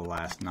going to take the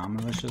last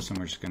non-malicious, and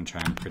we're just going to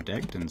try and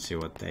predict and see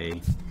what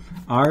they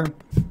are.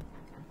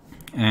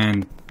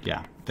 And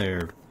yeah,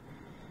 they're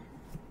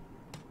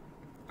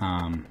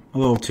a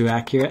little too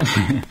accurate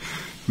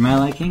for my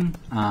liking,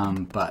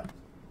 but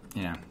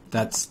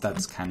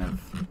that's kind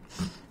of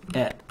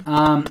it.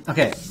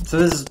 Okay, so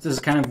this is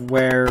kind of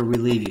where we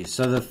leave you.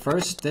 So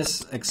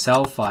this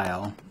Excel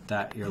file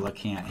that you're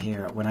looking at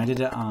here, when I did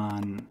it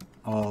on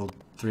all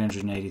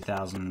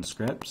 380,000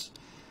 scripts,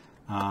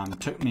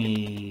 took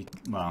me,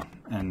 well,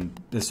 and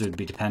this would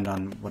depend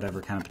on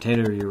whatever kind of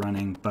potato you're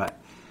running, but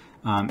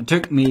it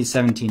took me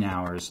 17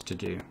 hours to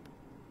do.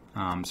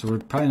 So we're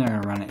probably not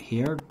going to run it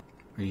here,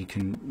 or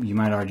you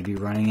might already be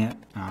running it,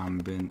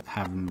 but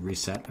have them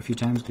reset a few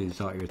times because you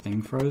thought your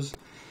thing froze.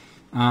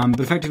 But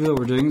effectively what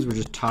we're doing is we're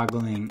just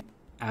toggling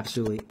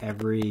absolutely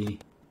every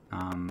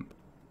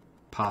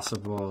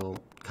possible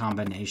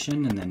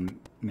combination and then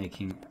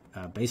making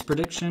a base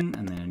prediction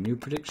and then a new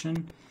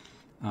prediction.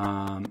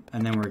 And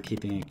then we're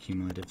keeping a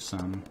cumulative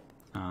sum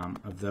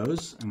of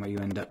those. And what you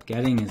end up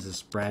getting is a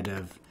spread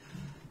of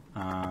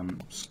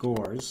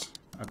scores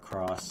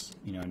across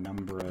a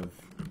number of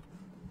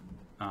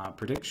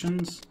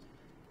predictions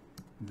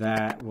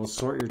that will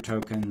sort your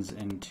tokens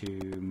into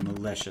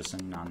malicious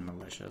and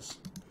non-malicious.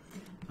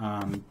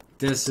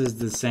 This is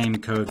the same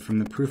code from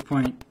the proof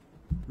point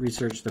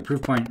research. The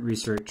proof point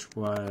research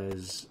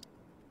was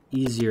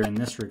easier in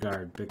this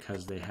regard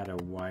because they had a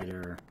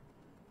wider,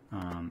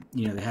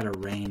 they had a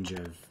range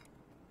of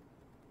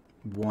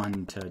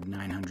 1 to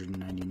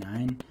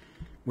 999,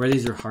 where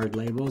these are hard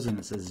labels and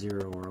it says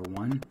 0 or a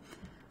 1.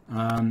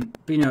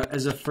 But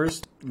as a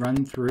first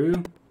run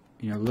through,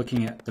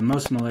 looking at the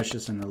most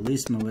malicious and the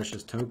least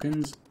malicious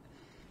tokens,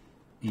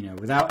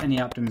 without any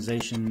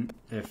optimization,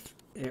 if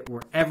it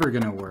were ever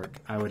going to work,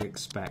 I would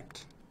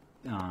expect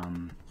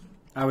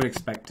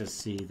to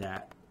see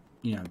that,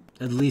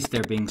 at least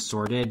they're being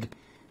sorted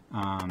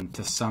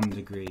to some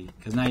degree,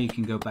 because now you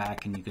can go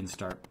back and you can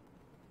start,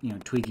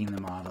 tweaking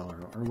the model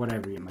or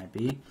whatever it might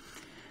be,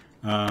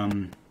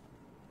 to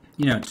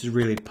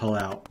really pull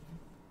out,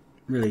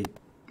 really,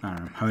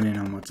 hone in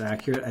on what's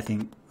accurate. I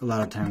think a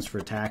lot of times for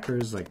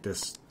attackers, like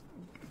this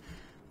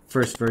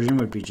first version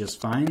would be just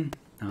fine.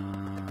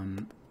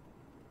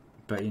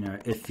 But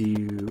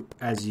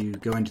as you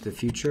go into the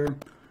future,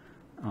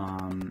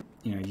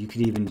 you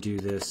could even do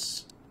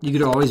this. You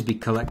could always be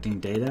collecting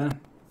data.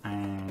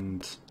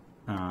 And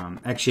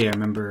actually, I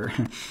remember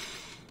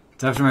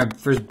it's after my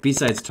first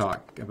B-Sides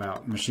talk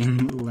about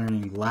machine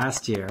learning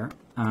last year,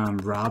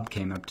 Rob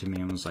came up to me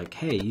and was like,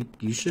 "Hey,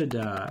 you should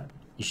have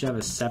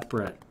a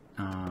separate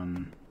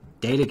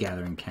data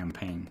gathering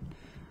campaign,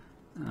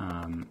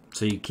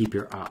 so you keep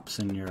your ops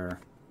and your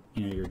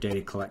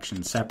data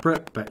collection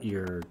separate, but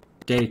your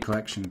data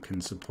collection can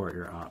support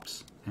your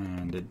ops,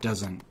 and it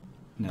doesn't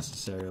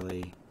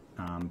necessarily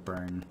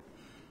burn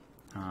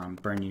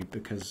you,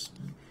 because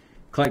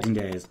collecting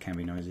data can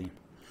be noisy."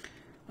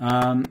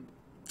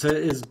 So it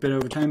is a bit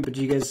over time, but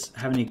do you guys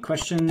have any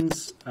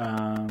questions,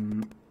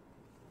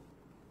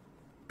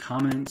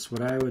 comments?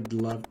 What I would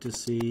love to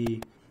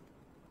see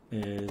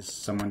is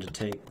someone to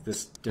take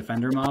this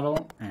Defender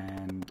model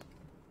and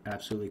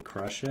absolutely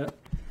crush it.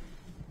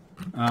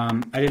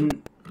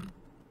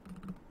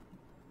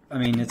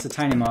 It's a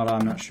tiny model.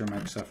 I'm not sure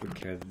Microsoft would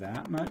care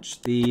that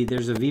much.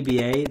 There's a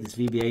this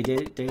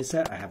VBA data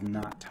set I have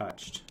not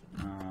touched.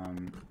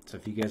 So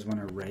if you guys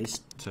want to race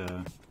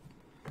to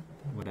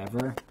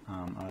whatever,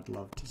 I'd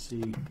love to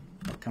see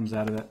what comes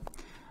out of it.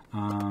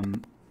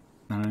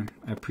 I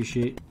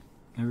appreciate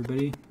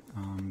everybody.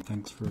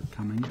 Thanks for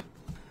coming.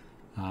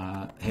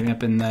 Hit me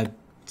up in the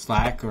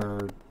Slack,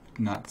 or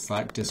not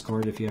Slack,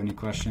 Discord, if you have any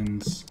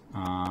questions,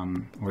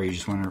 or you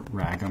just want to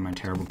rag on my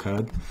terrible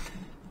code.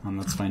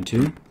 That's fine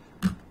too.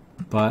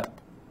 But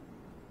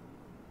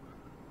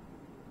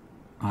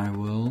I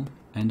will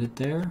end it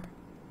there.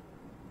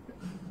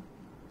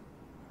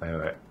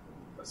 Anyway,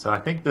 so I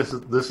think this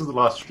is the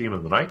last stream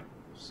of the night.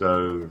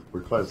 So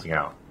we're closing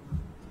out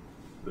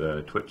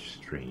the Twitch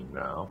stream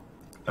now.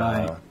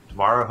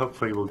 Tomorrow,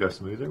 hopefully, will go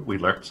smoother. We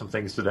learned some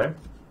things today.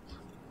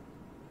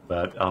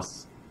 But I'll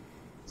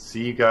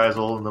see you guys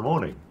all in the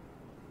morning.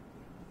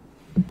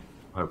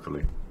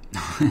 Hopefully.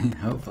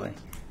 Hopefully.